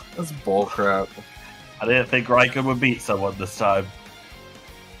 That's bullcrap. I didn't think Raiken would beat someone this time.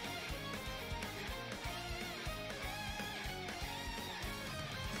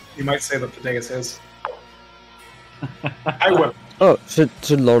 You might say that the day is his. I would. Oh, should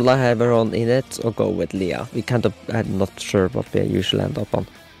Lola have her own in it or go with Leah? We kind of, I'm not sure what we usually end up on.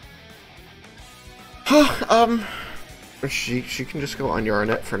 She can just go on your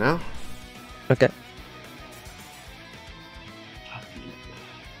net for now. Okay.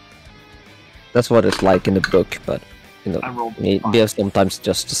 That's what it's like in the book, but you know, I rolled we fine. have sometimes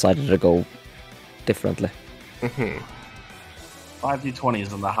just decided to go differently.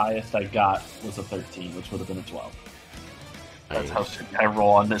 5d20s, and the highest I got was a 13, which would have been a 12. That's how shitty I roll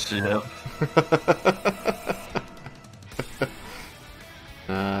on initiative.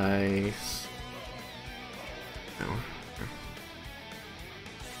 Nice. Oh.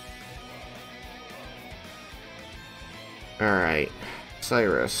 Alright.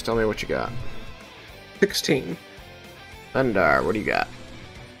 Cyrus, tell me what you got. 16. Underdark, what do you got?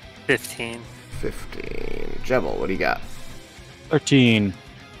 15. 15. Jebel, what do you got? 13.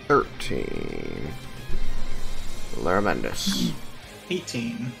 13. Laramendus.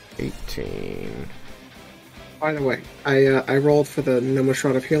 18. 18. By the way, I rolled for the No More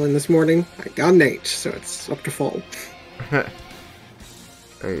Shroud of Healing this morning. I got an 8, so it's up to full. There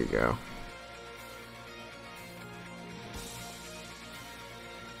you go.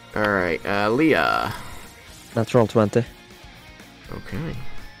 Alright, Leah. Natural 20. Okay.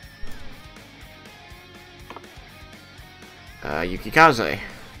 Yukikaze.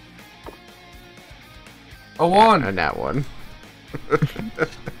 A 1. And that one.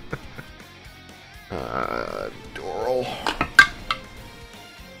 Doral.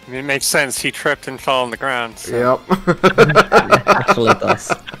 I mean, it makes sense. He tripped and fell on the ground. So. Yep. Actually, it does.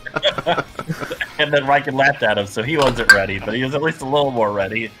 And then Raiken laughed at him, so he wasn't ready, but he was at least a little more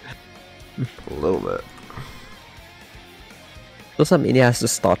ready. A little bit. Does that mean he has to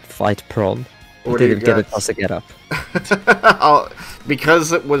start fight prone? He What do you didn't get a got? chance to get up.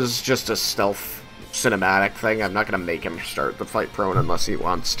 Because it was just a stealth cinematic thing, I'm not going to make him start the fight prone unless he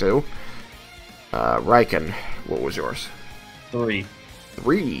wants to. Raiken, what was yours? 3.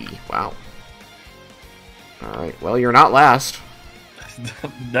 3. Wow. Alright, well, you're not last.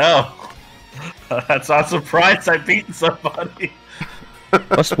 No. That's not surprised I beat somebody.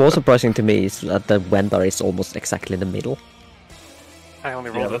 What's more surprising to me is that the Wendar is almost exactly in the middle. I only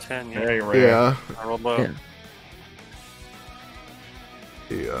rolled a that's 10. very Yeah. rare. Yeah. I rolled low. Yeah.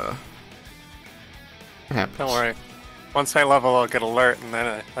 Yeah. It happens. Don't worry. Once I level, I'll get alert, and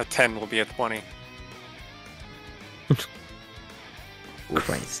then a 10 will be a 20.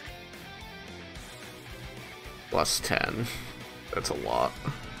 Crazy. Plus 10. That's a lot.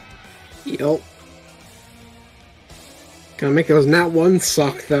 Yup. Gonna make those nat 1s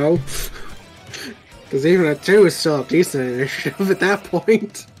suck, though. Because even a 2 is still a decent initiative at that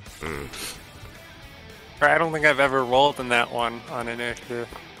point. I don't think I've ever rolled in that one on initiative.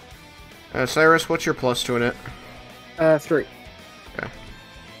 Cyrus, what's your plus to it? 3. Okay.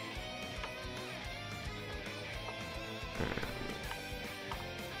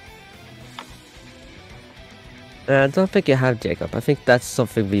 I don't think you have Jacob. I think that's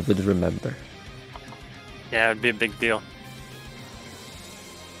something we would remember. Yeah, it'd be a big deal.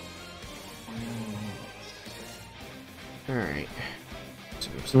 Alright.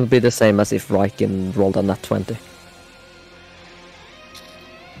 It would be the same as if Raiken rolled a nat 20.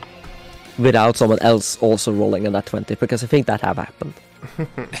 Without someone else also rolling a nat 20, because I think that have happened.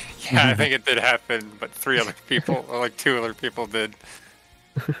 Yeah, I think it did happen, but 3 other people, or like 2 other people did.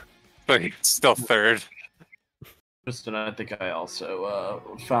 But he's still third. Kristen, I think I also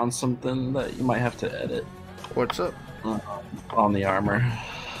found something that you might have to edit What's up? on the armor.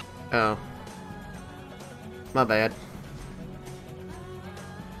 Oh. My bad.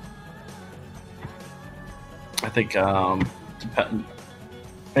 I think,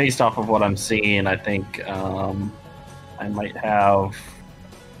 based off of what I'm seeing, I think I might have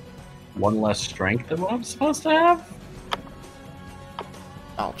 1 less strength than what I'm supposed to have.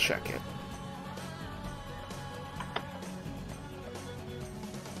 I'll check it.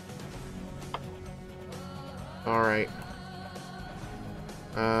 Alright.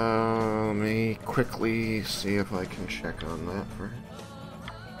 Let me quickly see if I can check on that for...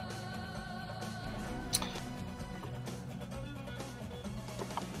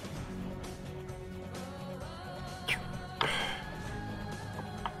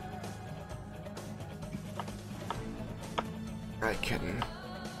 Raiken.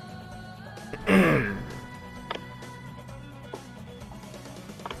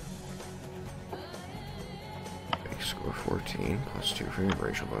 Base score 14 plus 2 for your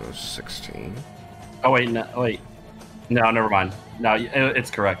racial bonus 16. Oh wait, no, wait. No, never mind. No,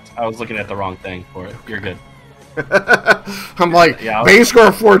 it's correct. I was looking at the wrong thing for it. You're good. I'm like, Yeah, base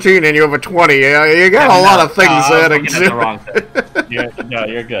score 14 and you have a 20. Yeah, you got a lot of things I was adding looking at the wrong thing. No,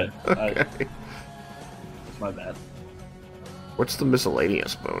 you're good. Okay. It's my bad. What's the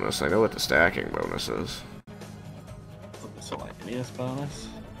miscellaneous bonus? I know what the stacking bonus is. Miscellaneous bonus?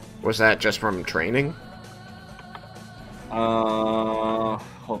 Was that just from training? Hold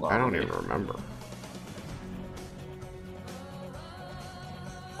on. I don't even remember.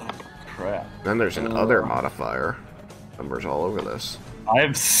 Oh, crap. Then there's an other modifier. Numbers all over this. I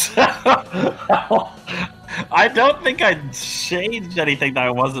don't think I changed anything that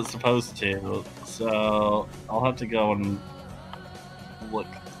I wasn't supposed to, so I'll have to go and look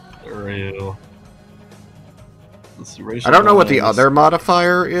through. I don't know what the other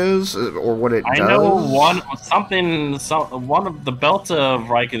modifier is, or what it does. I know one of the belt of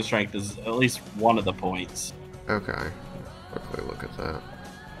Raiken's strength is at least one of the points. Okay. Quickly look at that.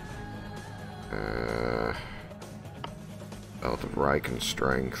 Belt of Raiken's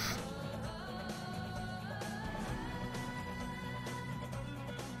strength.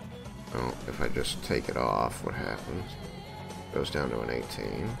 Well, if I just take it off, what happens? Goes down to an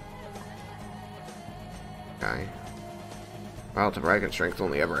 18. Okay. Well, to Raiken strength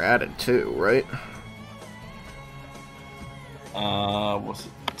only ever added 2, right? Was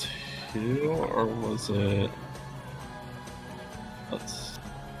it 2 or was it? Let's.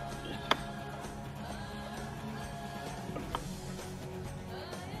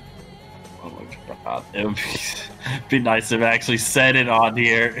 Oh my god! It would be nice if I actually said it on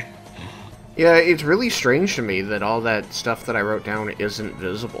here. Yeah, it's really strange to me that all that stuff that I wrote down isn't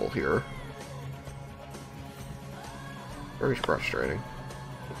visible here. Very frustrating.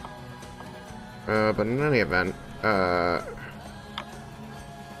 But in any event,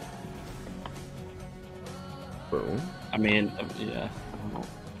 boom. I mean, yeah.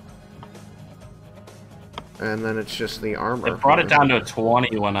 And then it's just the armor. It brought it down to a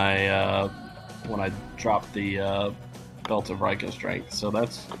 20 when I dropped the belt of Raiken strength, so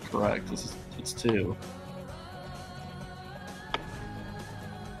that's correct. It's 2.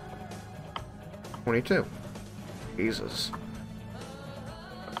 22. Jesus.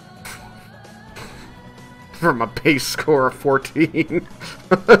 From a base score of 14.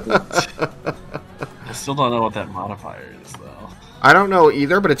 I still don't know what that modifier is, though. I don't know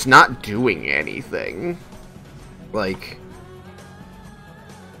either, but it's not doing anything. Like...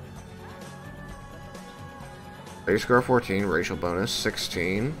 Base score 14, racial bonus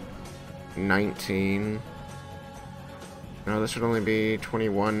 16, 19... No, this would only be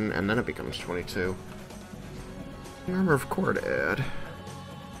 21, and then it becomes 22. Number of core to add.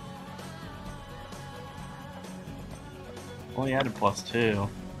 Only added +2.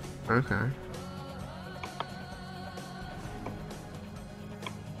 Okay.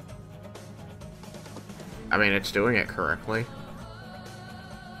 I mean, it's doing it correctly.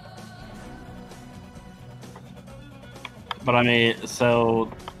 But I mean,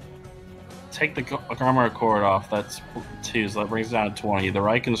 so take the armor cord off. That's 2, so that brings it down to 20. The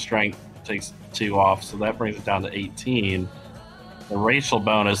Raiken strength takes 2 off, so that brings it down to 18. The racial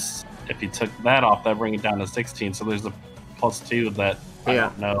bonus, if you took that off, that brings it down to 16. So there's a +2 that I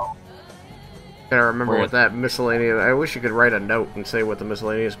don't know. Gotta remember what that miscellaneous... I wish you could write a note and say what the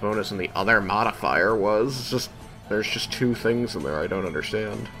miscellaneous bonus and the other modifier was. It's just... There's just 2 things in there I don't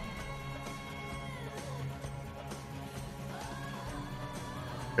understand.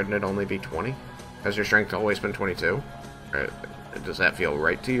 Couldn't it only be 20? Has your strength always been 22? Does that feel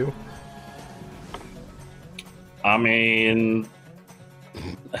right to you? I mean,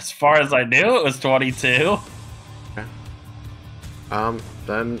 as far as I knew, it was 22. Okay.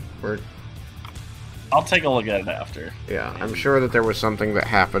 Then we're... I'll take a look at it after. Yeah, I'm sure that there was something that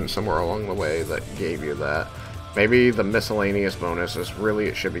happened somewhere along the way that gave you that. Maybe the miscellaneous bonus is really...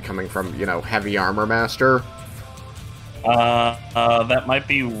 It should be coming from, you know, Heavy Armor Master. That might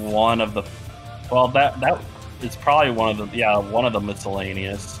be one of the... Well, that is probably one of the... Yeah, one of the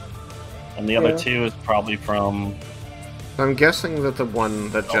miscellaneous. And the other 2 is probably from... I'm guessing that the one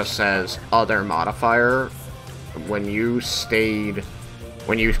that just says other modifier, when you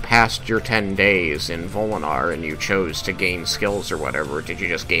passed your 10 days in Volinar and you chose to gain skills or whatever, did you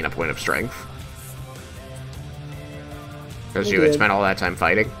just gain a point of strength? Because you had spent all that time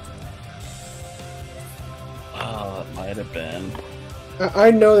fighting? Oh, it might have been.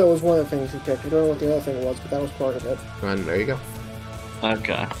 I know that was one of the things he picked. I don't know what the other thing was, but that was part of it. And there you go.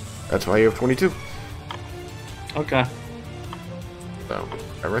 Okay. That's why you have 22. Okay. So,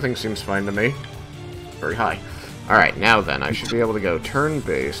 everything seems fine to me. Very high. Alright, now then, I should be able to go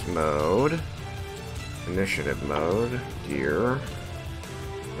turn-based mode, initiative mode, gear,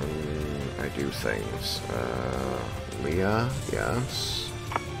 I do things. Leah, yes.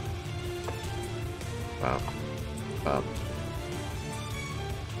 Up.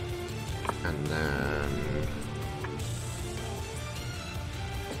 And then...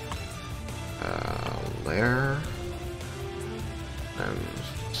 Lair. And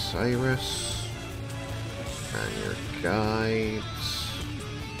Cyrus. And your guides.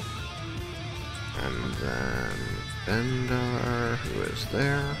 And then Bendar, who is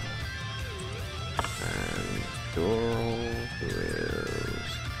there. And Doral, who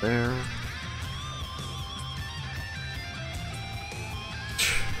is there.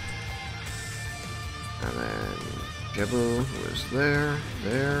 And then Jibbu, who is there.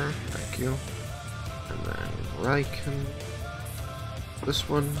 Thank you. And then Raiken. This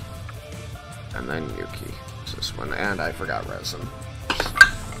one. And then Yuki. This one. And I forgot Resin.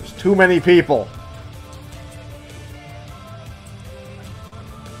 There's too many people.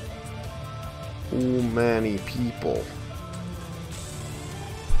 Too many people.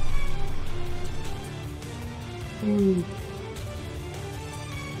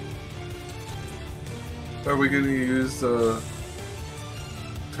 Are we going to use the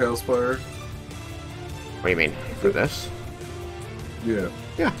Tailspire? What do you mean? For this? Yeah.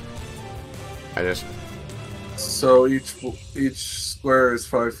 Yeah. I just... So each square is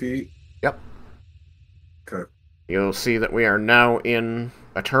 5 feet? Yep. Okay. You'll see that we are now in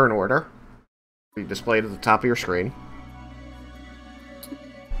a turn order. Be displayed at the top of your screen.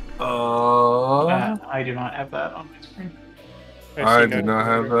 I do not have that on my screen. I do not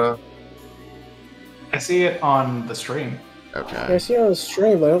have that. I see it on the stream. Okay. I see it on the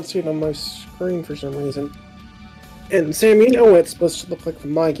stream, but I don't see it on my screen for some reason. And Sam, you know what it's supposed to look like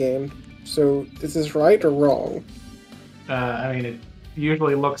from my game. So, is this right or wrong? I mean, it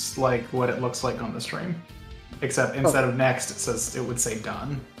usually looks like what it looks like on the stream. Except instead of next, it would say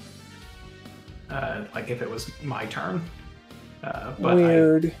done. Like if it was my turn. But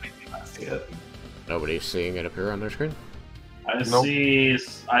Weird. I do not see it. Nobody's seeing it appear on their screen? I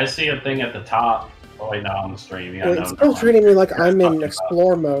see a thing at the top. Oh wait, not on the stream. Yeah, It's still treating me like I'm in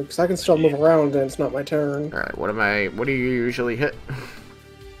explore mode, because I can still move around and it's not my turn. Alright, what do you usually hit?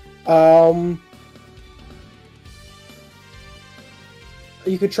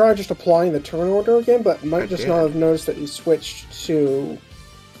 You could try just applying the turn order again, but might just not have noticed that you switched to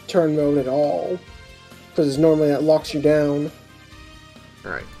turn mode at all. Because normally that locks you down.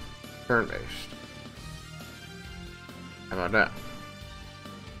 Alright. Turn-based. How about that?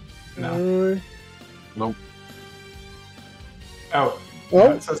 No. Nope. Oh.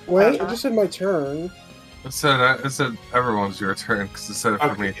 Oh, wait, I just said my turn. It said everyone's your turn, because it said it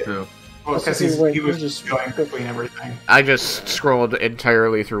for me too. Well, because he was just going between everything. I just scrolled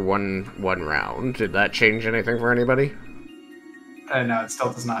entirely through one round. Did that change anything for anybody? No, it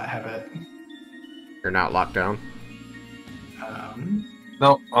still does not have it. You're not locked down?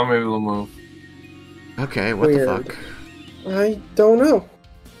 No, I'm able to move. Okay, what Weird. the fuck? I don't know.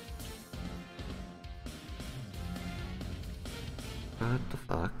 What the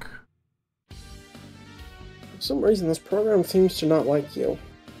fuck? For some reason, this program seems to not like you.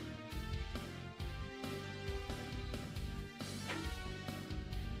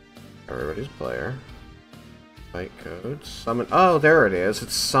 Everybody's player. Fight code. Summon. Oh, there it is.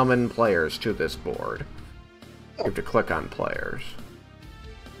 It's summon players to this board. You have to click on players.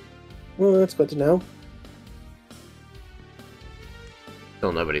 Well, that's good to know.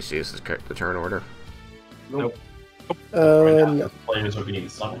 Still nobody sees the turn order. Nope. Right now, No. players are being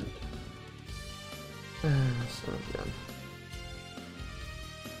summoned.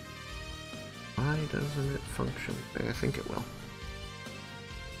 Why doesn't it function? I think it will.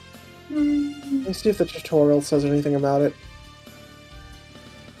 Let's see if the tutorial says anything about it.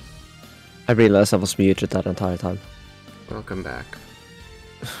 I realized I was muted that entire time. Welcome back.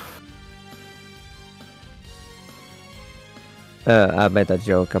 I made that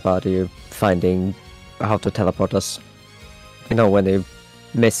joke about you finding how to teleport us. You know, when you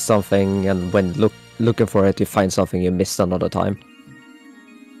miss something and when looking for it, you find something you missed another time.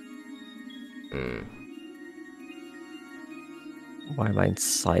 Hmm. Why am I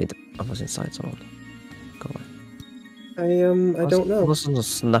inside? I was inside someone. Go away. I don't know. I wasn't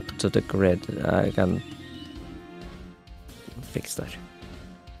snapped to the grid. I can fix that.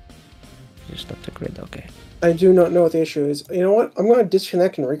 Just snap the grid, okay. I do not know what the issue is. You know what? I'm going to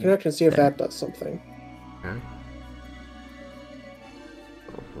disconnect and reconnect and see if that does something. Okay.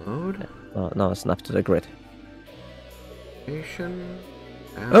 Load. No, snap to the grid. Station.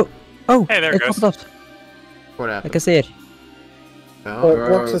 Oh! Hey, there it goes. popped up. What I happened? can see it. Well, it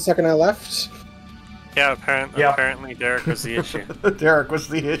worked the second I left. Yeah, apparently Derek was the issue. Derek was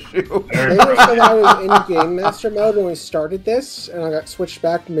the issue. Maybe it's because I was in Game Master mode when we started this, and I got switched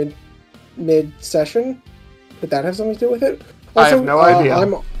back mid-session. Could that have something to do with it? I have no idea.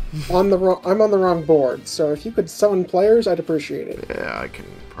 I'm on the wrong board, so if you could summon players, I'd appreciate it. Yeah, I can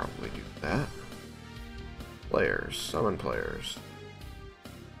probably do that. Players. Summon players.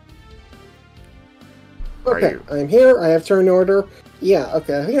 Okay, I'm here. I have turn order. Yeah,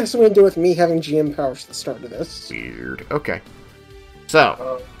 okay. I think it has something to do with me having GM powers at the start of this. Weird. Okay.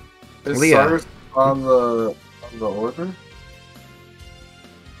 So, Is Leah. Cyrus on the order?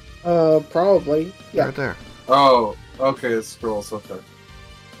 Probably. Yeah. right there. Oh, okay, it scrolls, okay.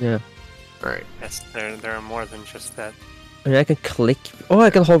 Yeah. Right. Yes, there are more than just that. I mean, I can click. Oh, I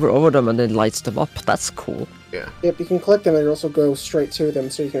can hover over them and then lights them up. That's cool. Yeah. Yep, you can click them and it also go straight to them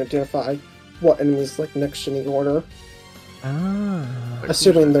so you can identify what enemies like next in the order. Ah.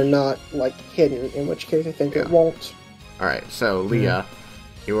 Assuming they're not like hidden, in which case I think it won't. Alright, so Leah,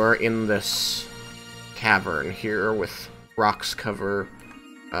 you are in this cavern here with rocks cover,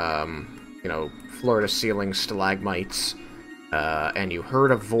 floor to ceiling stalagmites, and you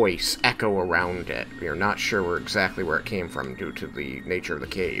heard a voice echo around it. You're not sure exactly where it came from due to the nature of the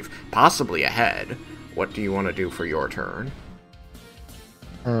cave. Possibly ahead. What do you want to do for your turn?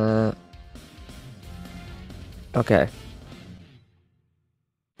 Okay.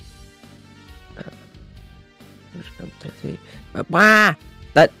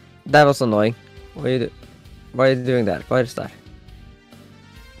 That was annoying. Why are you doing that? Why is that?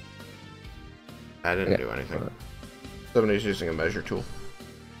 I didn't do anything. Somebody's using a measure tool.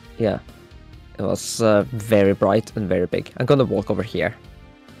 Yeah. It was very bright and very big. I'm gonna walk over here.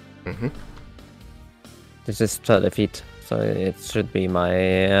 Mm-hmm. This is 30 feet, so it should be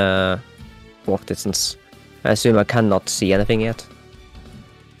my walk distance. I assume I cannot see anything yet.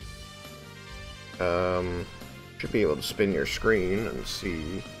 Should be able to spin your screen and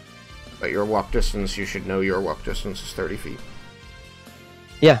see. But your walk distance, you should know your walk distance is 30 feet.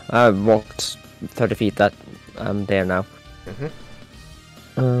 Yeah, I walked 30 feet. That I'm there now.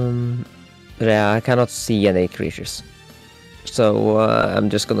 Mm-hmm. But yeah, I cannot see any creatures. So I'm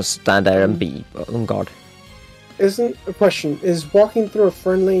just gonna stand there and be on guard. Isn't a question? Is walking through a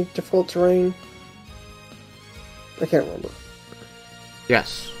friendly difficult terrain? I can't remember.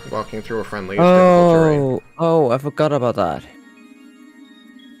 Yes, walking through a friendly is difficult terrain. Oh, I forgot about that.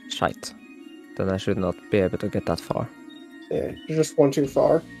 Shite. Then I should not be able to get that far. Yeah, you're just one too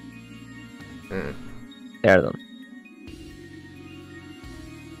far. Mm. There then.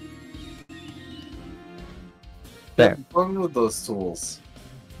 There. What's wrong with those tools?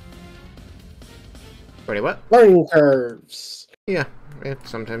 Wait, what? Learning curves. Yeah, it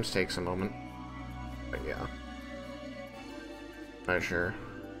sometimes takes a moment. But yeah. Measure.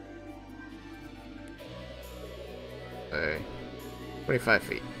 Say 25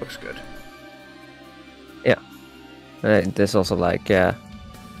 feet. Looks good. Yeah. There's also like you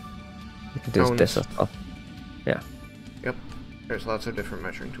can do this as well. Yeah. Yep. There's lots of different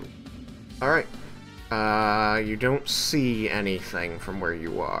measuring tools. Alright. You don't see anything from where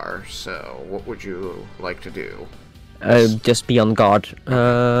you are, so what would you like to do? Just be on guard.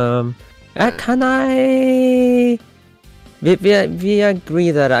 Can I... We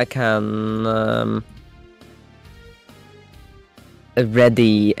agree that I can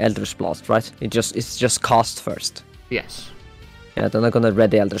ready Eldritch Blast, right? It's just cast first. Yes. Yeah, then I'm gonna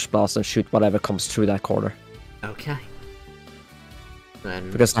ready Eldritch Blast and shoot whatever comes through that corner. Okay.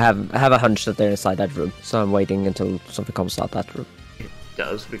 Then Because I have a hunch that they're inside that room, so I'm waiting until something comes out that room. it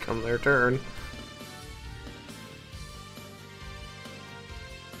does become their turn.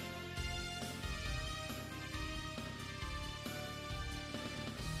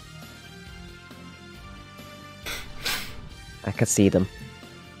 I can see them.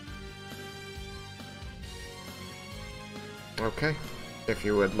 Okay. If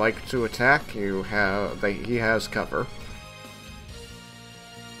you would like to attack, he has cover.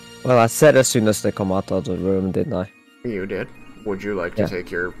 Well, I said as soon as they come out of the room, didn't I? You did. Would you like to take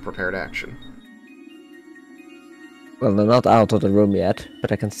your prepared action? Well, they're not out of the room yet,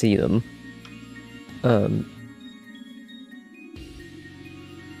 but I can see them.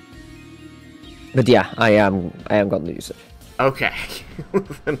 But yeah, I am going to use it. Okay.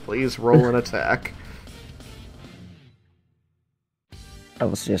 Then please roll an attack. I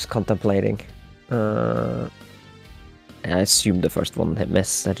was just contemplating. I assume the first one hit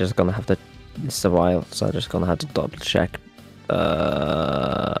miss. I'm just gonna have to miss a while, so I'm just gonna have to double check.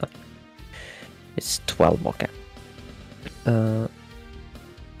 It's 12, okay.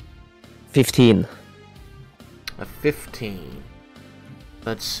 15. A 15.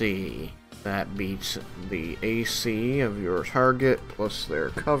 Let's see. That beats the AC of your target plus their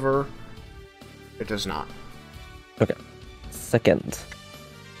cover. It does not. Okay. Second.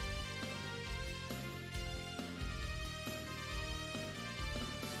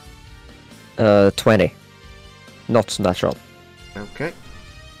 Uh, 20. Not natural. Okay.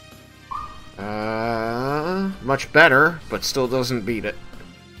 Much better, but still doesn't beat it.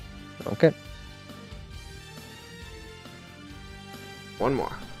 Okay. One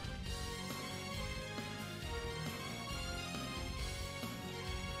more.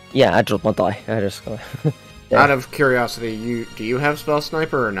 Yeah, I dropped my die. I just got. Yeah. Out of curiosity, do you have Spell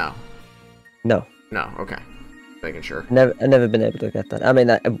Sniper or no? No. No, okay. Making sure. I've never been able to get that. I mean,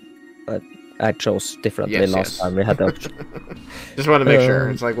 I chose differently last time we had the option. Just want to make sure.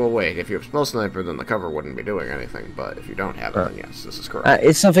 It's like, well, wait, if you have Spell Sniper, then the cover wouldn't be doing anything, but if you don't have it, then yes, this is correct.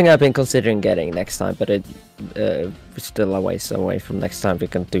 It's something I've been considering getting next time, but it's still a ways away from next time we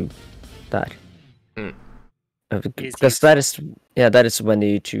can do that. Because that is when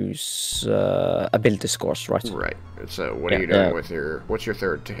you choose ability scores, right? Right. So what are you doing with what's your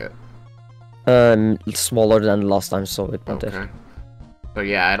third to hit? Smaller than the last time I saw it, but Okay. So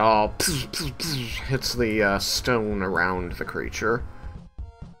yeah, it all hits the stone around the creature.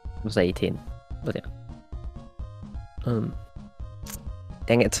 it was 18. But yeah.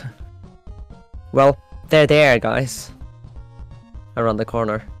 Dang it. Well, they're there, guys. Around the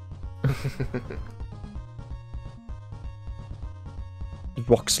corner.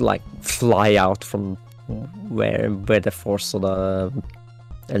 Rocks like fly out from where the force of the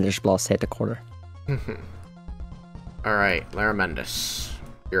Eldritch Blast hit the corner. Alright, Laramendus,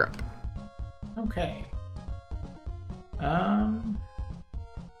 you're up. Okay. I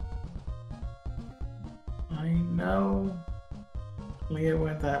know Leah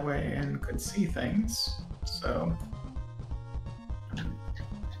went that way and could see things, so 1,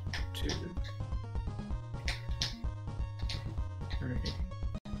 2, 3,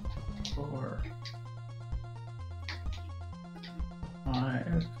 4,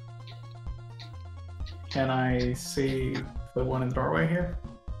 5. Can I see the one in the doorway here?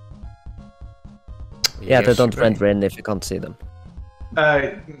 Yeah, they Yes, don't you render in if you can't see them.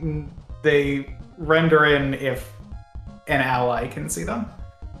 They render in if an ally can see them.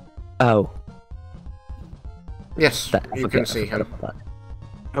 Oh. Yes, you can see him.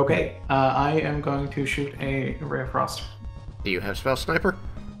 Okay, I am going to shoot a ray of frost. Do you have Spell Sniper?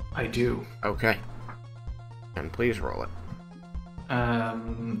 I do. Okay. And please roll it.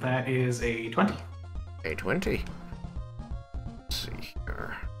 That is a 20. A 20. Let's see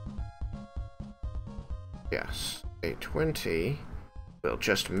here. Yes, a 20 will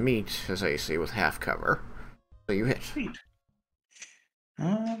just meet his AC with half cover. So you hit. Sweet.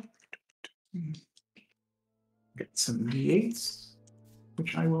 Get some d8s,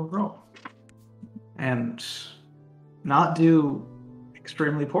 which I will roll. And not do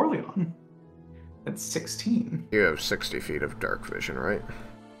extremely poorly on. That's 16. You have 60 feet of dark vision, right?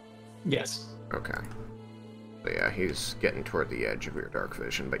 Yes. Okay. So yeah, he's getting toward the edge of your dark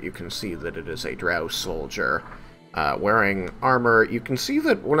vision, but you can see that it is a drow soldier wearing armor. You can see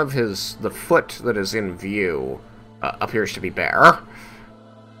that one of the foot that is in view appears to be bare.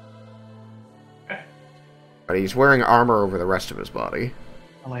 Okay. But he's wearing armor over the rest of his body.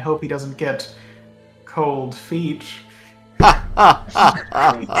 Well, I hope he doesn't get cold feet. There's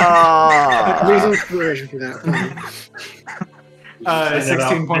inspiration for that.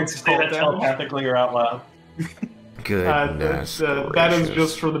 16 points of Say cold that damage. telepathically or out loud. Goodness that is gracious.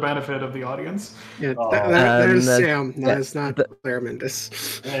 just for the benefit of the audience. Yeah, Oh. that is And, Sam. yeah, That is not the- Laramendus.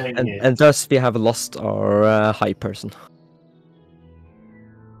 And thus we have lost our high person.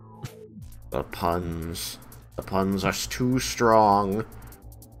 The puns. The puns are too strong.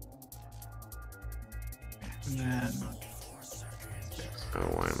 And then Oh,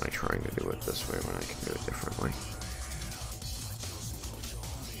 why am I trying to do it this way when I can do it differently?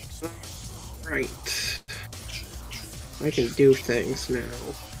 Right. I can do things now.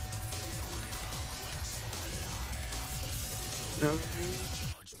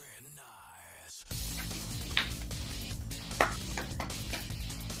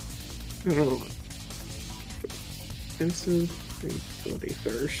 Oh. Offensive and bloody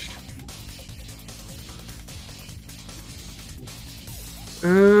thirst.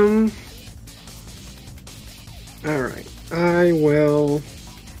 Alright. I will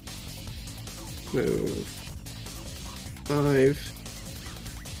move 5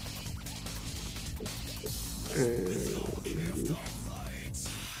 and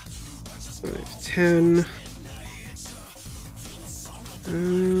 5, 10.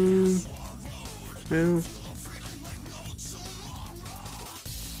 Well,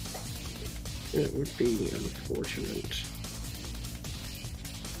 it would be unfortunate.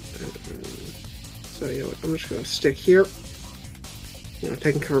 So, you know what, I'm just going to stick here. You know,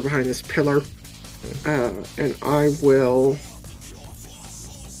 taking cover behind this pillar. And I will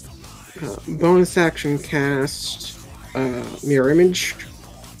bonus action cast Mirror Image.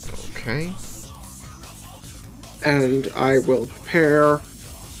 Okay. And I will prepare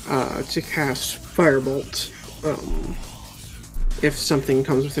to cast Firebolt if something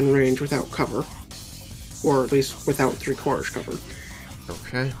comes within range without cover. Or at least without 3/4 cover.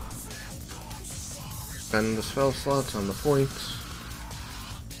 Okay. Spend the spell slots on the points.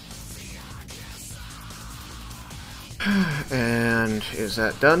 And is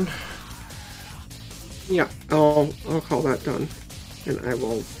that done? Yeah, I'll call that done. And I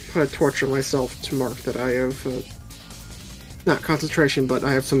will put a torch on myself to mark that I have not concentration, but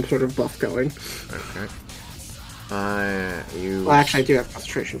I have some sort of buff going. Okay. You Well, actually, I do have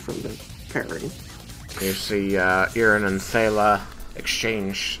concentration from the parrying. You see Iran and Thela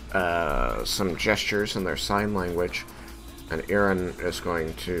exchange some gestures in their sign language, and Iran is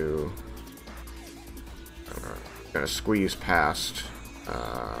going to Gonna squeeze past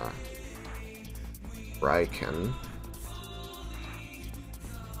Raiken.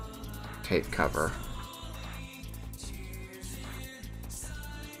 Take cover.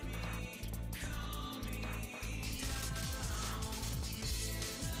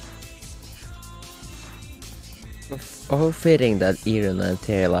 Oh, fitting that Iron and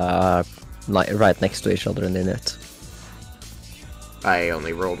Taylor are right next to each other in the net. I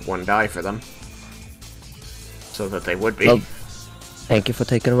only rolled 1 die for them. So that they would be. Well, thank you for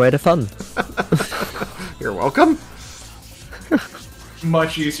taking away the fun. You're welcome.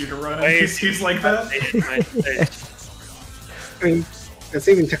 Much easier to run NPCs like that. I mean, that's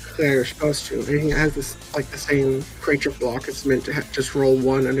even technically how you're supposed to. Anything that has this, like, the same creature block, it's meant to just roll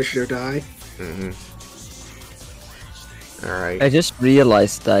 1 initiative die. Mm-hmm. Alright. I just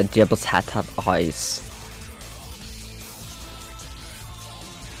realized that Jebba's hat have eyes.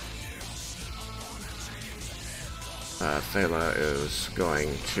 Thela is going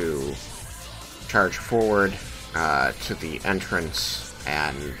to charge forward to the entrance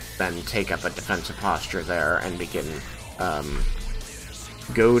and then take up a defensive posture there and begin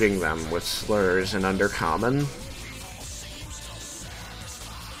goading them with slurs in Undercommon.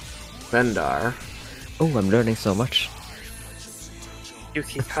 Vendar. Oh, I'm learning so much.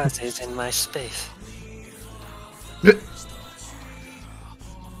 Yukikaze is in my space.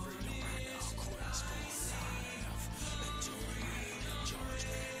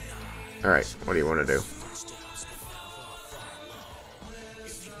 Alright, what do you want to do?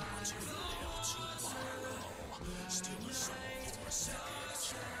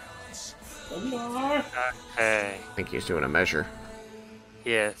 Okay. I think he's doing a measure.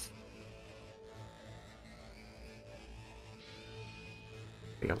 Yes.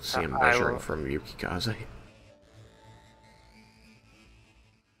 I think I'll see him I measuring will- from Yukikaze.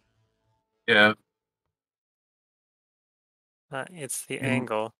 Yeah. It's the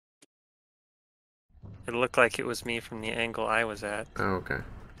angle. It looked like it was me from the angle I was at. Oh, okay.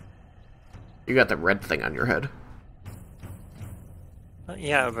 You got the red thing on your head.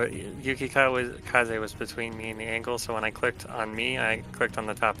 Yeah, but Yukikaze was between me and the angle, so when I clicked on me, I clicked on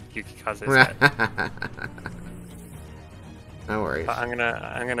the top of Yukikaze's head. No worries. But I'm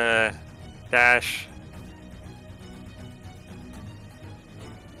gonna dash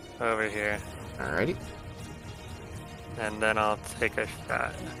over here, Alrighty. and then I'll take a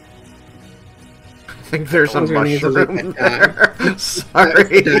shot. I think there's a Someone's gonna need to mushroom leave that there.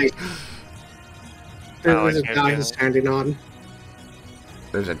 Sorry. There's a okay, die yeah. he's standing on.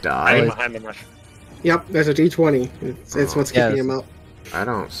 There's a I'm die. behind the mushroom. Yep, there's a D20. It's what's keeping Yes. him up. I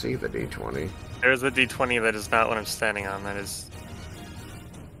don't see the D20. There's a D20 that is not what I'm standing on. That is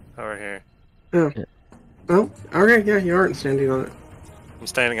over here. Oh, okay, yeah, you aren't standing on it. I'm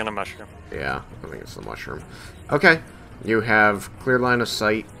standing on a mushroom. Yeah, I think it's the mushroom. Okay. You have clear line of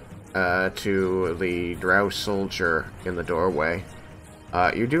sight to the drow soldier in the doorway.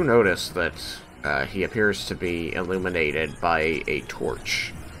 You do notice that he appears to be illuminated by a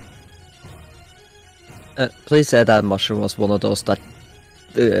torch. Please say that mushroom was one of those that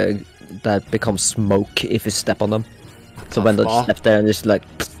becomes smoke if you step on them. So when they Puffball. step there and just like,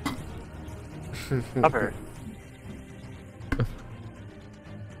 Cover.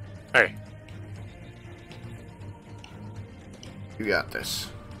 Hey, You got this.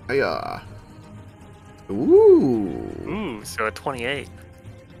 Hiya. Ooh. ooh, so a 28.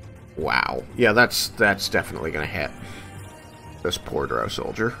 Wow. Yeah, that's definitely gonna hit. This poor drow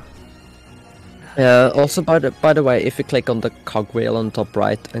soldier. also by the way, if you click on the cogwheel on top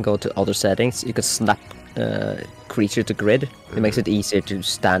right and go to other settings, you can snap creature to grid. It makes it easier to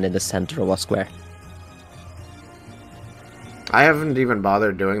stand in the center of a square. I haven't even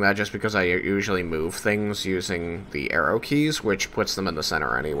bothered doing that just because I usually move things using the arrow keys, which puts them in the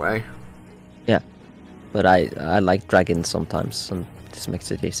center anyway. Yeah, but I like dragging sometimes, and this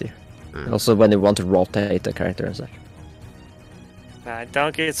makes it easier. Also, when you want to rotate the character and such.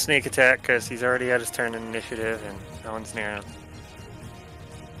 Don't get sneak attack because he's already had his turn in initiative and no one's near him.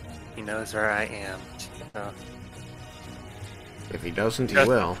 He knows where I am. So If he doesn't, he just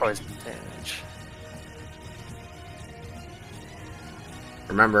will. poison damage.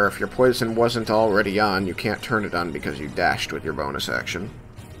 Remember, if your poison wasn't already on, you can't turn it on because you dashed with your bonus action.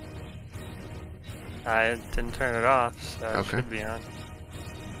 I didn't turn it off, so it Okay. should be on.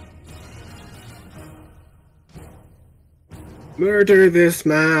 Murder this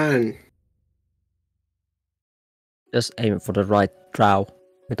man! Just aim for the right drow.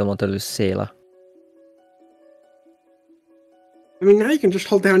 We don't want to lose Sela. I mean, now you can just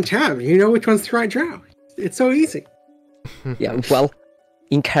hold down tab. You know which one's the right drow. It's so easy. Yeah, well,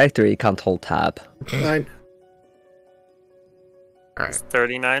 in character you can't hold tab. Fine. Alright. It's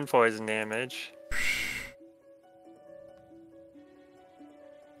 39 poison damage.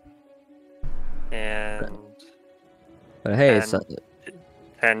 And But hey, And- it's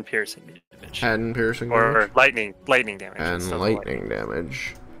 10 piercing damage. 10 piercing Or damage. lightning damage. And instead of lightning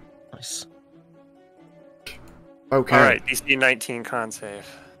damage. nice. Okay. Alright, DC 19 con save.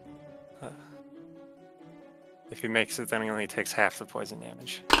 If he makes it, then he only takes half the poison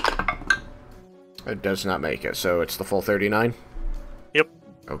damage. It does not make it, so it's the full 39? Yep.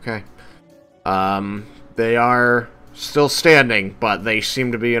 Okay. They are still standing, but they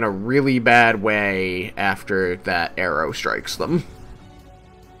seem to be in a really bad way after that arrow strikes them.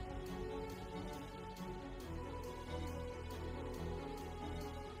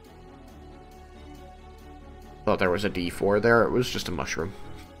 Thought there was a D4 there, it was just a mushroom.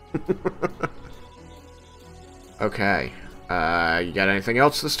 Okay. You got anything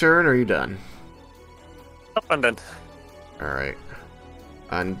else this turn, or are you done? Nope, I'm done. Alright.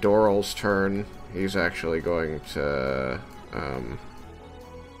 On Doral's turn, he's actually going to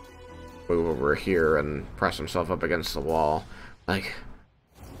move over here and press himself up against the wall. Like,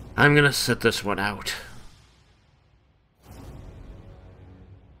 I'm gonna sit this one out.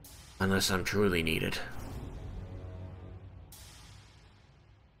 Unless I'm truly needed.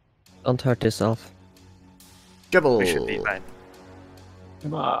 Don't hurt yourself. Jibble! We should be fine.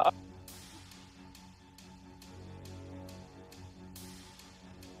 Come on.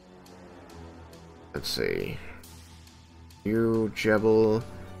 Let's see. You, Jebel,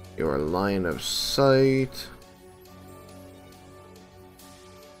 your line of sight.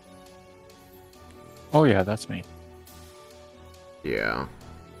 Oh yeah, that's me. Yeah.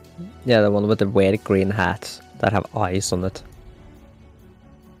 Yeah, the one with the weird green hat that have eyes on it.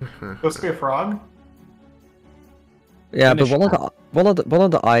 Supposed to be a frog? Yeah, but Finish one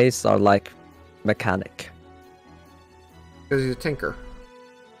of the eyes are like mechanic. Because he's a tinker.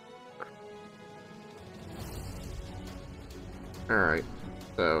 Alright,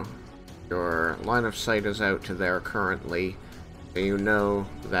 so your line of sight is out to there currently. So you know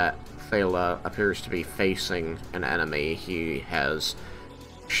that Thala appears to be facing an enemy. He has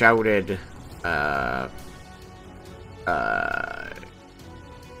shouted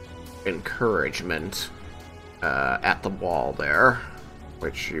encouragement at the wall there,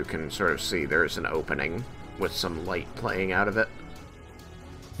 which you can sort of see there's an opening with some light playing out of it.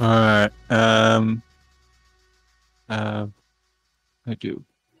 Alright, I do.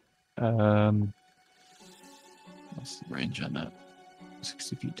 What's the range on that?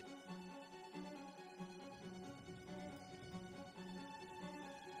 60 feet.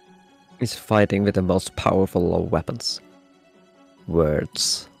 He's fighting with the most powerful of weapons.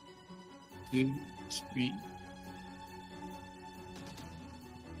 Words. 2, 3.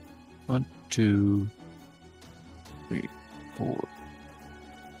 1, 2, 3, 4,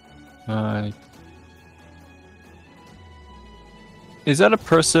 5. Is that a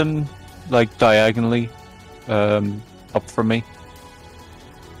person, like, diagonally up from me?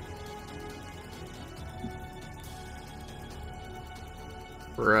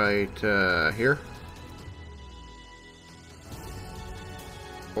 Right here?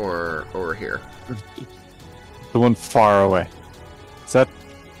 Or over here? The one far away. Is that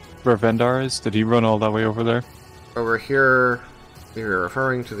where Vendar is? Did he run all that way over there? Over here, if you're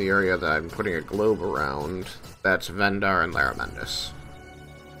referring to the area that I'm putting a globe around, that's Vendar and Laramendis.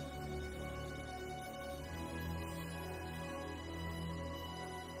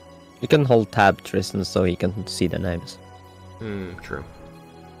 You can hold tab Tristan so he can see the names. True.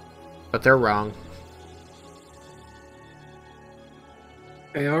 But they're wrong.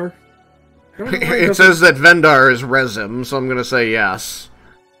 They are? I don't know why it It doesn't- says that Vendar is Rezim, so I'm gonna say yes.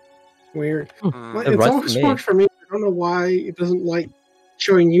 Weird. Well, It it's writes always me. worked for me. I don't know why it doesn't like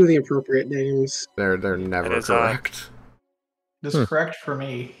showing you the appropriate names. They're never is odd. correct. This is correct for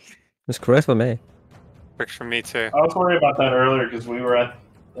me. It's correct for me. Works for me too. I was worried about that earlier because we were at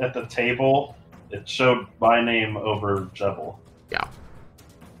the table. It showed my name over Jebel. Yeah.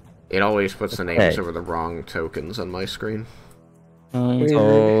 It always puts the names Okay. over the wrong tokens on my screen. So,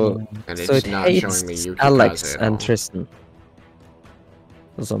 And so it's it not hates showing me Yuki Alex Kaze at and all. Tristan.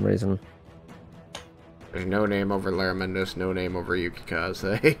 For some reason. There's no name over Laramendis, no name over Yuki Kaze.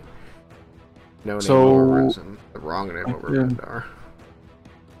 No name So- over Rezim. The wrong name over Yeah. Vendar.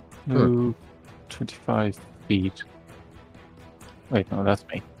 Move 25 feet. Wait, no, that's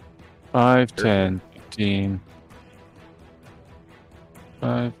me. 5, 10, 15.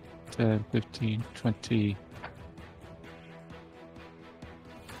 5, 10, 15, 20.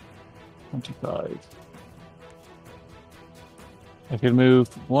 25. I can move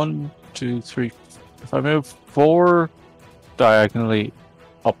 1, 2, 3. If I move 4 diagonally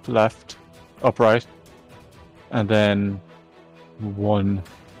up left, up right, and then 1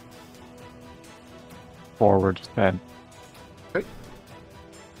 forward then.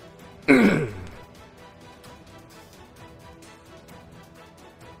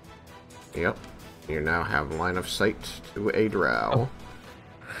 Yep. You now have line of sight to a drow.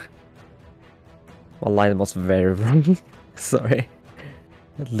 My line was very wrong. Sorry.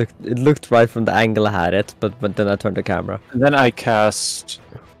 It looked right from the angle I had it, but then I turned the camera. And then I cast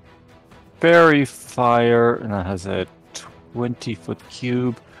Fairy Fire, and that has a 20-foot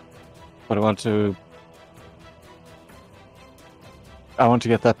cube. But I want to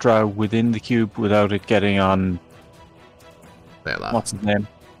get that drow within the cube without it getting on. Thela. What's his name?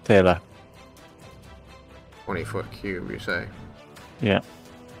 Thela. 20-foot cube, you say? Yeah.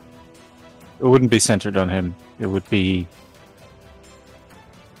 It wouldn't be centered on him. It would be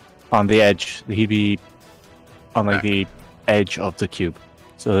on the edge. He'd be on like the edge of the cube,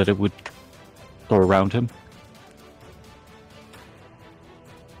 so that it would go around him,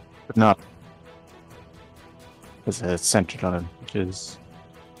 but not as it's centered on him, which is.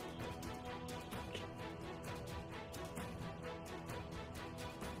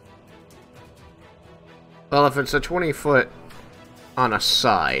 Well, if it's a 20-foot on a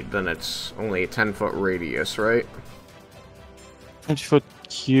side, then it's only a 10-foot radius, right? 20-foot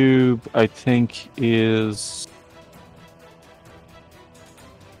cube, I think, is.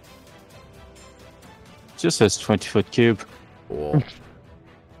 Just says 20-foot cube. Cool.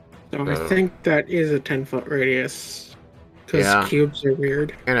 So I think that is a 10-foot radius. Because cubes are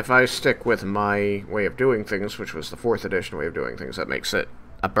weird. And if I stick with my way of doing things, which was the 4th edition way of doing things, that makes it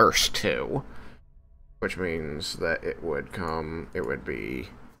a burst too. Which means that it would be...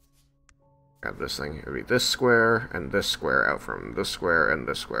 Grab this thing, it would be this square, and this square out from this square, and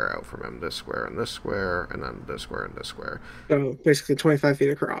this square out from him, this square, and this square, and then this square, and this square. So basically 25 feet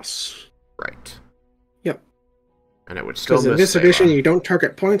across. Right. Yep. And it would still miss Because in this Thela. edition, you don't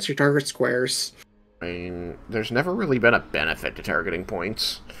target points, you target squares. I mean, there's never really been a benefit to targeting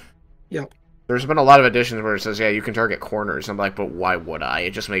points. Yep. There's been a lot of editions where it says, yeah, you can target corners. I'm like, but why would I? It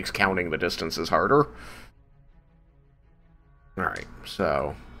just makes counting the distances harder. Alright,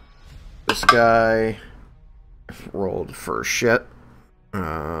 so... This guy... rolled for shit.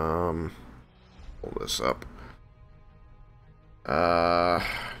 Pull this up.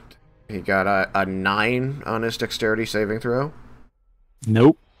 He got a 9 on his dexterity saving throw.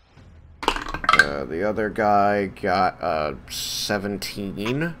 Nope. The other guy got a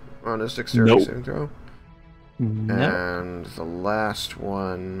 17 on his dexterity saving throw. Nope. And the last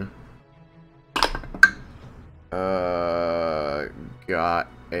one got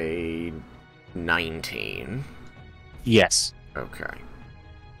a 19. Yes. Okay.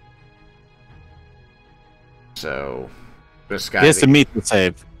 So this guy He has to meet the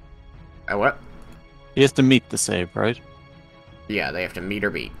save. What? He has to meet the save, right? Yeah, they have to meet or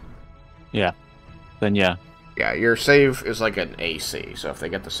beat. Yeah. Then yeah. Yeah, your save is like an AC, so if they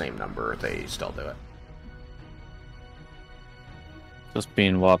get the same number, they still do it. Just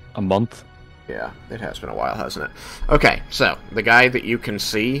been, what, a month? Yeah, it has been a while, hasn't it? Okay, so, the guy that you can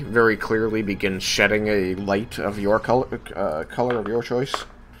see very clearly begins shedding a light of your color of your choice.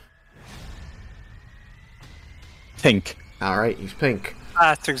 Pink. Alright, he's pink.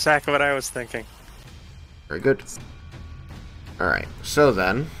 That's exactly what I was thinking. Very good. Alright, so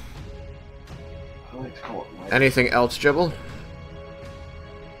then... I like to call it light. Anything else, Jibble?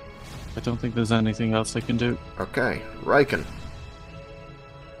 I don't think there's anything else I can do. Okay, Raiken.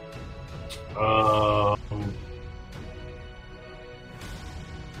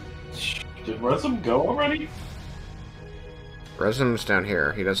 Did Resum go already? Resum's down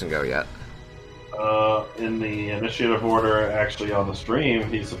here. He doesn't go yet. In the initiative order, actually on the stream,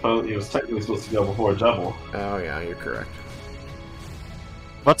 he was technically supposed to go before Jebel. Oh yeah, you're correct.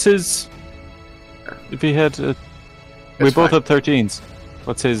 What's his... If he had... we both had 13s.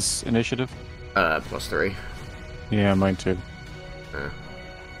 What's his initiative? +3. Yeah, mine too.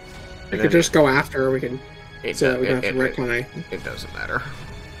 We could just go after, or we can... It doesn't matter.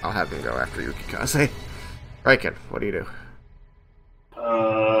 I'll have him go after Yukikaze. Raiken, what do you do?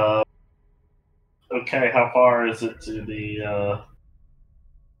 Okay, how far is it to the,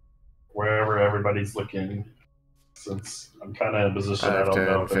 wherever everybody's looking? Since I'm kind of in a position I 5, don't 10,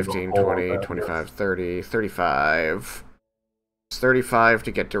 know if 15, 20, 25, 30, 35. It's 35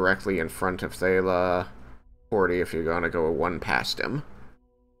 to get directly in front of Thela. 40 if you're going to go one past him.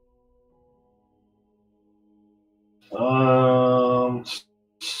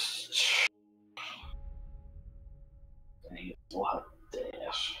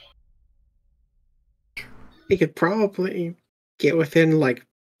 He could probably get within, like,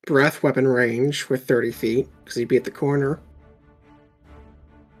 breath weapon range with 30 feet, because he'd be at the corner.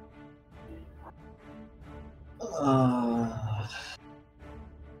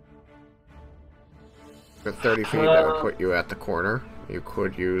 With 30 feet, that would put you at the corner. You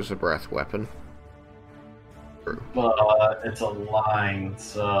could use a breath weapon. But it's a line,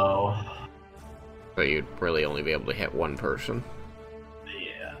 so... But you'd really only be able to hit one person.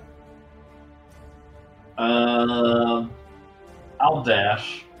 Yeah. I'll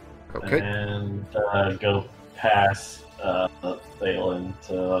dash. Okay. And go past Thalen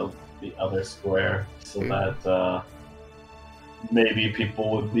to the other square, so that maybe people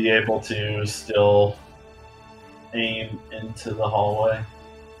would be able to still aim into the hallway.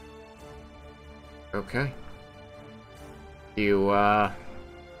 Okay. You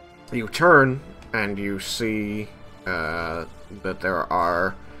turn and you see that there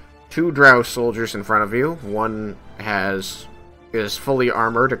are 2 drow soldiers in front of you. One is fully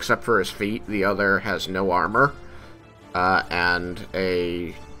armored except for his feet. The other has no armor. And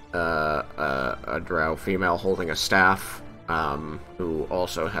a drow female holding a staff, who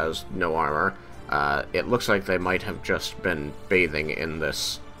also has no armor. It looks like they might have just been bathing in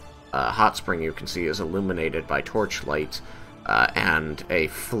this hot spring you can see is illuminated by torchlight, and a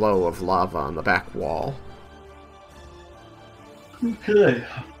flow of lava on the back wall. Okay.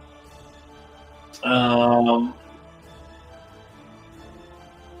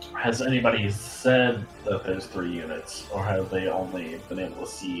 Has anybody said that there's 3 units, or have they only been able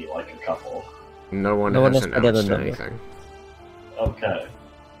to see like a couple? No one No one has has added announced a number. anything. Okay.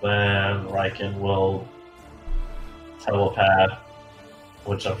 Then Raiken will telepath,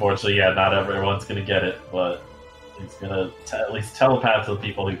 which unfortunately, yeah, not everyone's gonna get it, but he's gonna at least telepath to the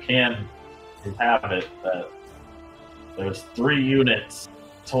people who have it, that there's 3 units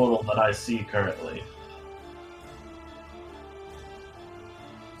total that I see currently.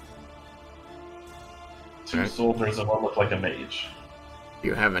 Two soldiers and one look like a mage. Do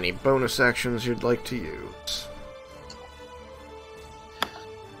you have any bonus actions you'd like to use?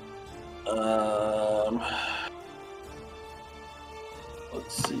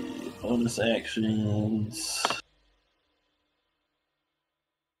 Let's see. Bonus actions.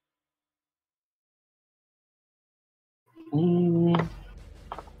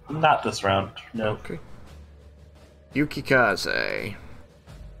 Not this round. No. Okay. Yukikaze.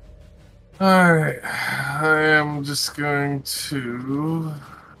 Alright, I am just going to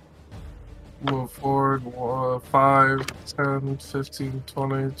move forward 5, 10, 15,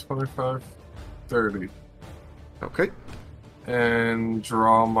 20, 25, 30. Okay. And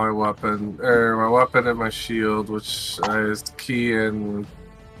draw my weapon, and my shield, which is key and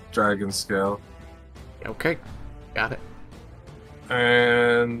dragon scale. Okay. Got it.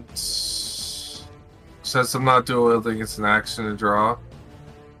 And since I'm not dual wielding, it's an action to draw.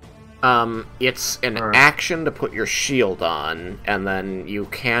 It's an action to put your shield on, and then you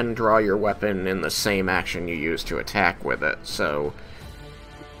can draw your weapon in the same action you use to attack with it, so,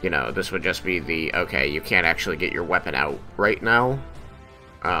 you know, this would just be okay, you can't actually get your weapon out right now,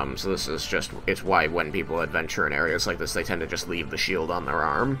 so this is just, it's why when people adventure in areas like this, they tend to just leave the shield on their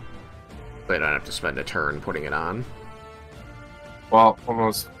arm. They don't have to spend a turn putting it on. Well,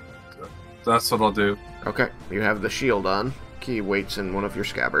 almost, that's what I'll do. Okay, you have the shield on. Key waits in one of your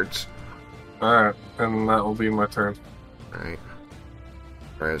scabbards. Alright, and that will be my turn. Alright.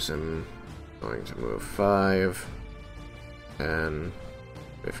 Resin going to move 5, 10,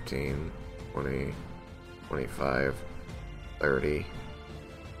 15, 20, 25, 30.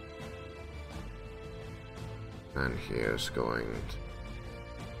 And he is going to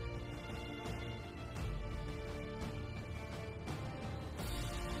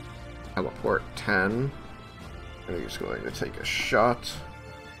teleport 10. And he's going to take a shot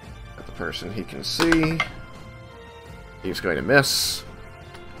at the person he can see. He's going to miss.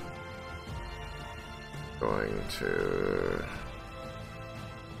 Going to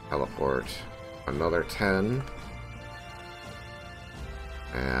teleport another 10.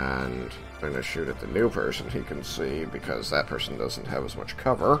 And going to shoot at the new person he can see, because that person doesn't have as much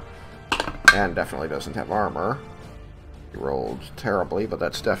cover. And definitely doesn't have armor. He rolled terribly, but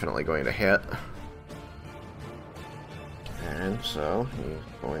that's definitely going to hit. And so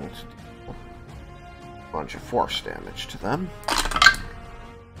he's going to do a bunch of force damage to them.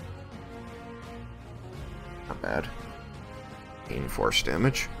 Not bad. 18 force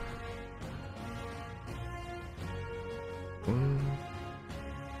damage.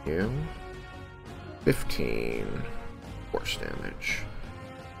 15 force damage.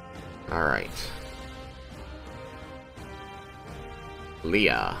 Alright.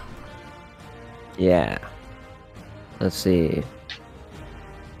 Leah. Yeah. Let's see.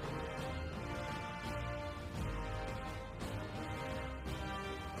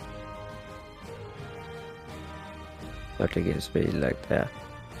 But it gives me like that.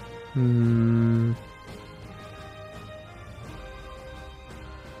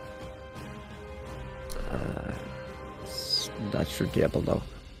 That should be able though.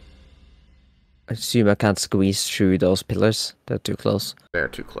 I assume I can't squeeze through those pillars. They're too close. They're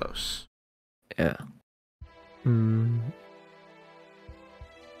too close. Yeah.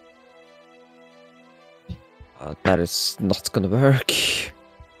 That is not gonna work.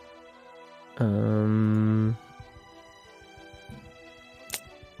 I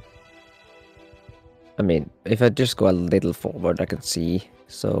mean, if I just go a little forward, I can see.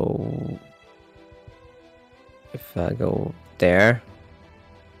 So if I go there.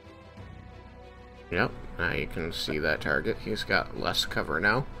 Yep, now you can see that target. He's got less cover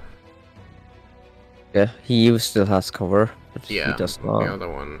now. Yeah, he still has cover, but Yeah, he does not. the other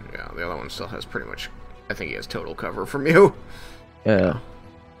one still has pretty much. I think he has total cover from you. Yeah.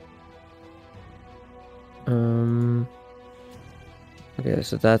 Okay,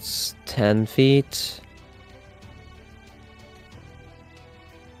 so that's 10 feet.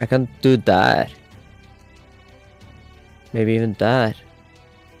 I can do that. Maybe even that.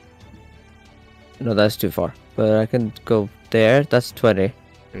 No, that's too far. But I can go there. That's 20.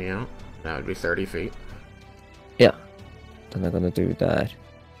 Yeah, that would be 30 feet. Yeah. Then I'm gonna do that.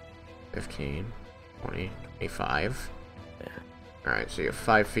 15, 20, 25. Alright, so you have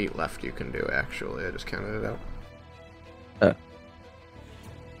 5 feet left you can do, actually. I just counted it out.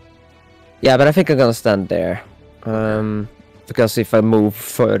 Yeah, but I think I'm gonna stand there. Because if I move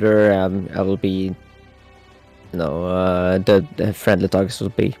further, I will be... the friendly targets will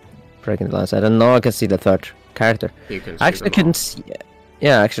be breaking the lines. I don't know, I can see the third character. You can see I actually couldn't see...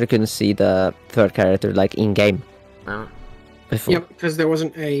 Yeah, I actually couldn't see the third character, like, in-game. Oh. Before. Yep, because there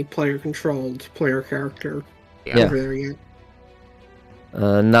wasn't a player-controlled player character Yeah. over there yet.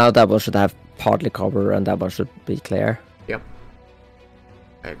 Now that one should have partly cover, and that one should be clear. Yep.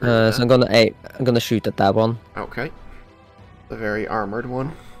 I agree with So that. I'm gonna shoot at that one. Okay. The very armored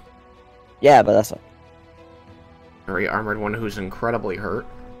one. Yeah, but that's... Very armored one who's incredibly hurt.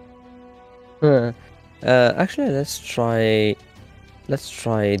 Actually, let's try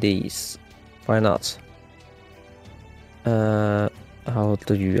these. Why not? How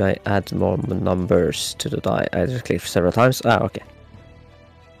do I add more numbers to the die? I just clicked several times. Okay.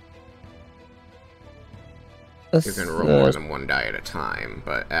 You can roll more than one die at a time,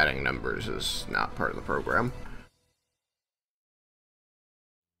 but adding numbers is not part of the program.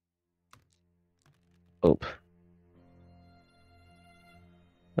 Oop.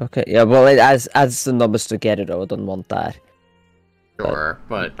 Okay, yeah, well, it adds the numbers together, though. I don't want that. Sure,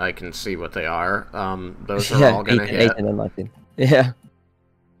 but I can see what they are. Those are all gonna 18, hit. 18 and 19. Yeah.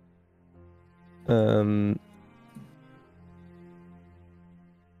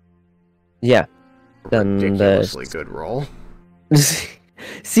 Yeah. Then Ridiculously good roll.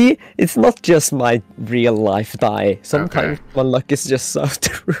 See, it's not just my real life die. Sometimes my luck is just off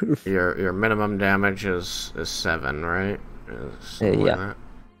the roof. Your minimum damage is 7, right? Something like that.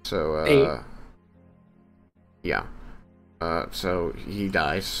 So 8. Yeah. So he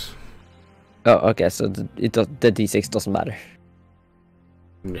dies. Oh, okay. So the D6 doesn't matter.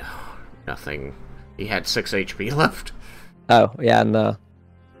 No, nothing. He had 6 HP left. Oh, yeah, no.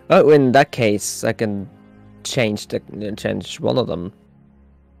 Oh, in that case, I can change one of them,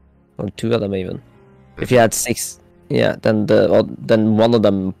 or 2 of them even. If you had 6, yeah, then one of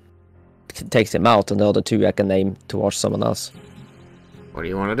them takes him out, and the other 2 I can aim towards someone else. What do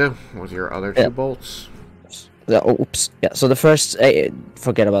you want to do with your other 2 bolts? Oops. Yeah. So the first,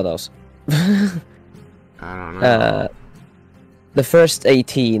 forget about those. I don't know. The first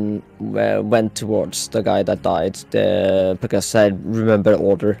 18 went towards the guy that died, because I remember the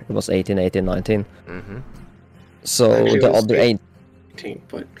order. It was 18, 18, 19. Mm-hmm. So Actually, the it was other 18,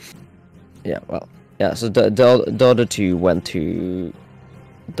 but... Yeah, well, yeah. So the other 2 went to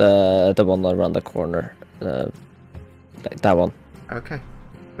the one around the corner, like that one. Okay,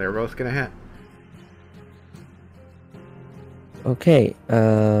 they're both gonna hit. Okay.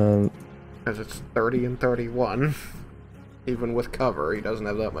 Because it's 30 and 31. Even with cover, he doesn't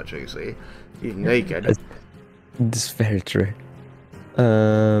have that much AC. He's naked. This is very true.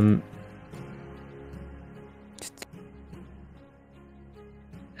 I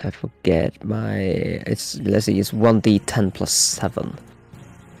forget my. Let's see. It's 1d10 plus 7.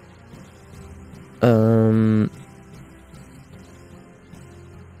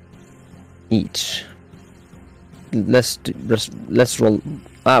 Each. Let's roll.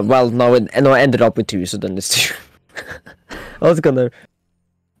 Well, no, I ended up with 2, so then it's 2. I was gonna.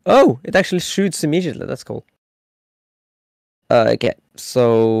 Oh, it actually shoots immediately. That's cool. Okay,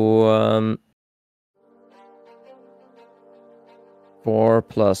 so 4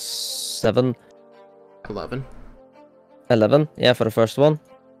 plus 7, 11. 11. Yeah, for the first one.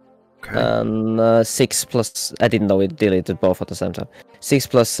 Okay. And 6 plus. I didn't know it deleted both at the same time. 6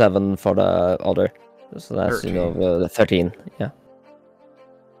 plus 7 for the other. So that's 13. the 13. Yeah.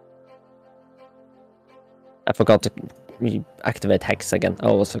 I forgot to activate hex again. I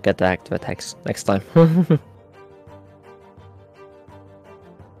always forget to activate hex next time.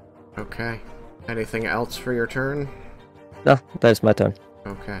 Okay. Anything else for your turn? No, that's my turn.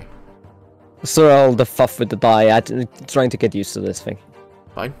 Okay. So all the fuff with the die. I'm trying to get used to this thing.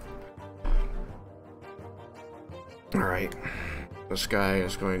 Fine. Alright. This guy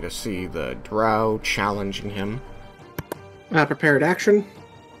is going to see the drow challenging him. Prepared action.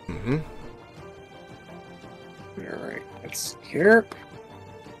 Mm-hmm. Alright, let's see here.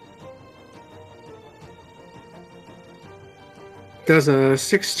 Does a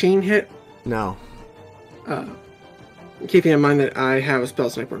 16 hit? No. Keeping in mind that I have a spell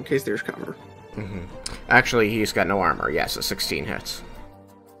sniper in case there's cover. Mm-hmm. Actually, he's got no armor. Yes, a 16 hits.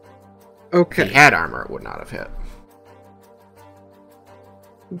 Okay. If he had armor, it would not have hit.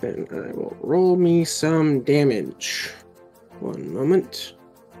 Then I will roll me some damage. One moment.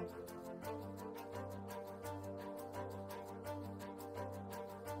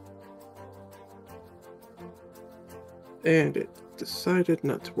 And it decided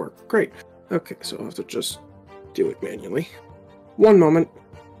not to work. Great. Okay, so I'll have to just do it manually. One moment.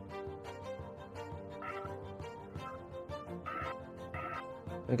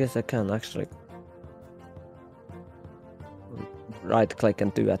 I guess I can actually right click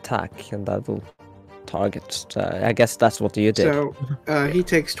and do attack, and that will target. I guess that's what you did. So he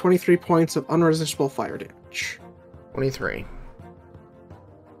takes 23 points of unresistible fire damage. 23.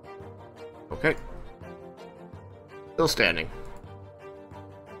 Okay. Still standing.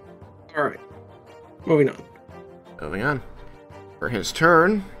 Alright. Moving on. Moving on. For his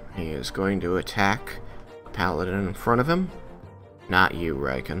turn, he is going to attack a paladin in front of him. Not you,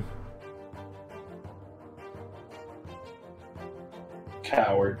 Raiken.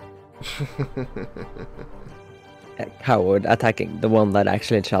 Coward. A coward attacking the one that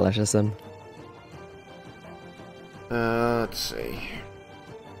actually challenges him. Let's see.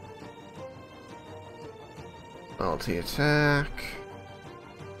 Multi-attack.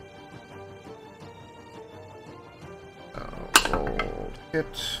 Rolled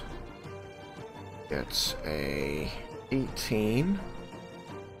hit. Gets a 18,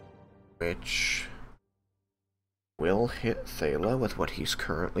 which will hit Thala with what he's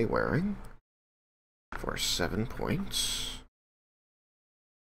currently wearing for 7 points.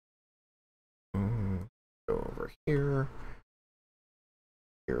 Go over here.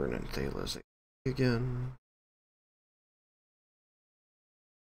 Here and then Thala's again.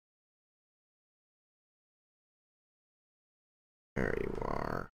 There you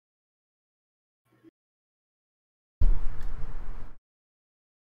are.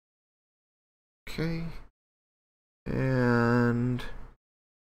 Okay. And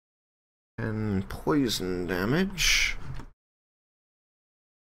poison damage.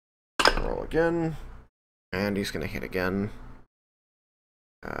 Roll again. And he's gonna hit again.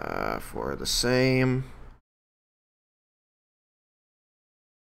 For the same.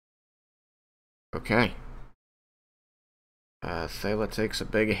 Okay. Thala takes a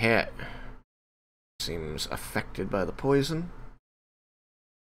big hit. Seems affected by the poison.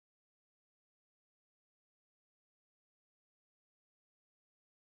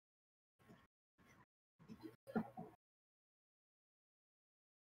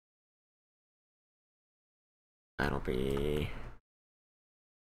 That'll be...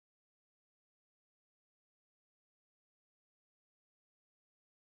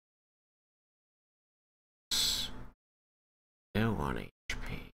 still 1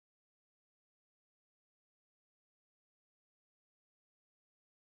 HP.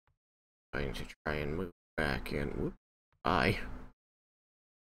 Going to try and move back in. Whoop. Bye.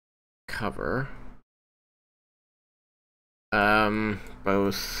 Cover.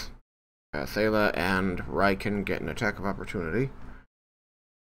 Both Thala and Raiken get an attack of opportunity.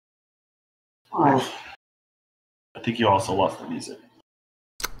 Oh. I think you also lost the music.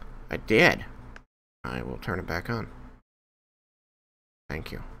 I did. I will turn it back on.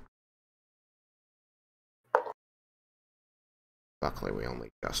 Thank you. Luckily, we only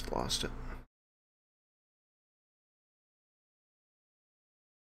just lost it.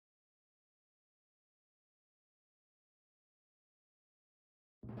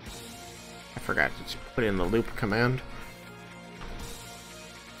 forgot to put in the loop command.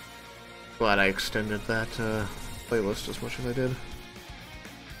 Glad I extended that playlist as much as I did.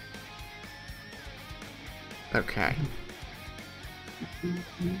 Okay.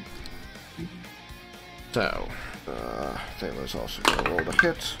 So, Thaylor's also gonna roll the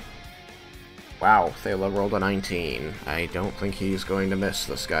hit. Wow, Thaylor rolled a 19. I don't think he's going to miss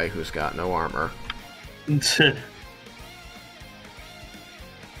this guy who's got no armor.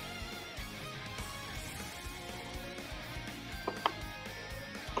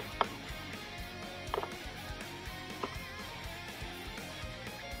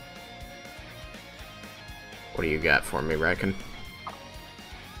 What do you got for me, Raiken?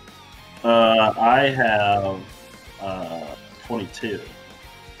 I have 22.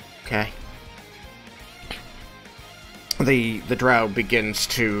 Okay. The drow begins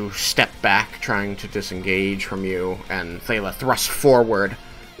to step back, trying to disengage from you, and Thaela thrusts forward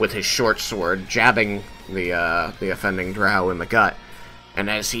with his short sword, jabbing the offending drow in the gut. And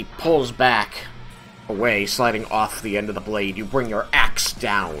as he pulls back away, sliding off the end of the blade, you bring your axe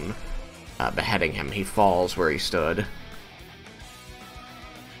down, beheading him. He falls where he stood.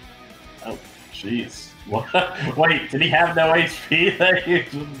 Oh, jeez. Wait, did he have no HP that he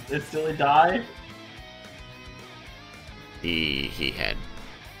instantly died? He had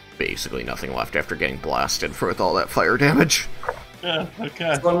basically nothing left after getting blasted with all that fire damage. Yeah,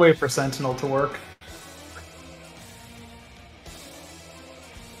 okay. It's one way for Sentinel to work.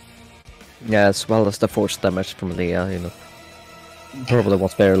 Yeah, as well as the force damage from the, probably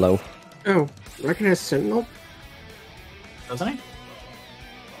was very low. Oh, Raiken has Sentinel? Doesn't he?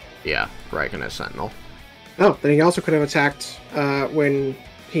 Yeah, Raiken has Sentinel. Oh, then he also could have attacked when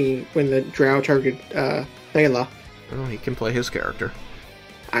the drow targeted Thaela. Well, he can play his character.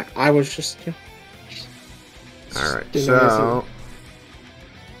 I was just, Alright, so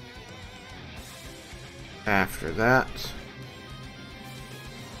after that,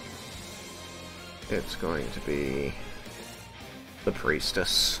 it's going to be the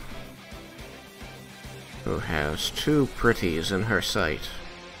priestess, who has two pretties in her sight.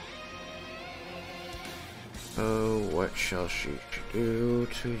 Oh, what shall she do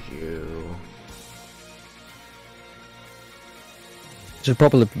to you? She's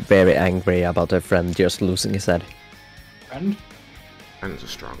probably very angry about her friend just losing his head. Friend? Friend's a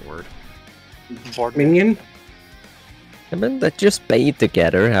strong word. Minion? I mean, they just played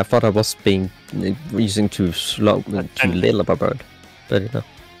together. I thought I was using too little of a bird, but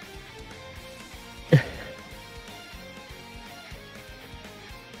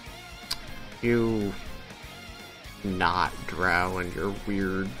You not drow and your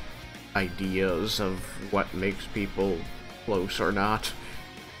weird ideas of what makes people close or not.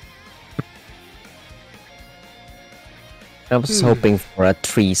 I was hoping for a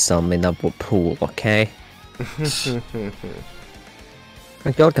threesome in a pool, okay?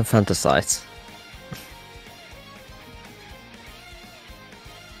 My god can fantasize.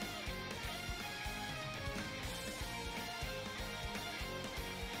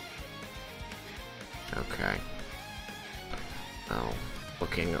 Okay. Now,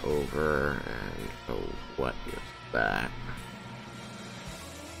 looking over and what is that?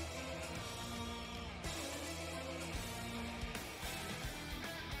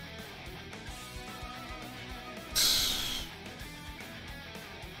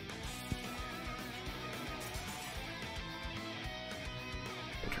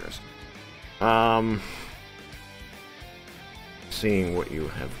 Interesting. Seeing what you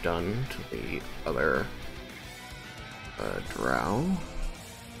have done to the other drow.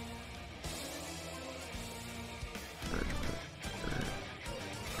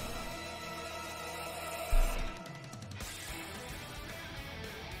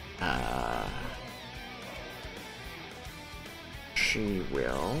 She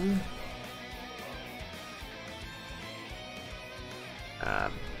will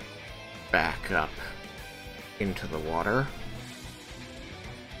back up into the water,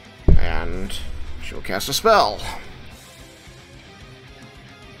 and she'll cast a spell.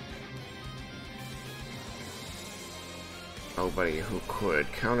 Nobody who could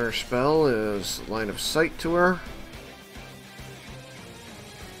counterspell is line of sight to her.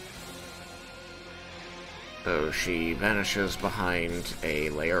 So she vanishes behind a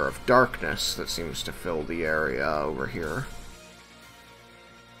layer of darkness that seems to fill the area over here.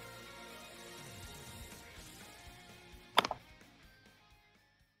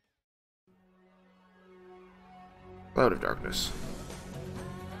 Cloud of darkness.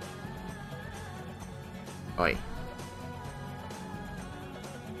 Oi.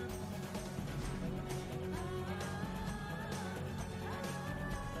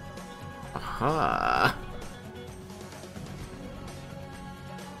 Aha.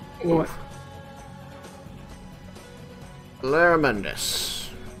 What? Laramendus.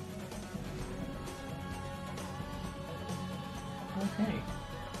 Okay.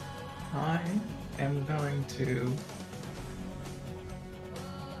 I am going to...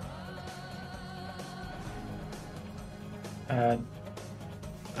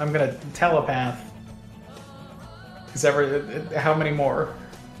 I'm gonna telepath. How many more?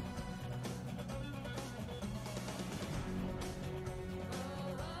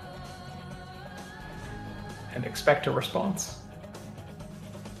 And expect a response.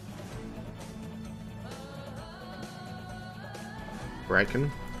 Raiken?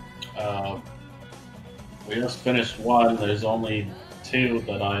 We just finished one. There's only two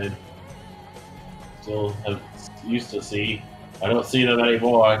that I still have used to see. I don't see them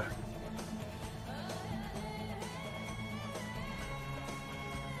anymore.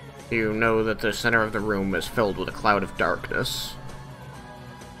 You know that the center of the room is filled with a cloud of darkness.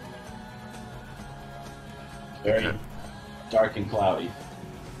 Very Okay. dark and cloudy.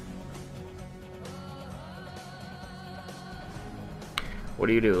 What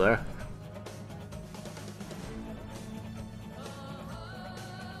do you do there?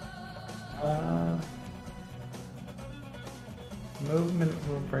 Movement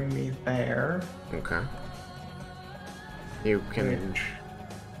will bring me there. Okay. You can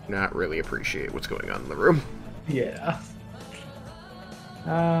not really appreciate what's going on in the room. Yeah.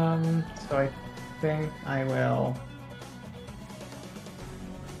 So I think I will...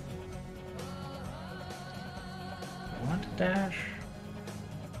 I want to dash.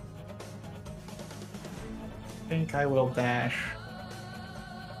 I think I will dash.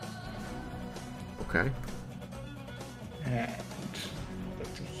 Okay. And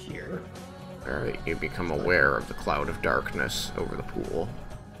get to here. Alright, you become aware of the cloud of darkness over the pool.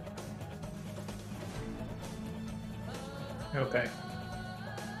 Okay.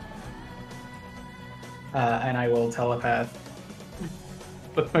 And I will telepath.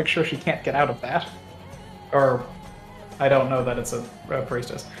 Let's make sure she can't get out of that. Or, I don't know that it's a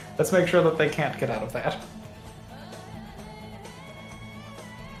priestess. Let's make sure that they can't get out of that.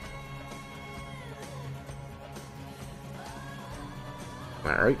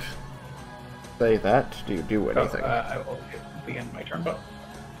 Alright. Say that. Do you do anything? I will begin my turn, but...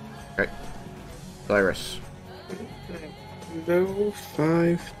 Okay. Cyrus. No,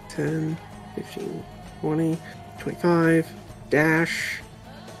 5, 10, 15, 20, 25, dash,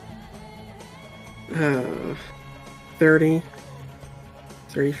 30,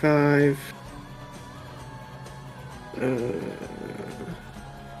 35,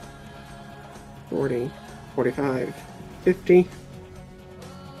 40, 45, 50.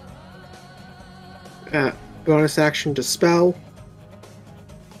 Bonus action dispel.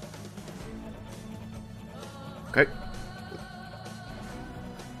 Okay.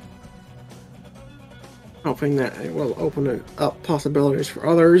 Hoping that it will open up possibilities for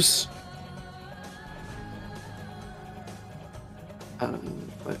others.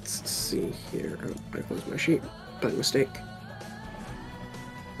 Let's see here. Oh, I closed my sheet by mistake.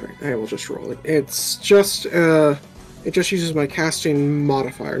 Alright, I will just roll it. It's just, it just uses my casting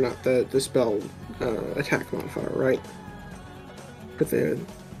modifier, not the spell attack modifier, right? But the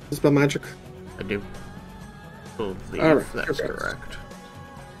spell magic. I do believe Alright, that's okay. correct.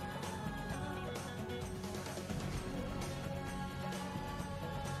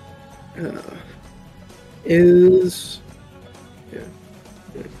 Is yeah.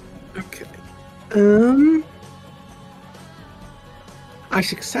 Okay. I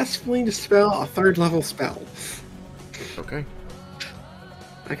successfully dispel a 3rd level spell. Okay.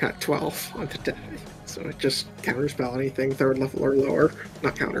 I got 12 on today, so it just counterspell anything 3rd level or lower.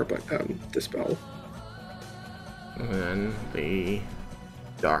 Not counter, but dispel. And then the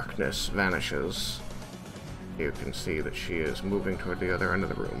darkness vanishes. You can see that she is moving toward the other end of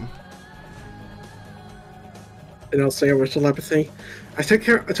the room. And I'll say over telepathy. I took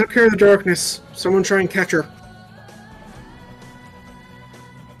care of the darkness. Someone try and catch her.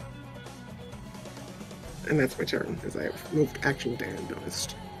 And that's my turn, because I have moved action Dan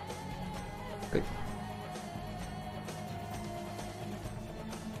noticed. Right.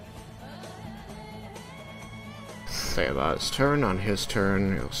 Theobald's turn. On his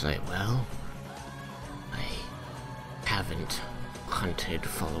turn, he'll say, well, I haven't hunted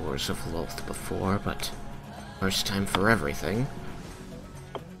followers of Loth before, but first time for everything.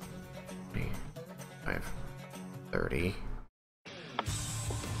 5, 30.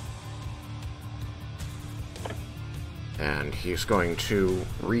 And he's going to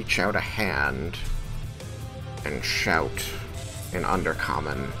reach out a hand and shout in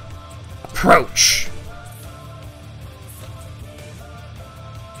Undercommon, Approach!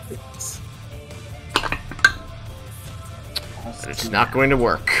 But it's not going to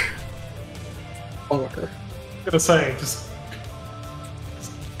work. Bunker. I'm gonna say, just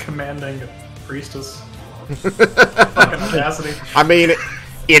commanding a priestess. Fucking audacity. I mean,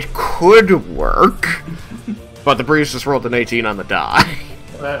 it could work, but the priestess rolled an 18 on the die.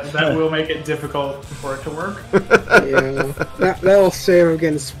 That will make it difficult for it to work. Yeah, that'll save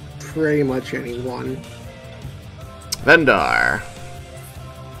against pretty much anyone. Vendar.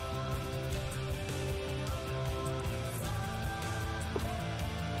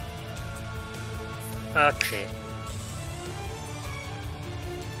 Okay.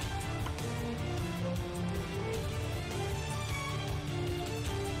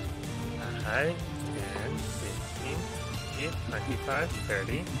 Alright, 10, 15, 20, 25,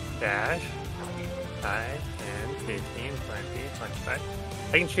 30, dash, 5, 10, 15, 20, 25.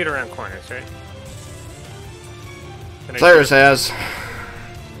 I can shoot around corners, right? Can I Cyrus shoot? has.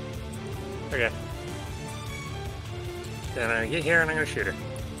 Okay. Then I get here and I'm gonna shoot her.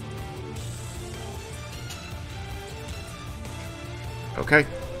 Okay.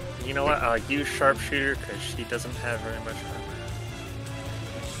 You know what? I'll use sharpshooter because she doesn't have very much armor.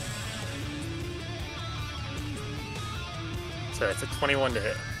 So it's a 21 to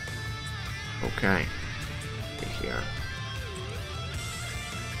hit. Okay. Here.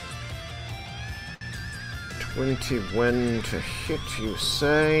 21 to hit, you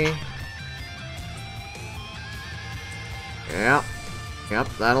say? Yep. Yep,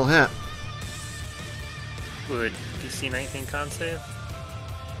 that'll hit. Would DC 19 con save?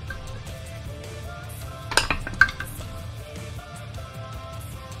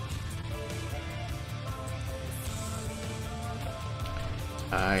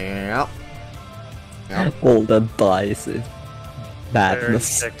 Yep. Yep. All the dice is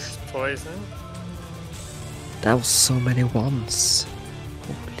madness. 36 poison. That was so many ones.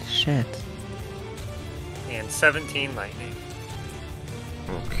 Holy shit. And 17 lightning.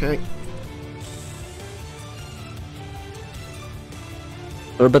 Okay.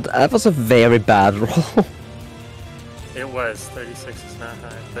 But that was a very bad roll. It was. 36 is not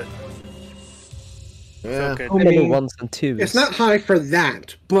high, but Yeah. still So good. many mean, ones and twos. It's not high for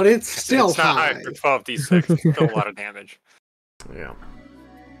that, but it's still It's not high for 12d6. It's still a lot of damage. Yeah.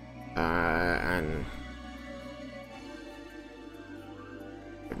 And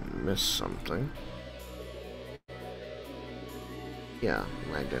miss something. Yeah,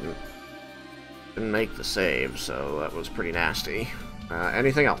 I didn't make the save, so that was pretty nasty.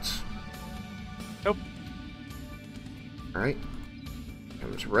 Anything else? Nope. Alright.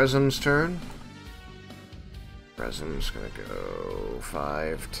 Comes Resin's turn. Resin's gonna go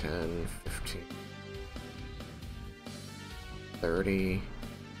 5, 10, 15, 30.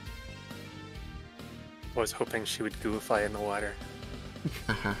 Was hoping she would gooify in the water.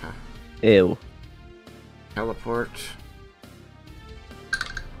 Ew. Teleport.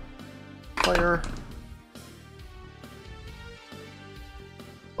 Fire.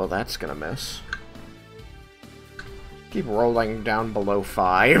 Well, that's gonna miss. Keep rolling down below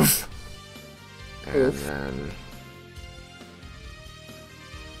 5. And Oof. then...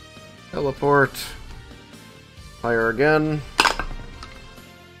 Teleport. Fire again.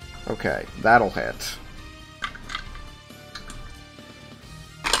 Okay, that'll hit.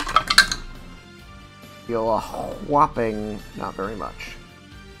 Deal a whopping... not very much.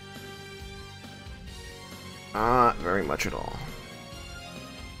 Not very much at all.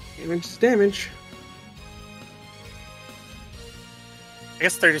 Damage is damage. I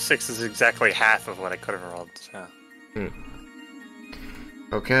guess 36 is exactly half of what I could have rolled. So.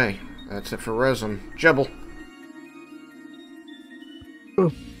 Okay, that's it for Resin. Jebel.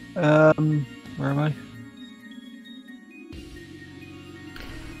 Where am I?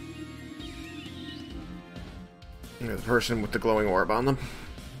 The person with the glowing orb on them.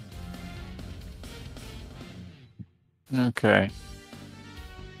 Okay.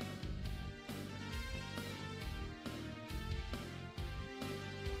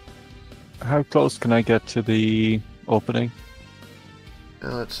 How close can I get to the opening?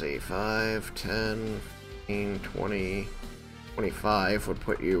 Let's see, 5, 10, 15, 20, 25 would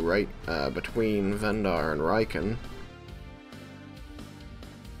put you right between Vendar and Raiken.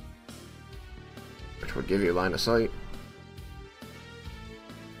 Which would give you line of sight.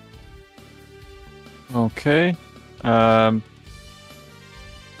 Okay. I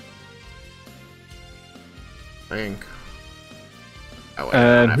think. Oh, wait, I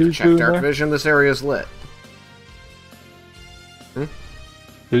don't have to who's check doing dark there? vision. This area's lit.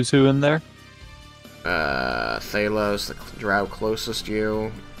 Who's who in there? Thala is the drow closest to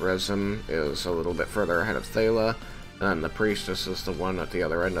you. Rezim is a little bit further ahead of Thala. And the priestess is the one at the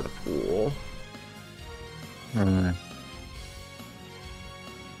other end of the pool.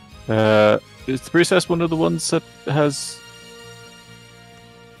 Is the priestess one of the ones that has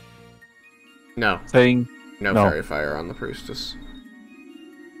No. thing? No fairy fire on the priestess.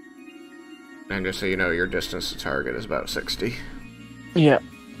 And just so you know, your distance to target is about 60. Yeah.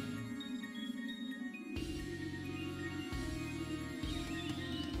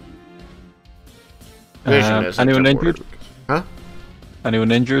 Vision isn't anyone important. injured? Huh?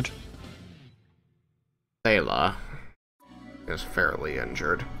 Anyone injured? Thala is fairly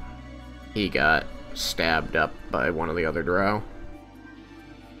injured. He got stabbed up by one of the other drow.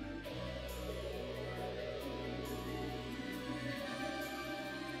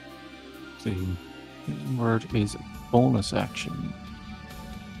 The word is bonus action.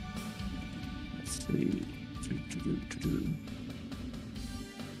 Let's see.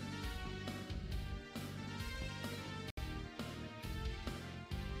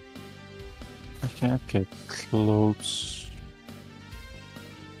 I can't get close.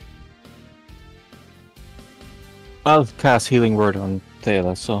 I'll cast Healing Word on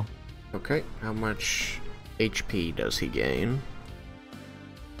Thala, so. Okay, how much HP does he gain?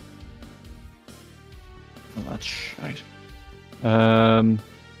 Well, that's right.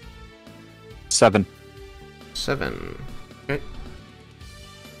 7. 7. Okay.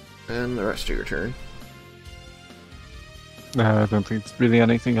 And the rest of your turn. I don't think there's really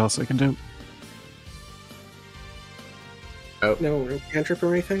anything else I can do. Oh. No cantrip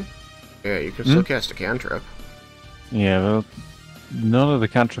or anything? Yeah, you can still cast a cantrip. Yeah, well, none of the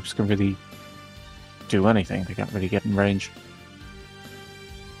cantrips can really do anything. They can't really get in range.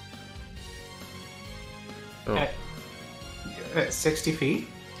 Oh. At 60 feet?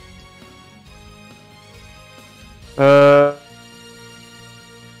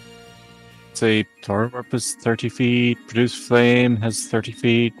 Say, Torn Warp is 30 feet, Produce Flame has 30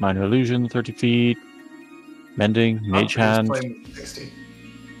 feet, Minor Illusion 30 feet, Mending, Mage Hand. Flame 60.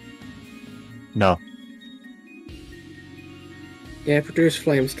 No. Yeah, produce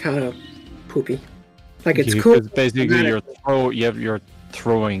flames kind of poopy. Like it's You- cool. Basically, you're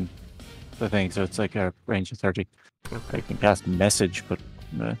throwing the thing, so it's like a range of 30. You can cast Message, but.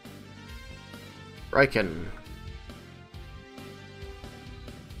 Raiken.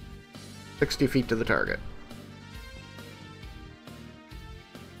 60 feet to the target.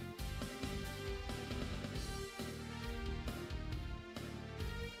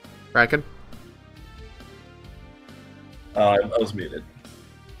 Raiken? I was muted.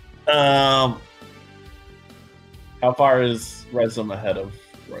 How far is Rezim ahead of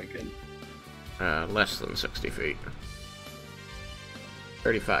Raiken? Less than 60 feet.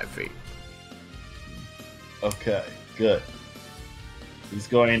 35 feet. Okay, good. He's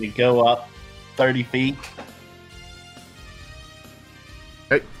going to go up 30 feet.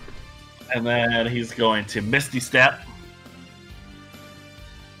 Hey. And then he's going to Misty Step.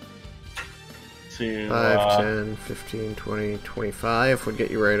 To 5, 10, 15, 20, 25 would get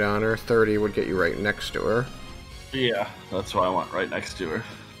you right on her. 30 would get you right next to her. Yeah, that's what I want, right next to her.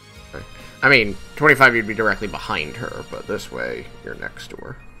 Okay. I mean, 25 you'd be directly behind her, but this way you're next to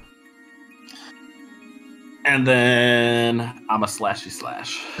her. And then I'm a slashy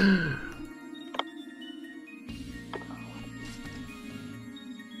slash.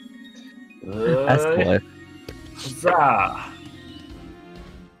 That's cool. Huzzah!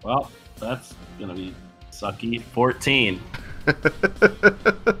 Well, that's gonna be sucky. 14.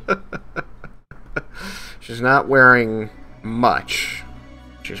 She's not wearing much.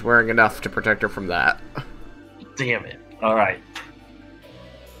 She's wearing enough to protect her from that. Damn it. Alright.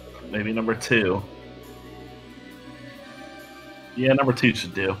 Maybe number 2. Yeah, number 2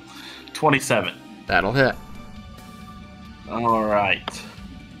 should do. 27. That'll hit. Alright.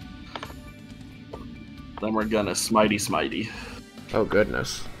 Then we're gonna smitey. Oh,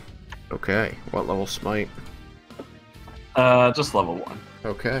 goodness. Okay, what level smite? Just level 1.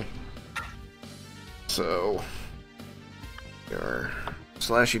 Okay. So, your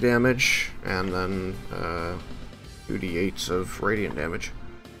slashy damage, and then 2d8s of radiant damage.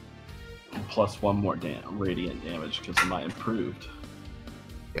 Plus 1 more radiant damage because of my improved.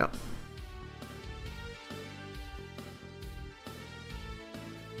 Yep.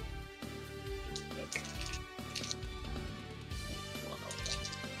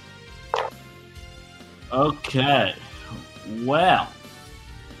 Okay. Well,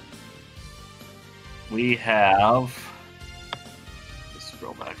 we have. Let's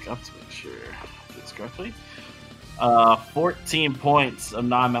scroll back up to make sure I did this correctly. 14 points of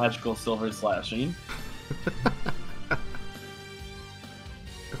non-magical silver slashing.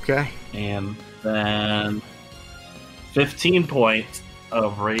 Okay. And then 15 points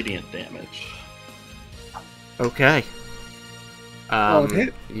of radiant damage. Okay.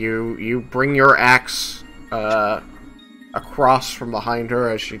 Hit. You bring your axe across from behind her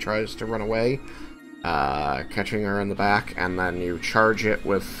as she tries to run away, catching her in the back, and then you charge it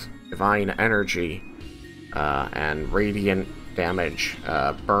with divine energy, and radiant damage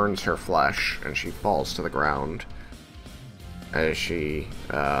burns her flesh, and she falls to the ground as she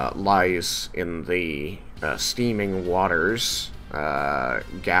lies in the steaming waters,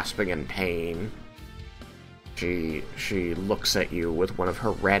 gasping in pain. She looks at you with one of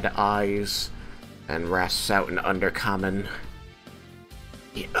her red eyes and rasps out in Undercommon.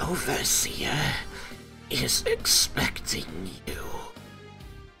 The Overseer is expecting you.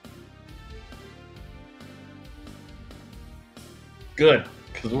 Good,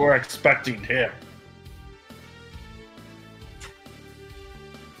 because we're expecting him.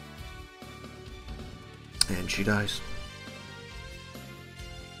 And she dies.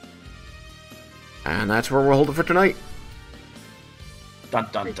 And that's where we'll hold it for tonight. Dun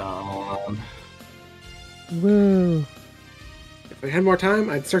dun dun. Woo. If we had more time,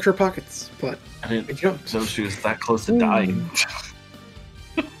 I'd search her pockets, but I didn't don't. know she was that close to dying.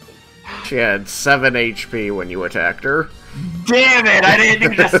 She had 7 HP when you attacked her. Damn it! I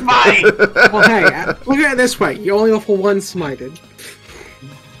didn't do the smite! Well, hey, look at it this way. You only level 1 smited.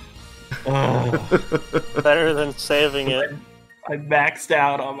 Oh. Better than saving it. I maxed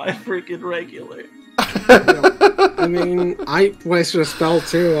out on my freaking regular. I mean, I wasted a spell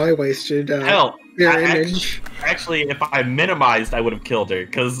too. I wasted Hell, your image. Actually, if I minimized, I would have killed her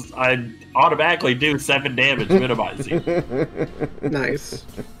because I automatically do 7 damage minimizing. Nice.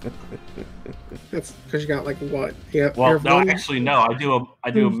 That's because you got like what? Yeah. Well, no, actually, no. I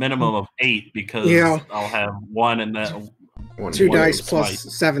do a minimum of 8 because I'll have 1 and then 2 dice smite.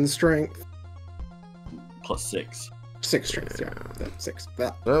 plus 7 strength. Plus 6. 6 strength, yeah. 6.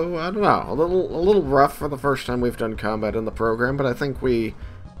 But So, I don't know, a little rough for the first time we've done combat in the program, but I think we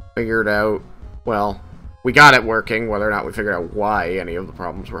figured out, well, we got it working, whether or not we figured out why any of the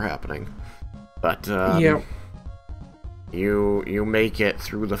problems were happening. But, you make it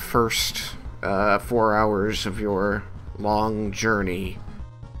through the first 4 hours of your long journey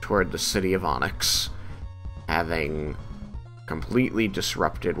toward the City of Onyx, having completely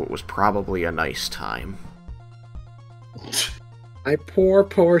disrupted what was probably a nice time. my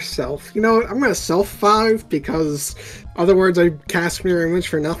poor self. You know what? I'm gonna self 5 because other words I cast mirror image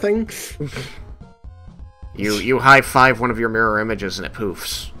for nothing. You high five one of your mirror images and it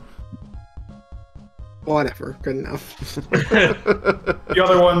poofs. Whatever, good enough. The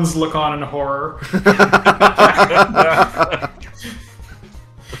other ones look on in horror.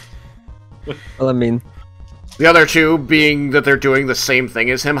 Well, I mean, The other two, being that they're doing the same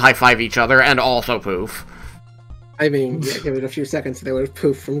thing as him, high five each other and also poof. I mean, yeah, give it a few seconds, they would have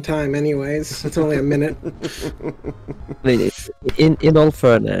poofed from time anyways. It's only a minute. I mean, in all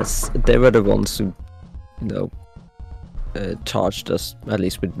fairness, they were the ones who, charged us, at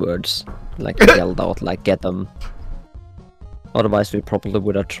least with words, like yelled out, like, get them. Otherwise, we probably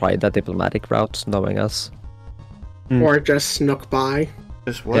would have tried that diplomatic route, knowing us. Or just snuck by.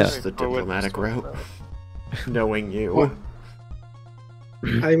 This was the diplomatic route. Knowing you. Well,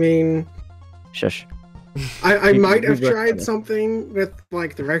 I mean... Shush. I might have tried something with,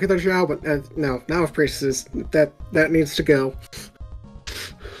 like, the regular Zhao, but no, now with priestesses, that needs to go.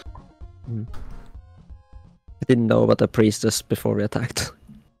 I didn't know about the priestess before we attacked.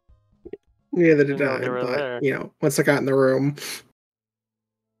 Neither did I, They were but, there. once I got in the room...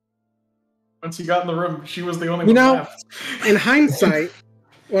 Once you got in the room, she was the only one left. In hindsight,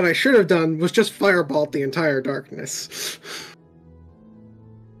 what I should have done was just fireballed the entire darkness.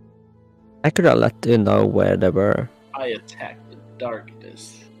 I could have let you know where they were. I attacked the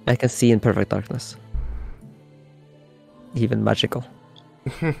darkness. I can see in perfect darkness. Even magical.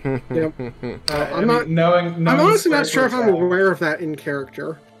 Yep. I'm honestly not sure if I'm aware of that in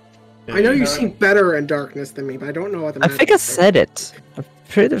character. I know you seem better in darkness than me, but I don't know what the I think I said it. I'm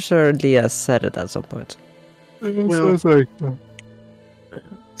pretty sure Leah said it at some point. Well,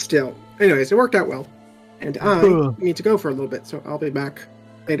 still. Anyways, it worked out well. And I need to go for a little bit, so I'll be back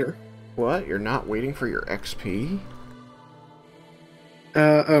later. What? You're not waiting for your XP?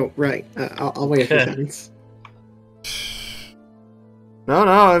 Oh, right. I'll wait a few seconds.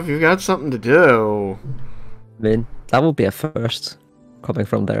 No, if you've got something to do. I mean, that would be a first, coming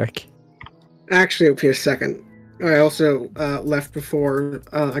from Derek. Actually, it'll be a second. I also left before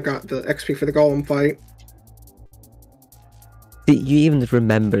I got the XP for the golem fight. You even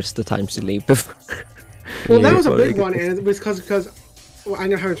remembers the times you leave before. Well, that was a big one, and it was because well, I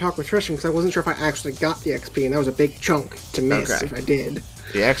know how to talk with Tristan because I wasn't sure if I actually got the XP, and that was a big chunk to miss if I did.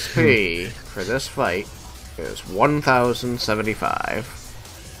 The XP for this fight is 1,075.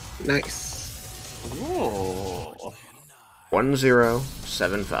 Nice. Ooh.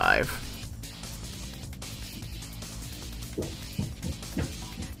 1075.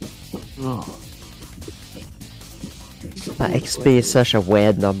 Oh. That XP is such a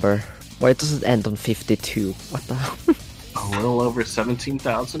weird number. Why does it end on 52? What the hell? A little over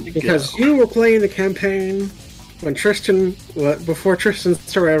 17,000 to Because go. you were playing the campaign when before Tristan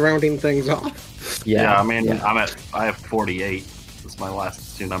started rounding things off. Yeah, I mean, I have 48. That's my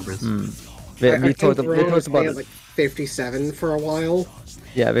last two numbers. We talked about it. Like 57 for a while.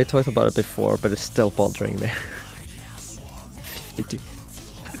 Yeah, we talked about it before, but it's still bothering me. 52.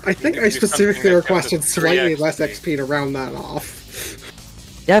 I think I specifically requested slightly less XP to round that off.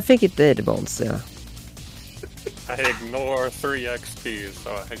 Yeah, I think it did once, yeah. I ignore 3 XP,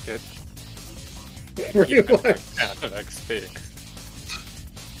 so I get Pretty much. an XP.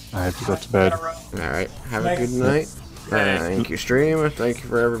 I have to go to bed. Alright, have a good night. Thank you, stream. Thank you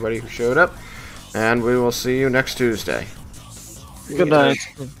for everybody who showed up. And we will see you next Tuesday. Good night.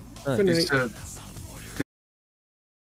 Good night. Just,